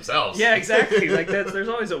done that themselves. Yeah, exactly. Like there's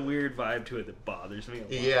always a weird vibe to it that bothers me a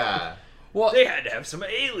lot. Yeah. Well, They had to have some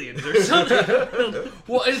aliens or something.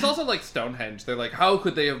 well, it's also like Stonehenge. They're like, how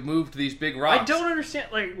could they have moved these big rocks? I don't understand.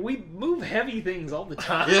 Like we move heavy things all the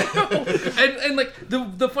time. and like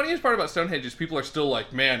the funniest part about Stonehenge is people are still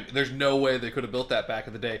like, man, there's no way they could have built that back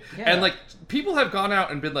in the day. Yeah. And like people have gone out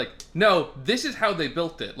and been like, no, this is how they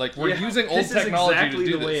built it. Like we're Yeah, using old this is technology exactly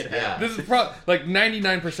to do the way this. it happened. This is like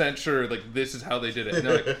 99% sure like this is how they did it. And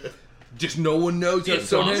they're like, just no one knows how It's a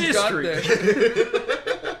Stonehenge got mystery. there.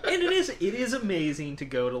 And it is amazing to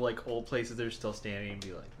go to like old places that are still standing and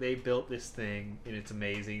be like, they built this thing and it's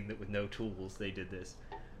amazing that with no tools they did this.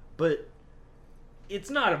 But it's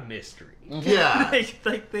not a mystery. Yeah.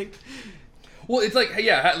 like they Well, it's like,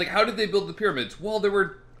 yeah, like how did they build the pyramids? Well, there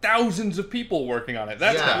were thousands of people working on it.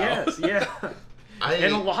 That's Yeah. how. yes, yeah.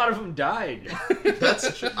 And a lot of them died.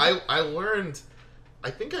 That's true. I learned. I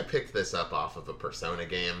think I picked this up off of a Persona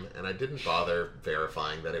game, and I didn't bother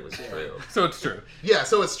verifying that it was true. So it's true. Yeah,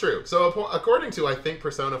 so it's true. So according to, I think,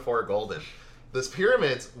 Persona 4 Golden, these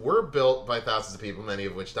pyramids were built by thousands of people, many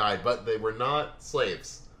of which died, but they were not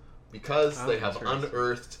slaves because they have interesting.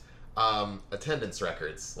 unearthed attendance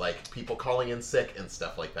records, like people calling in sick and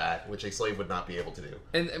stuff like that, which a slave would not be able to do.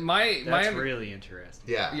 And my That's really interesting.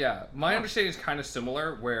 Yeah. yeah, my understanding is kind of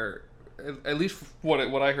similar. Where at least what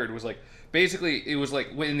I heard was like basically it was like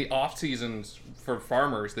in the off seasons for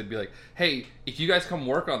farmers they'd be like, hey, if you guys come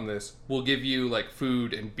work on this, we'll give you like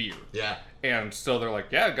food and beer. Yeah. And so they're like,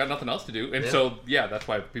 yeah, got nothing else to do. And Yeah. so yeah, that's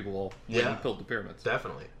why people will Yeah. build the pyramids.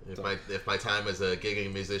 Definitely. If my time as a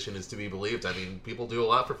gigging musician is to be believed, I mean, people do a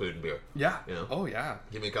lot for food and beer. Yeah. You know? Oh yeah.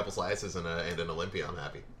 Give me a couple slices and an Olympia, I'm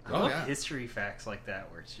happy. I Oh, love yeah. history facts like that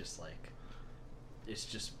where it's just like it's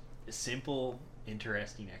just simple,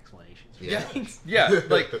 interesting explanations. for Yeah. things. Yeah,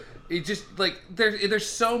 like it just like there's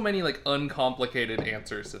so many like uncomplicated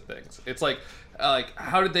answers to things. It's like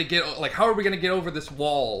how did they get like how are we gonna get over this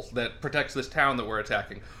wall that protects this town that we're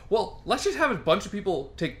attacking? Well, let's just have a bunch of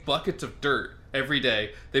people take buckets of dirt every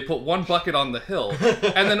day. They put one bucket on the hill,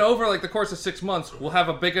 and then over like the course of 6 months, we'll have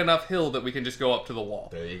a big enough hill that we can just go up to the wall.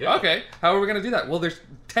 There you go. Okay, how are we gonna do that? Well, there's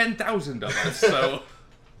 10,000 of us, so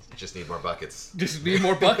Just need more buckets. just need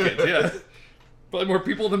more buckets. Yeah, probably more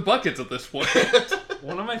people than buckets at this point.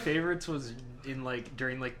 One of my favorites was in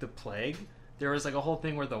during the plague. There was like a whole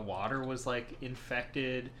thing where the water was like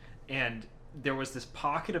infected, and there was this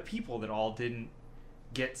pocket of people that all didn't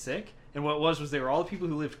get sick. And what it was they were all the people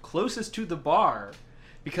who lived closest to the bar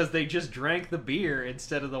because they just drank the beer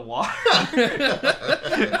instead of the water.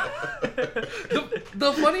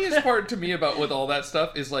 The funniest part to me about with all that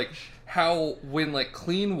stuff is like how when like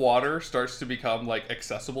clean water starts to become like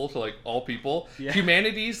accessible to like all people,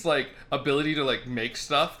 humanity's like ability to like make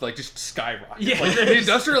stuff like just skyrockets. Yeah. Like, the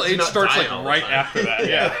industrial age starts like all the right time. after that.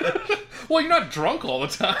 Yeah. Well, you're not drunk all the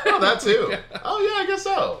time. Oh, that too. Oh yeah, I guess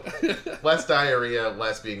so. Less diarrhea,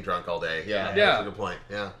 less being drunk all day. Yeah, that's a good point.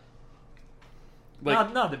 Yeah.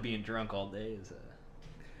 Like, not that being drunk all day is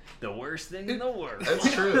the worst thing in the world.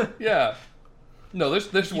 That's true. yeah. No,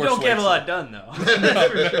 there's worse. You don't get a ways lot done though.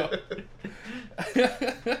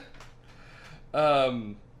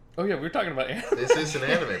 Oh yeah, we were talking about anime. This is an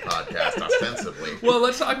anime podcast, ostensibly. Well,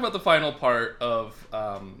 let's talk about the final part of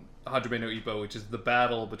Hajime no Ippo, which is the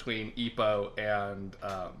battle between Ippo and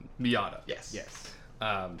Miyata. Yes.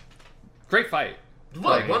 Great fight.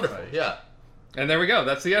 Like, wonderful. Fight. Yeah. And there we go.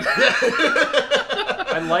 That's the end.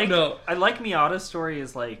 I like No. Miyata's story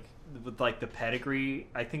is like with like the pedigree.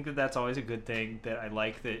 I think that's always a good thing that I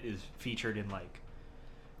like that is featured in like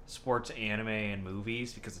sports anime and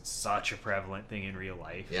movies because it's such a prevalent thing in real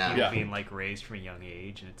life. Yeah. People Yeah. being like raised from a young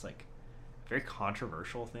age, and it's like a very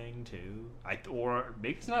controversial thing too. Or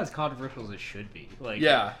maybe it's not as controversial as it should be. Like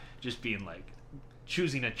Yeah. just being like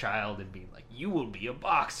choosing a child and being like, you will be a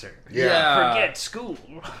boxer. Yeah. Forget school.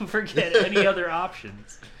 Forget any other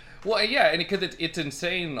options. Well, yeah, and because it's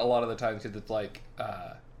insane a lot of the times because it's like,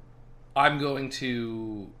 I'm going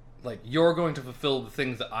to, like, you're going to fulfill the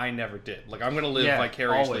things that I never did. Like, I'm going to live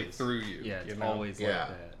vicariously always. through you. Yeah, it's you know? always like Yeah.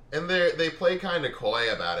 that. And they play kind of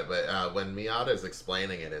coy about it, but when Miyata's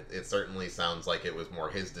explaining it, it certainly sounds like it was more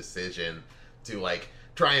his decision to, like,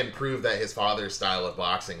 try and prove that his father's style of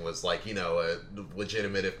boxing was, like, you know, a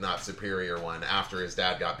legitimate, if not superior one after his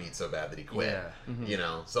dad got beat so bad that he quit. Yeah. You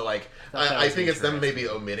know? So, like, That I was think it's them interesting. maybe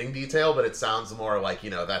omitting detail, but it sounds more like, you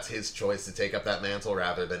know, that's his choice to take up that mantle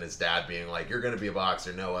rather than his dad being like, you're going to be a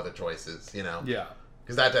boxer, no other choices, you know? Yeah.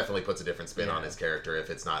 Because that definitely puts a different spin on Yeah. his character if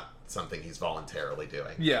it's not something he's voluntarily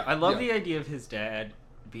doing. Yeah. I love yeah. the idea of his dad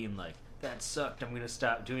being like, that sucked, I'm gonna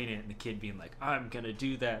stop doing it, and the kid being like, I'm gonna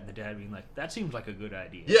do that, and the dad being like, that seems like a good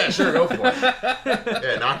idea. Yeah, sure, go for it.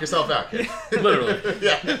 Yeah, knock yourself out, kid. Literally.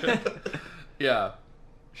 Yeah.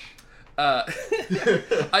 Yeah.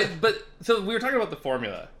 But so we were talking about the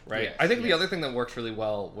formula, right? Yes, I think the yes. other thing that works really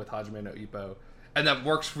well with Hajime no Ippo, and that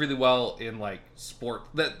works really well in like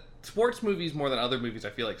sports movies more than other movies, I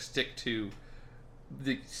feel like stick to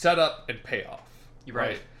the setup and payoff.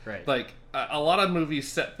 Right. Like a lot of movies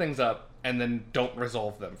set things up and then don't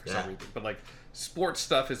resolve them for some Yeah. reason. But like sports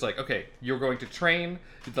stuff is like, okay, you're going to train.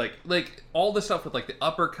 It's like all the stuff with like the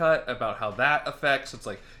uppercut about how that affects. It's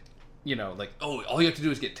like, you know, like, oh, all you have to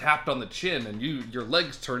do is get tapped on the chin and your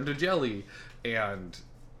legs turn to jelly, and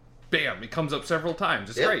bam, it comes up several times.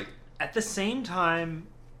 It's Yep. great. At the same time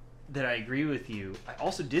that I agree with you, I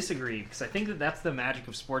also disagree, because I think that that's the magic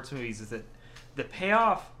of sports movies, is that the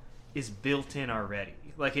payoff is built in already.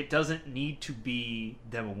 Like, it doesn't need to be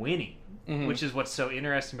them winning, which is what's so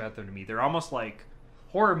interesting about them to me. They're almost like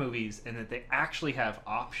horror movies in that they actually have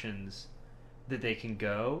options that they can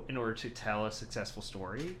go in order to tell a successful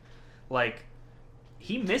story. Like,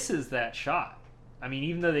 he misses that shot. I mean,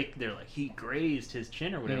 even though they're like, he grazed his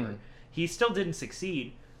chin or whatever, he still didn't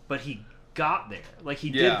succeed, but he got there. Like, he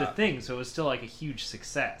did the thing, so it was still like a huge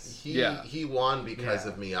success. He won because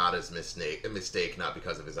Yeah. of Miyata's mistake, not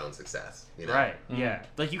because of his own success. You know? Right, yeah.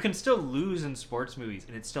 Like, you can still lose in sports movies,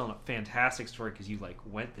 and it's still a fantastic story because you, like,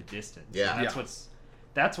 went the distance. Yeah. And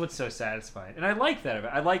that's what's so satisfying. And I like that.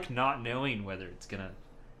 I like not knowing whether it's going to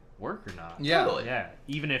work or not. Yeah. Totally. Yeah.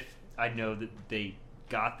 Even if I know that they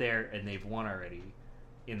got there and they've won already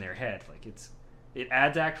in their head. Like, it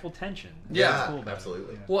adds actual tension. That's Yeah, what's cool about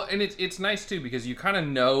absolutely. It. Yeah. Well, and it's nice too because you kind of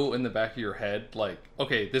know in the back of your head, like,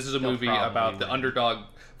 okay, this is a They'll movie probably about the win. underdog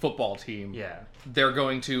football team. Yeah. They're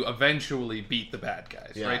going to eventually beat the bad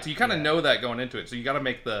guys, Yeah. right? So you kind of Yeah. know that going into it. So you got to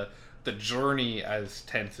make the journey as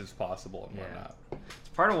tense as possible and Yeah. whatnot. It's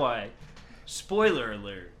part of why, spoiler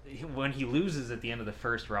alert, when he loses at the end of the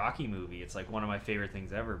first Rocky movie, it's like one of my favorite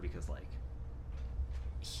things ever because, like,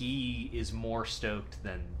 he is more stoked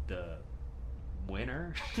than the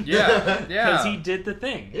winner. Yeah, yeah. Because he did the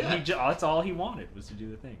thing. Yeah. That's all he wanted was to do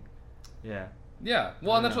the thing. Yeah. Yeah,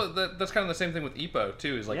 well, and Yeah. that's kind of the same thing with Ippo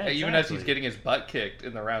too. Is like Yeah, even as he's exactly. getting his butt kicked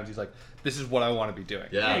in the rounds, he's like, "This is what I want to be doing."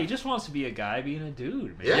 Yeah. Yeah, he just wants to be a guy being a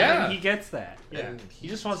dude, man. Yeah. He gets that. Yeah. And He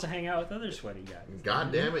just wants to hang out with other sweaty guys.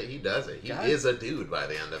 God damn it, he does it. He God. is a dude by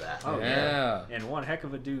the end of that. Oh, Yeah. And one heck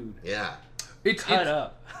of a dude. Yeah. It's Cut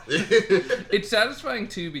up. it's satisfying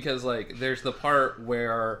too because like there's the part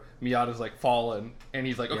where Miyata's like fallen and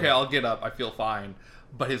he's like, okay, Yeah. I'll get up, I feel fine,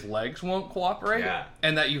 but his legs won't cooperate. Yeah.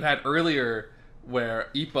 And that you had earlier where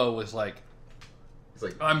Ippo was like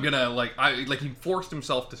It's like I'm gonna he forced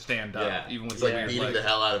himself to stand up, even with it's like weird beating legs. the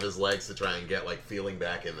hell out of his legs to try and get like feeling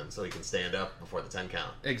back in them so he can stand up before the 10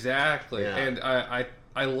 count. Exactly, Yeah. and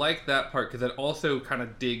I like that part because it also kind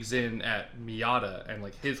of digs in at Miata and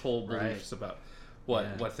like his whole beliefs about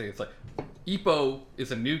what thing. It's like Ippo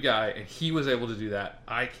is a new guy and he was able to do that.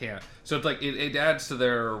 I can't. So it's like it adds to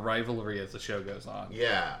their rivalry as the show goes on.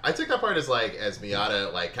 Yeah, I took that part as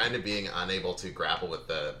Miata like kind of being unable to grapple with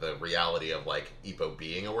the reality of like Ippo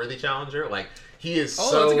being a worthy challenger. Like he is that's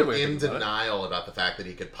a good so way to in think about it. denial about the fact that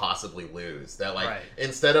he could possibly lose that like Right.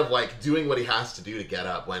 instead of like doing what he has to do to get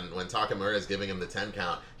up when Takamura is giving him the 10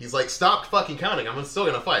 count, he's like, stop fucking counting, I'm still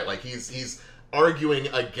gonna fight. Like he's arguing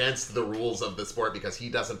against the rules of the sport because he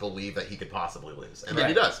doesn't believe that he could possibly lose, and then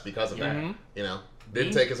he does because of that. Mhm. You know,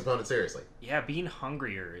 didn't take his opponent seriously. Yeah, being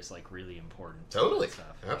hungrier is like really important. Totally, and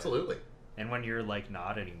stuff. absolutely. And when you're like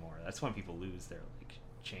not anymore, that's when people lose their like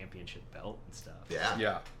championship belt and stuff.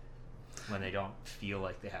 Yeah. When they don't feel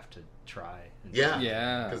like they have to try. And Yeah.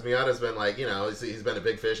 Yeah. Because Miata's been like, you know, he's been a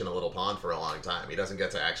big fish in a little pond for a long time. He doesn't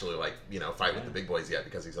get to actually like, you know, fight with the big boys yet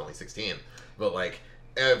because he's only 16. But like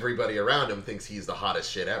everybody around him thinks he's the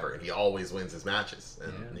hottest shit ever, and he always wins his matches.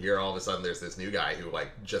 And here all of a sudden there's this new guy who like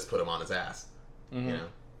just put him on his ass. Mhm. You know?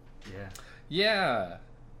 Yeah,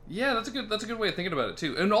 that's a good way of thinking about it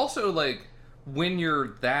too. And also like when you're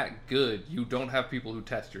that good, you don't have people who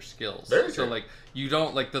test your skills. Very so true. like you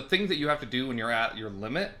don't like the things that you have to do when you're at your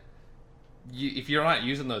limit. If you're not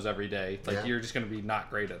using those every day, like you're just going to be not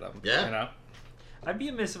great at them. Yeah. You know. I'd be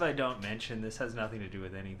amiss if I don't mention this has nothing to do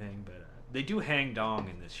with anything, but they do hang dong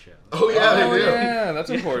in this show. Oh yeah, they do. Yeah, that's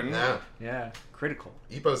important. Yeah. Yeah, critical.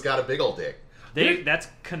 Ippo's got a big old dick. That's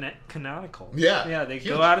canonical. Yeah, they huge.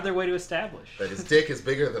 go out of their way to establish. That his dick is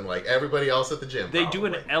bigger than like everybody else at the gym. They do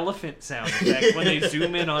an probably. elephant sound effect when they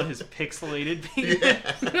zoom in on his pixelated penis.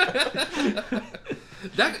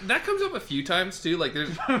 That comes up a few times too. Like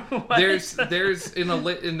there's in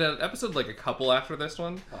an episode like a couple after this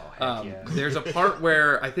one. Oh, heck yeah. There's a part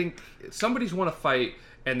where I think somebody's want to fight,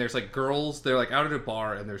 and there's like girls. They're like out at a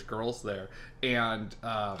bar, and there's girls there, and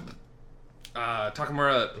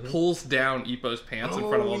Takamura pulls down Ippo's pants in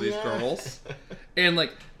front of all these girls, and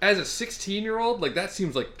like as a 16-year-old, like that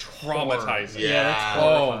seems like traumatizing. Yeah. that's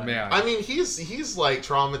Oh horrifying. man. I mean, he's like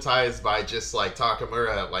traumatized by just like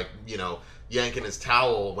Takamura, like, you know, yanking his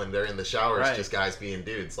towel when they're in the showers, Right. just guys being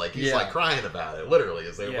dudes. Like he's Yeah. like crying about it. Literally,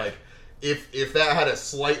 is there like if that had a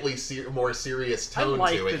slightly more serious I tone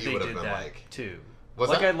like to that it, he they would have did been that like, too. Was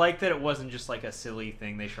like that? I like that it wasn't just like a silly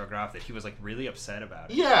thing they shrugged off. That he was like really upset about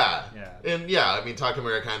it. Yeah. Yeah. And yeah, I mean,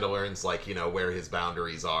 Takamura kind of learns like, you know, where his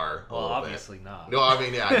boundaries are. a Well, little obviously bit. not. No, I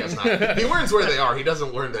mean, yeah, I guess not. He learns where they are. He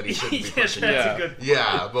doesn't learn that he shouldn't be pushing that's Yeah. a good.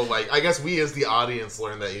 Yeah, but like I guess we as the audience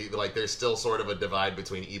learn that like there's still sort of a divide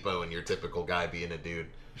between Ippo and your typical guy being a dude,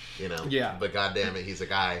 you know. Yeah. But goddamn it, he's a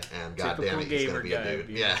guy, and goddamn Typical it, he's gamer gonna be a guy dude.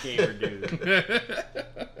 being Yeah. a gamer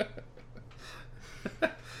dude.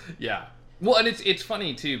 Yeah. Well, and it's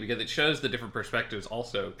funny too because it shows the different perspectives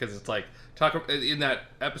also because it's like in that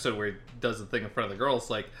episode where he does the thing in front of the girls,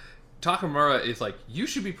 like Takamura is like, you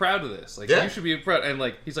should be proud of this, like Yeah. you should be proud, and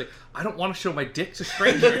like he's like, I don't want to show my dick to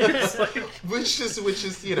strangers. Like, which is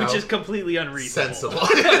you know Which is completely unreasonable. sensible.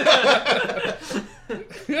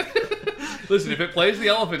 listen, if it plays the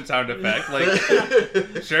elephant sound effect,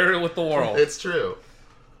 like share it with the world. It's true.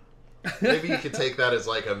 Maybe you could take that as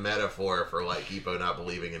like a metaphor for like Ippo not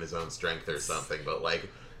believing in his own strength or something, but like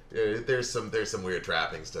there's some weird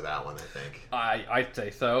trappings to that one, I think. I'd say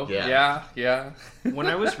so. Yeah. Yeah. When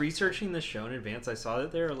I was researching this show in advance, I saw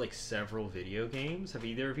that there are like several video games. Have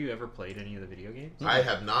either of you ever played any of the video games? I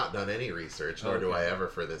have not done any research, nor do Okay. I ever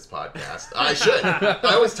for this podcast. I should.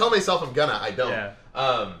 I always tell myself I'm gonna. I don't.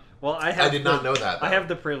 Yeah. Well, I did not know that, though. I have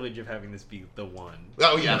the privilege of having this be the one.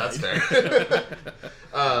 Oh yeah, that's fair.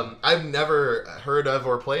 I've never heard of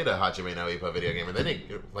or played a Hajime no Ippo video game. And then,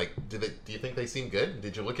 like, do you think they seem good?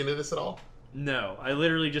 Did you look into this at all? No, I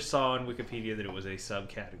literally just saw on Wikipedia that it was a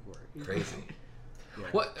subcategory. Crazy. Yeah.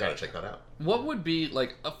 What Gotta check that out. What would be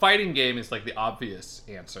like a fighting game is like the obvious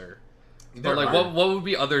answer. There But like are- what would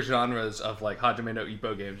be other genres of like Hajime no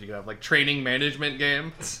Ippo games? You could have like training management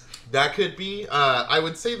game. That could be. I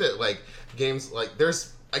would say that like games like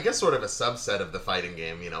there's I guess sort of a subset of the fighting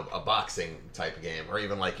game, you know, a boxing type game, or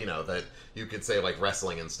even like, you know, that you could say like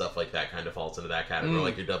wrestling and stuff like that kind of falls into that category,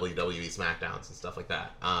 like your WWE SmackDowns and stuff like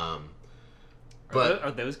that. But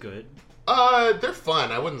Are those good? they're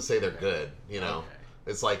fun. I wouldn't say they're good. You know, Okay.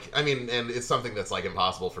 it's like I mean, and it's something that's like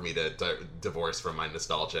impossible for me to divorce from my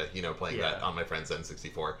nostalgia. You know, playing that Yeah. on my friend's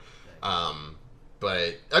N64.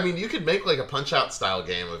 But I mean, you could make like a Punch-Out style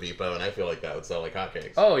game of Ippo, and I feel like that would sell like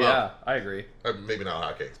hotcakes. Oh yeah, I agree. Maybe not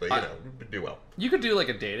hotcakes, but you know, do well. You could do like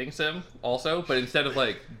a dating sim also, but instead of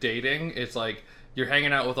like dating, it's like you're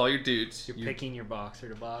hanging out with all your dudes. You're picking your boxer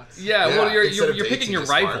to box. Yeah, well, instead of you're dates, picking you your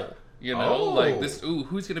just rival. smart. You know, Oh. like this. Ooh,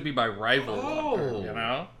 who's gonna be my rival? Oh. Walker, you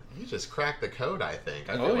know. You just cracked the code, I think.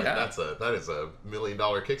 I feel Oh, like yeah. that is $1 million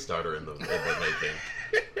Kickstarter in the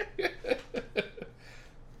making.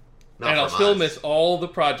 Not And I'll from still us. miss all the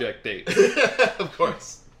project dates. Of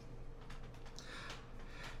course.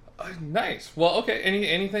 Nice. Well, okay.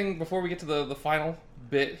 Anything before we get to the final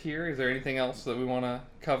bit here? Is there anything else that we want to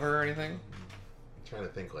cover or anything? I'm trying to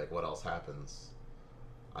think like what else happens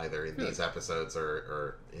either in these episodes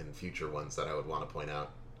or in future ones that I would want to point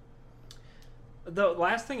out. The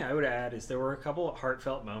last thing I would add is there were a couple of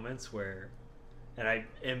heartfelt moments where, and I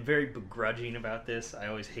am very begrudging about this, I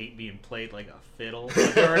always hate being played like a fiddle.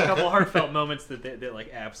 But there were a couple of heartfelt moments that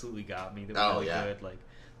like absolutely got me. That were really good. Like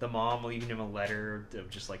the mom leaving him a letter of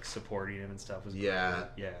just like supporting him and stuff was Yeah.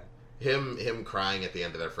 great. Yeah. Him crying at the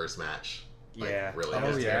end of their first match. Like, Yeah. really Oh,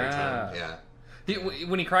 gets me every yeah. time. Yeah.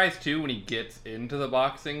 When he cries too, when he gets into the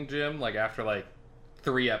boxing gym, like after like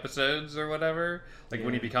 3 episodes or whatever, like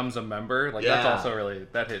when he becomes a member, like that's also really,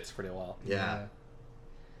 that hits pretty well. Yeah.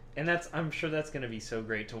 And I'm sure that's going to be so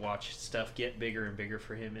great to watch stuff get bigger and bigger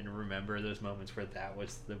for him and remember those moments where that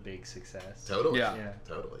was the big success. Totally. Yeah.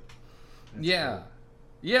 Totally. That's Yeah. cool.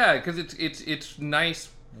 Yeah, because it's nice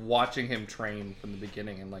watching him train from the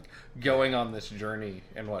beginning and like going on this journey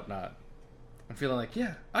and whatnot. I'm feeling like,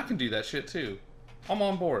 yeah, I can do that shit too. I'm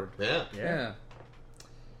on board. Yeah. Yeah.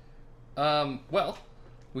 Well,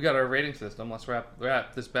 we got our rating system. Let's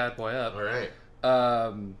wrap this bad boy up. All right.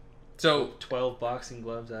 So 12 boxing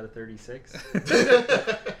gloves out of 36.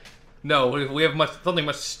 no, we have something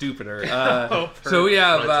much stupider. Perfect. So we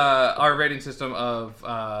have our rating system of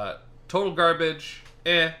total garbage,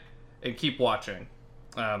 and keep watching.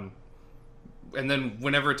 And then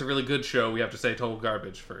whenever it's a really good show, we have to say total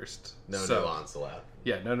garbage first. No So, nuance allowed.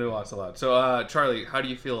 Yeah, no nuance allowed. So, Charlie, how do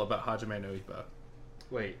you feel about Hajime no Ippo?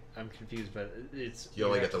 Wait, I'm confused, but it's... You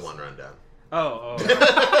only get the one rundown. Oh.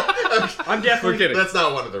 I'm definitely... We're kidding. That's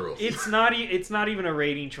not one of the rules. It's not even a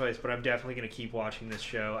rating choice, but I'm definitely going to keep watching this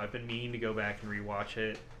show. I've been meaning to go back and rewatch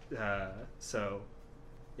it, so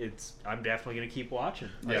I'm definitely going to keep watching.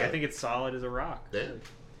 Like, Yeah. I think it's solid as a rock. Yeah.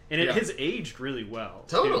 And it has aged really well.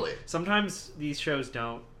 too. Totally. Sometimes these shows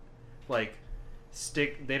don't like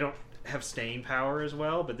stick. They don't have staying power as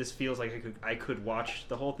well. But this feels like I could watch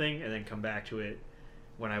the whole thing and then come back to it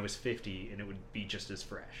when I was 50, and it would be just as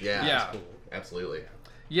fresh. Yeah. Yeah. It's cool. Absolutely.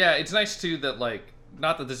 Yeah, it's nice too that like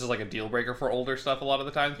not that this is like a deal breaker for older stuff a lot of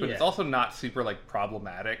the times, but it's Yeah. also not super like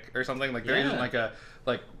problematic or something. Like there Yeah. isn't like a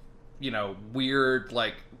weird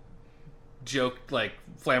like joke like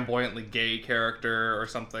flamboyantly gay character or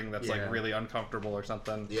something that's Yeah. like really uncomfortable or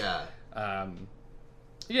something. Yeah.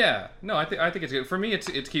 Yeah, no, I think it's good. For me, it's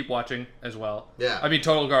keep watching as well. Yeah. I mean,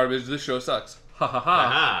 total garbage. This show sucks. Ha ha ha.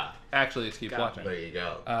 Aha. Actually, it's keep Got watching. There you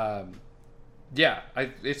go. Yeah, I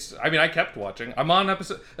kept watching. I'm on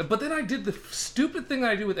episode, but then I did the stupid thing that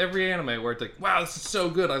I do with every anime, where it's like, wow, this is so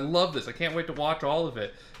good. I love this. I can't wait to watch all of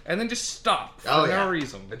it, and then just stop for no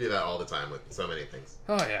reason. I do that all the time with so many things.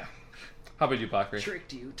 Oh yeah. How about you, Bakri?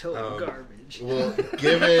 Tricked you, total garbage. Well,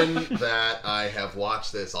 given that I have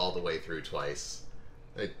watched this all the way through twice,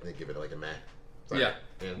 I give it like a meh. Sorry. Yeah.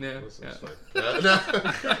 This Yeah. is fine.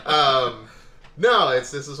 No,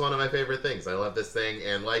 this is one of my favorite things. I love this thing,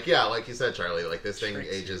 and like you said, Charlie, like this thing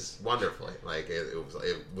ages wonderfully. Like it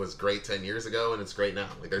was great 10 years ago, and it's great now.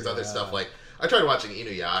 Like there's other stuff like I tried watching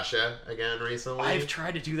Inuyasha again recently. I've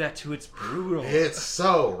tried to do that too. It's brutal. It's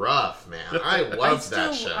so rough, man. I loved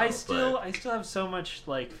that show. I still have so much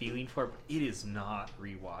like feeling for it, but it is not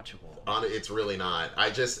rewatchable. It's really not. I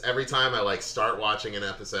just every time I like start watching an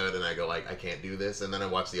episode and I go like I can't do this, and then I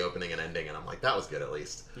watch the opening and ending and I'm like that was good at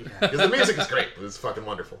least because the music is great. It was fucking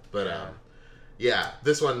wonderful. But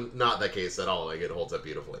this one not that case at all. Like it holds up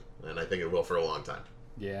beautifully, and I think it will for a long time.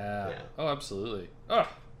 Yeah. Oh, absolutely. Oh,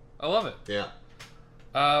 I love it. Yeah.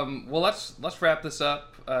 Well, let's wrap this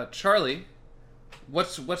up. Charlie,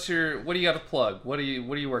 what do you got to plug? What are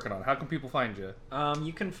you working on? How can people find you?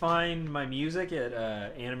 You can find my music at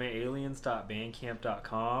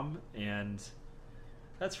animealiens.bandcamp.com, and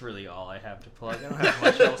that's really all I have to plug. I don't have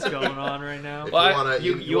much else going on right now. If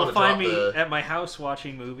You will wanna find drop me at my house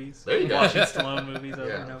watching movies. There you go. Watching Stallone movies over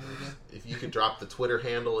Yeah. and over again. If you could drop the Twitter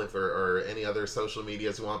handle or any other social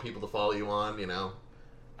medias you want people to follow you on, you know.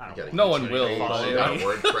 I You don't got a No YouTube one will page, follow you got me.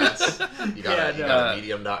 WordPress. You got, Yeah, you got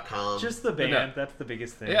Medium.com. Just the band. That's the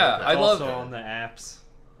biggest thing. Yeah, It's I love also it. on the apps.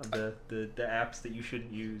 the apps that you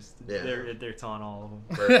shouldn't use. Yeah. It's on all of them.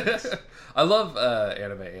 Perfect. I love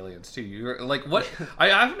anime aliens too. You're like, what? I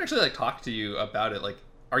haven't actually like talked to you about it. Like,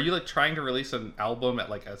 are you like trying to release an album at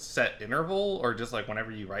like a set interval, or just like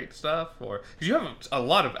whenever you write stuff, or because you have a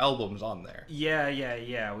lot of albums on there?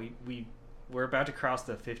 Yeah. We're about to cross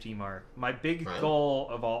the 50 mark. My big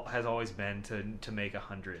goal has always been to make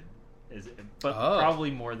 100, but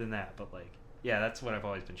probably more than that. But like, yeah, that's what I've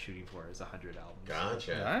always been shooting for, is 100 albums.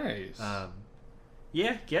 Gotcha. Nice.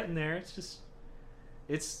 Yeah, getting there. It's just,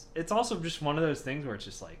 it's also just one of those things where it's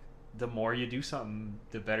just like, the more you do something,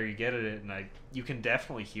 the better you get at it, and you can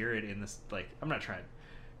definitely hear it in this. Like, I'm not trying to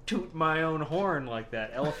toot my own horn like that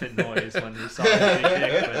elephant noise when we saw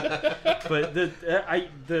it, but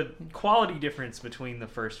the quality difference between the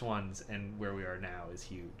first ones and where we are now is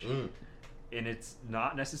huge, and it's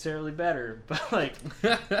not necessarily better, but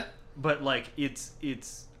like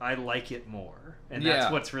it's I like it more, and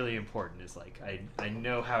that's what's really important. Is like I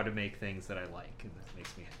know how to make things that I like, and that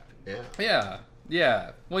makes me happy.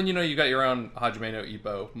 Yeah. Well, you got your own Hajime no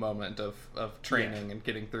Ippo moment of training and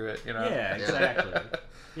getting through it, Yeah, exactly.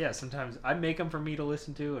 Yeah, sometimes I make them for me to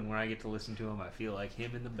listen to, and when I get to listen to them, I feel like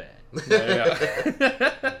him in the bed.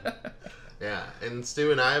 Yeah, and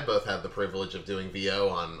Stu and I both had the privilege of doing VO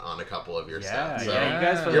on a couple of your stuff. So you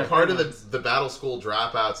guys you're part of the Battle School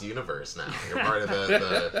Dropouts universe now. You're part of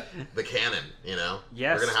the canon,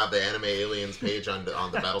 Yes. We're going to have the Anime Aliens page on the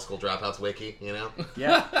Battle School Dropouts wiki,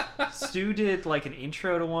 Yeah. Stu did like an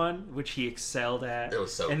intro to one, which he excelled at. It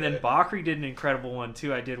was so And good. then Bakri did an incredible one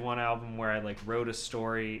too. I did one album where I like wrote a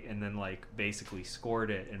story and then like basically scored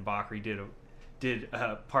it, and Bakri did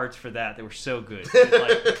parts for that were so good.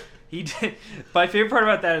 He did. My favorite part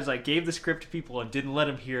about that is I gave the script to people and didn't let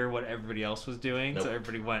them hear what everybody else was doing, so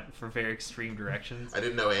everybody went for very extreme directions. I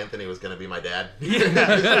didn't know Anthony was going to be my dad. Yeah.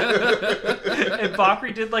 And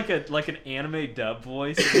Bakri did like an anime dub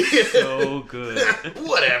voice. It was so good.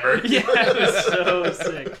 Whatever. Yeah, it was so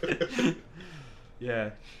sick.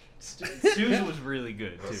 Yeah. Stu's was really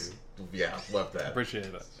good too. Yeah, love that. Appreciate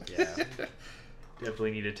it. Yeah.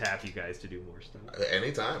 Definitely need to tap you guys to do more stuff.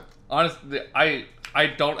 Anytime. Honestly, I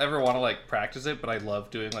don't ever want to like practice it, but I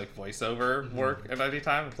love doing like voiceover work at any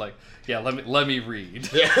time. It's like, yeah, let me read.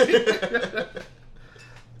 Yeah.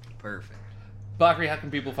 Perfect. Bakri, how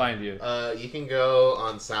can people find you? You can go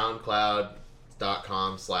on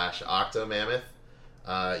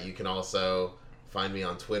soundcloud.com/octomammoth. You can also find me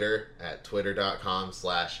on Twitter at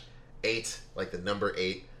twitter.com/8, like the number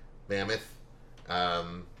 8 mammoth.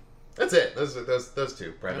 That's it. Those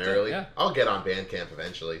two primarily. Yeah. I'll get on Bandcamp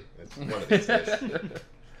eventually. It's one of these days.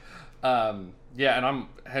 Yeah, and I'm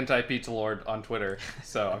Hentai Pizza Lord on Twitter,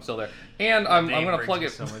 so I'm still there. And I'm gonna plug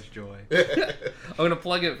it. So much joy. I'm gonna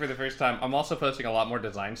plug it for the first time. I'm also posting a lot more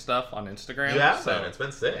design stuff on Instagram. Yeah, so it's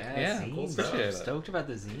been sick. Yeah, zines. cool stuff. I'm stoked about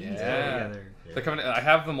the zines Yeah. together. They're coming. I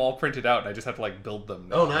have them all printed out, and I just have to like build them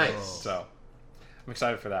now. Oh, nice. So I'm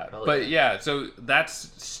excited for that. Hell But yeah, so that's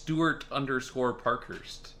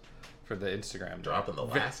Stuart_Parkhurst for the Instagram. Dropping the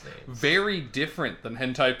last name. Very different than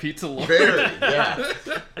Hentai Pizza Lord. Very, yeah.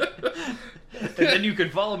 And then you can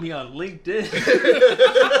follow me on LinkedIn.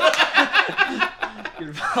 You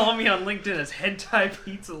can follow me on LinkedIn as Hentai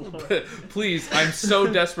Pizza Lord. Please, I'm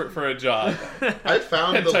so desperate for a job. I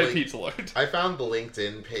found Hentai Pizza Lord. I found the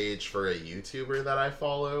LinkedIn page for a YouTuber that I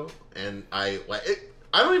follow, and I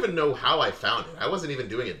don't even know how I found it. I wasn't even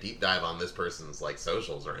doing a deep dive on this person's like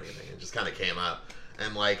socials or anything. It just kind of came up,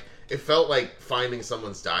 and like it felt like finding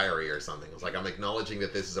someone's diary or something. It was like I'm acknowledging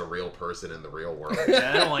that this is a real person in the real world.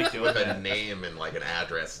 Yeah, I don't like doing with a that. name and like an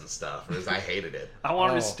address and stuff. I hated it. I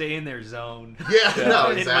want to stay in their zone. Yeah,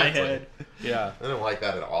 no, In my exactly. head. Yeah. I don't like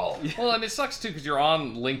that at all. Well, and it sucks too because you're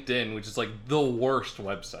on LinkedIn, which is like the worst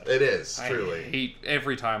website. It is, I truly. hate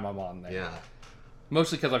every time I'm on there. Yeah.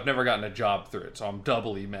 Mostly because I've never gotten a job through it, so I'm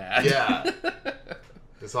doubly mad. Yeah.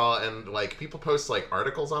 It's all, and like people post like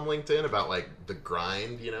articles on LinkedIn about like the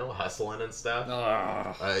grind, hustling and stuff.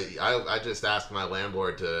 Ugh. I just asked my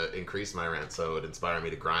landlord to increase my rent so it would inspire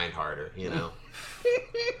me to grind harder,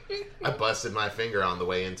 I busted my finger on the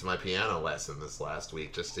way into my piano lesson this last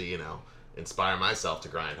week just to, inspire myself to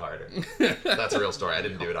grind harder. That's a real story. I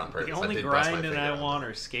didn't do it on purpose. The I only did bust my grinding finger I on want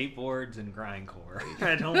that. are skateboards and grindcore.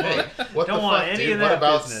 I don't Hey, want. what don't the want fuck, any dude? of What that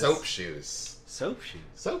about business. soap shoes? Soap shoes.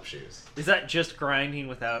 Soap shoes. Is that just grinding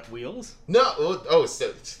without wheels? No,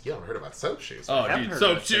 so you haven't heard about soap shoes. Oh, haven't dude, heard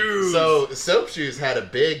soap of it. shoes. So Soap Shoes had a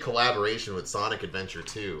big collaboration with Sonic Adventure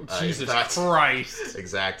 2. Jesus in fact, Christ.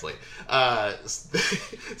 Exactly.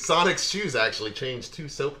 Sonic's shoes actually changed 2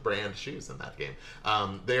 soap brand shoes in that game.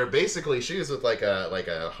 They are basically shoes with like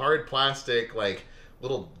a hard plastic, like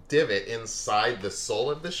little divot inside the sole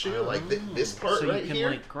of the shoe, like this part so you right can, here,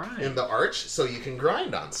 like, grind. in the arch, so you can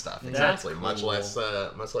grind on stuff. Exactly, That's much cool.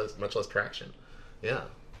 less traction. Yeah,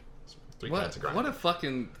 three kinds of grinding. What a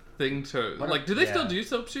fucking thing to like. Do they still do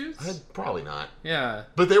soap shoes? Probably not. Yeah,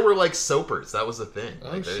 but they were like soapers. That was the thing.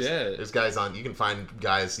 Oh like, shit! There's guys on. You can find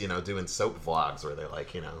guys, doing soap vlogs where they're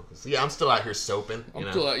like, yeah, I'm still out here soaping.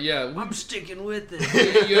 I'm sticking with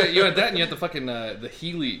it. you had that, and you had the fucking the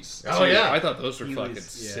Heelys. Oh yeah, I thought those were Heelys, fucking yeah.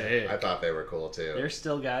 sick. I thought they were cool too. There's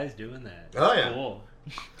still guys doing that. Oh yeah. Cool.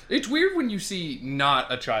 It's weird when you see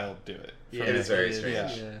not a child do it. Yeah, it is very it is,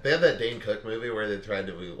 strange. yeah. They had that Dane Cook movie where they tried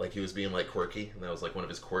to like he was being like quirky, and that was like one of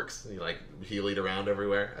his quirks. He like heelied around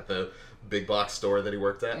everywhere at the big box store that he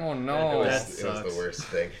worked at. Oh no, it was the worst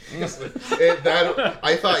thing.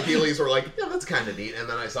 I thought Heelys were like, yeah, that's kind of neat, and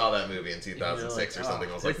then I saw that movie in 2006 or something.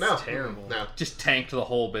 I was like, no, terrible. No. Just tanked the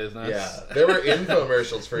whole business. Yeah, there were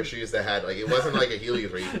infomercials for shoes that had like it wasn't like a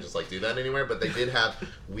Heelys where you could just like do that anywhere, but they did have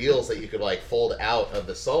wheels that you could like fold out of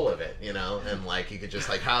the sole of it, and like you could just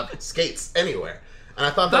like have skates anywhere. And I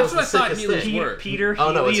thought that was the sickest thing. Peter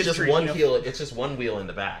oh no, Healy it's is just one drinking heel. It's just one wheel in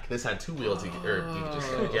the back. This had two wheels. You could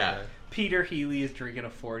just yeah. Peter Healy is drinking a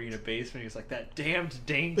 40 in a basement. He's like, that damned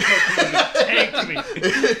Dane Cook movie tanked me.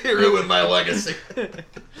 It ruined my legacy.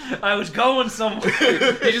 I was going somewhere.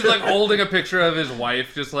 He's just like holding a picture of his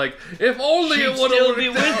wife, just like, if only She'd it would still have be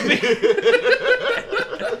with me.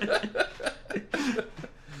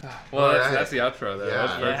 Well, that's the outro there.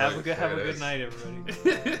 Yeah, have a good night,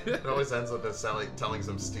 everybody. It always ends with us telling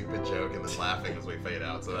some stupid joke and then laughing as we fade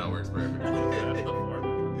out, so that works perfectly.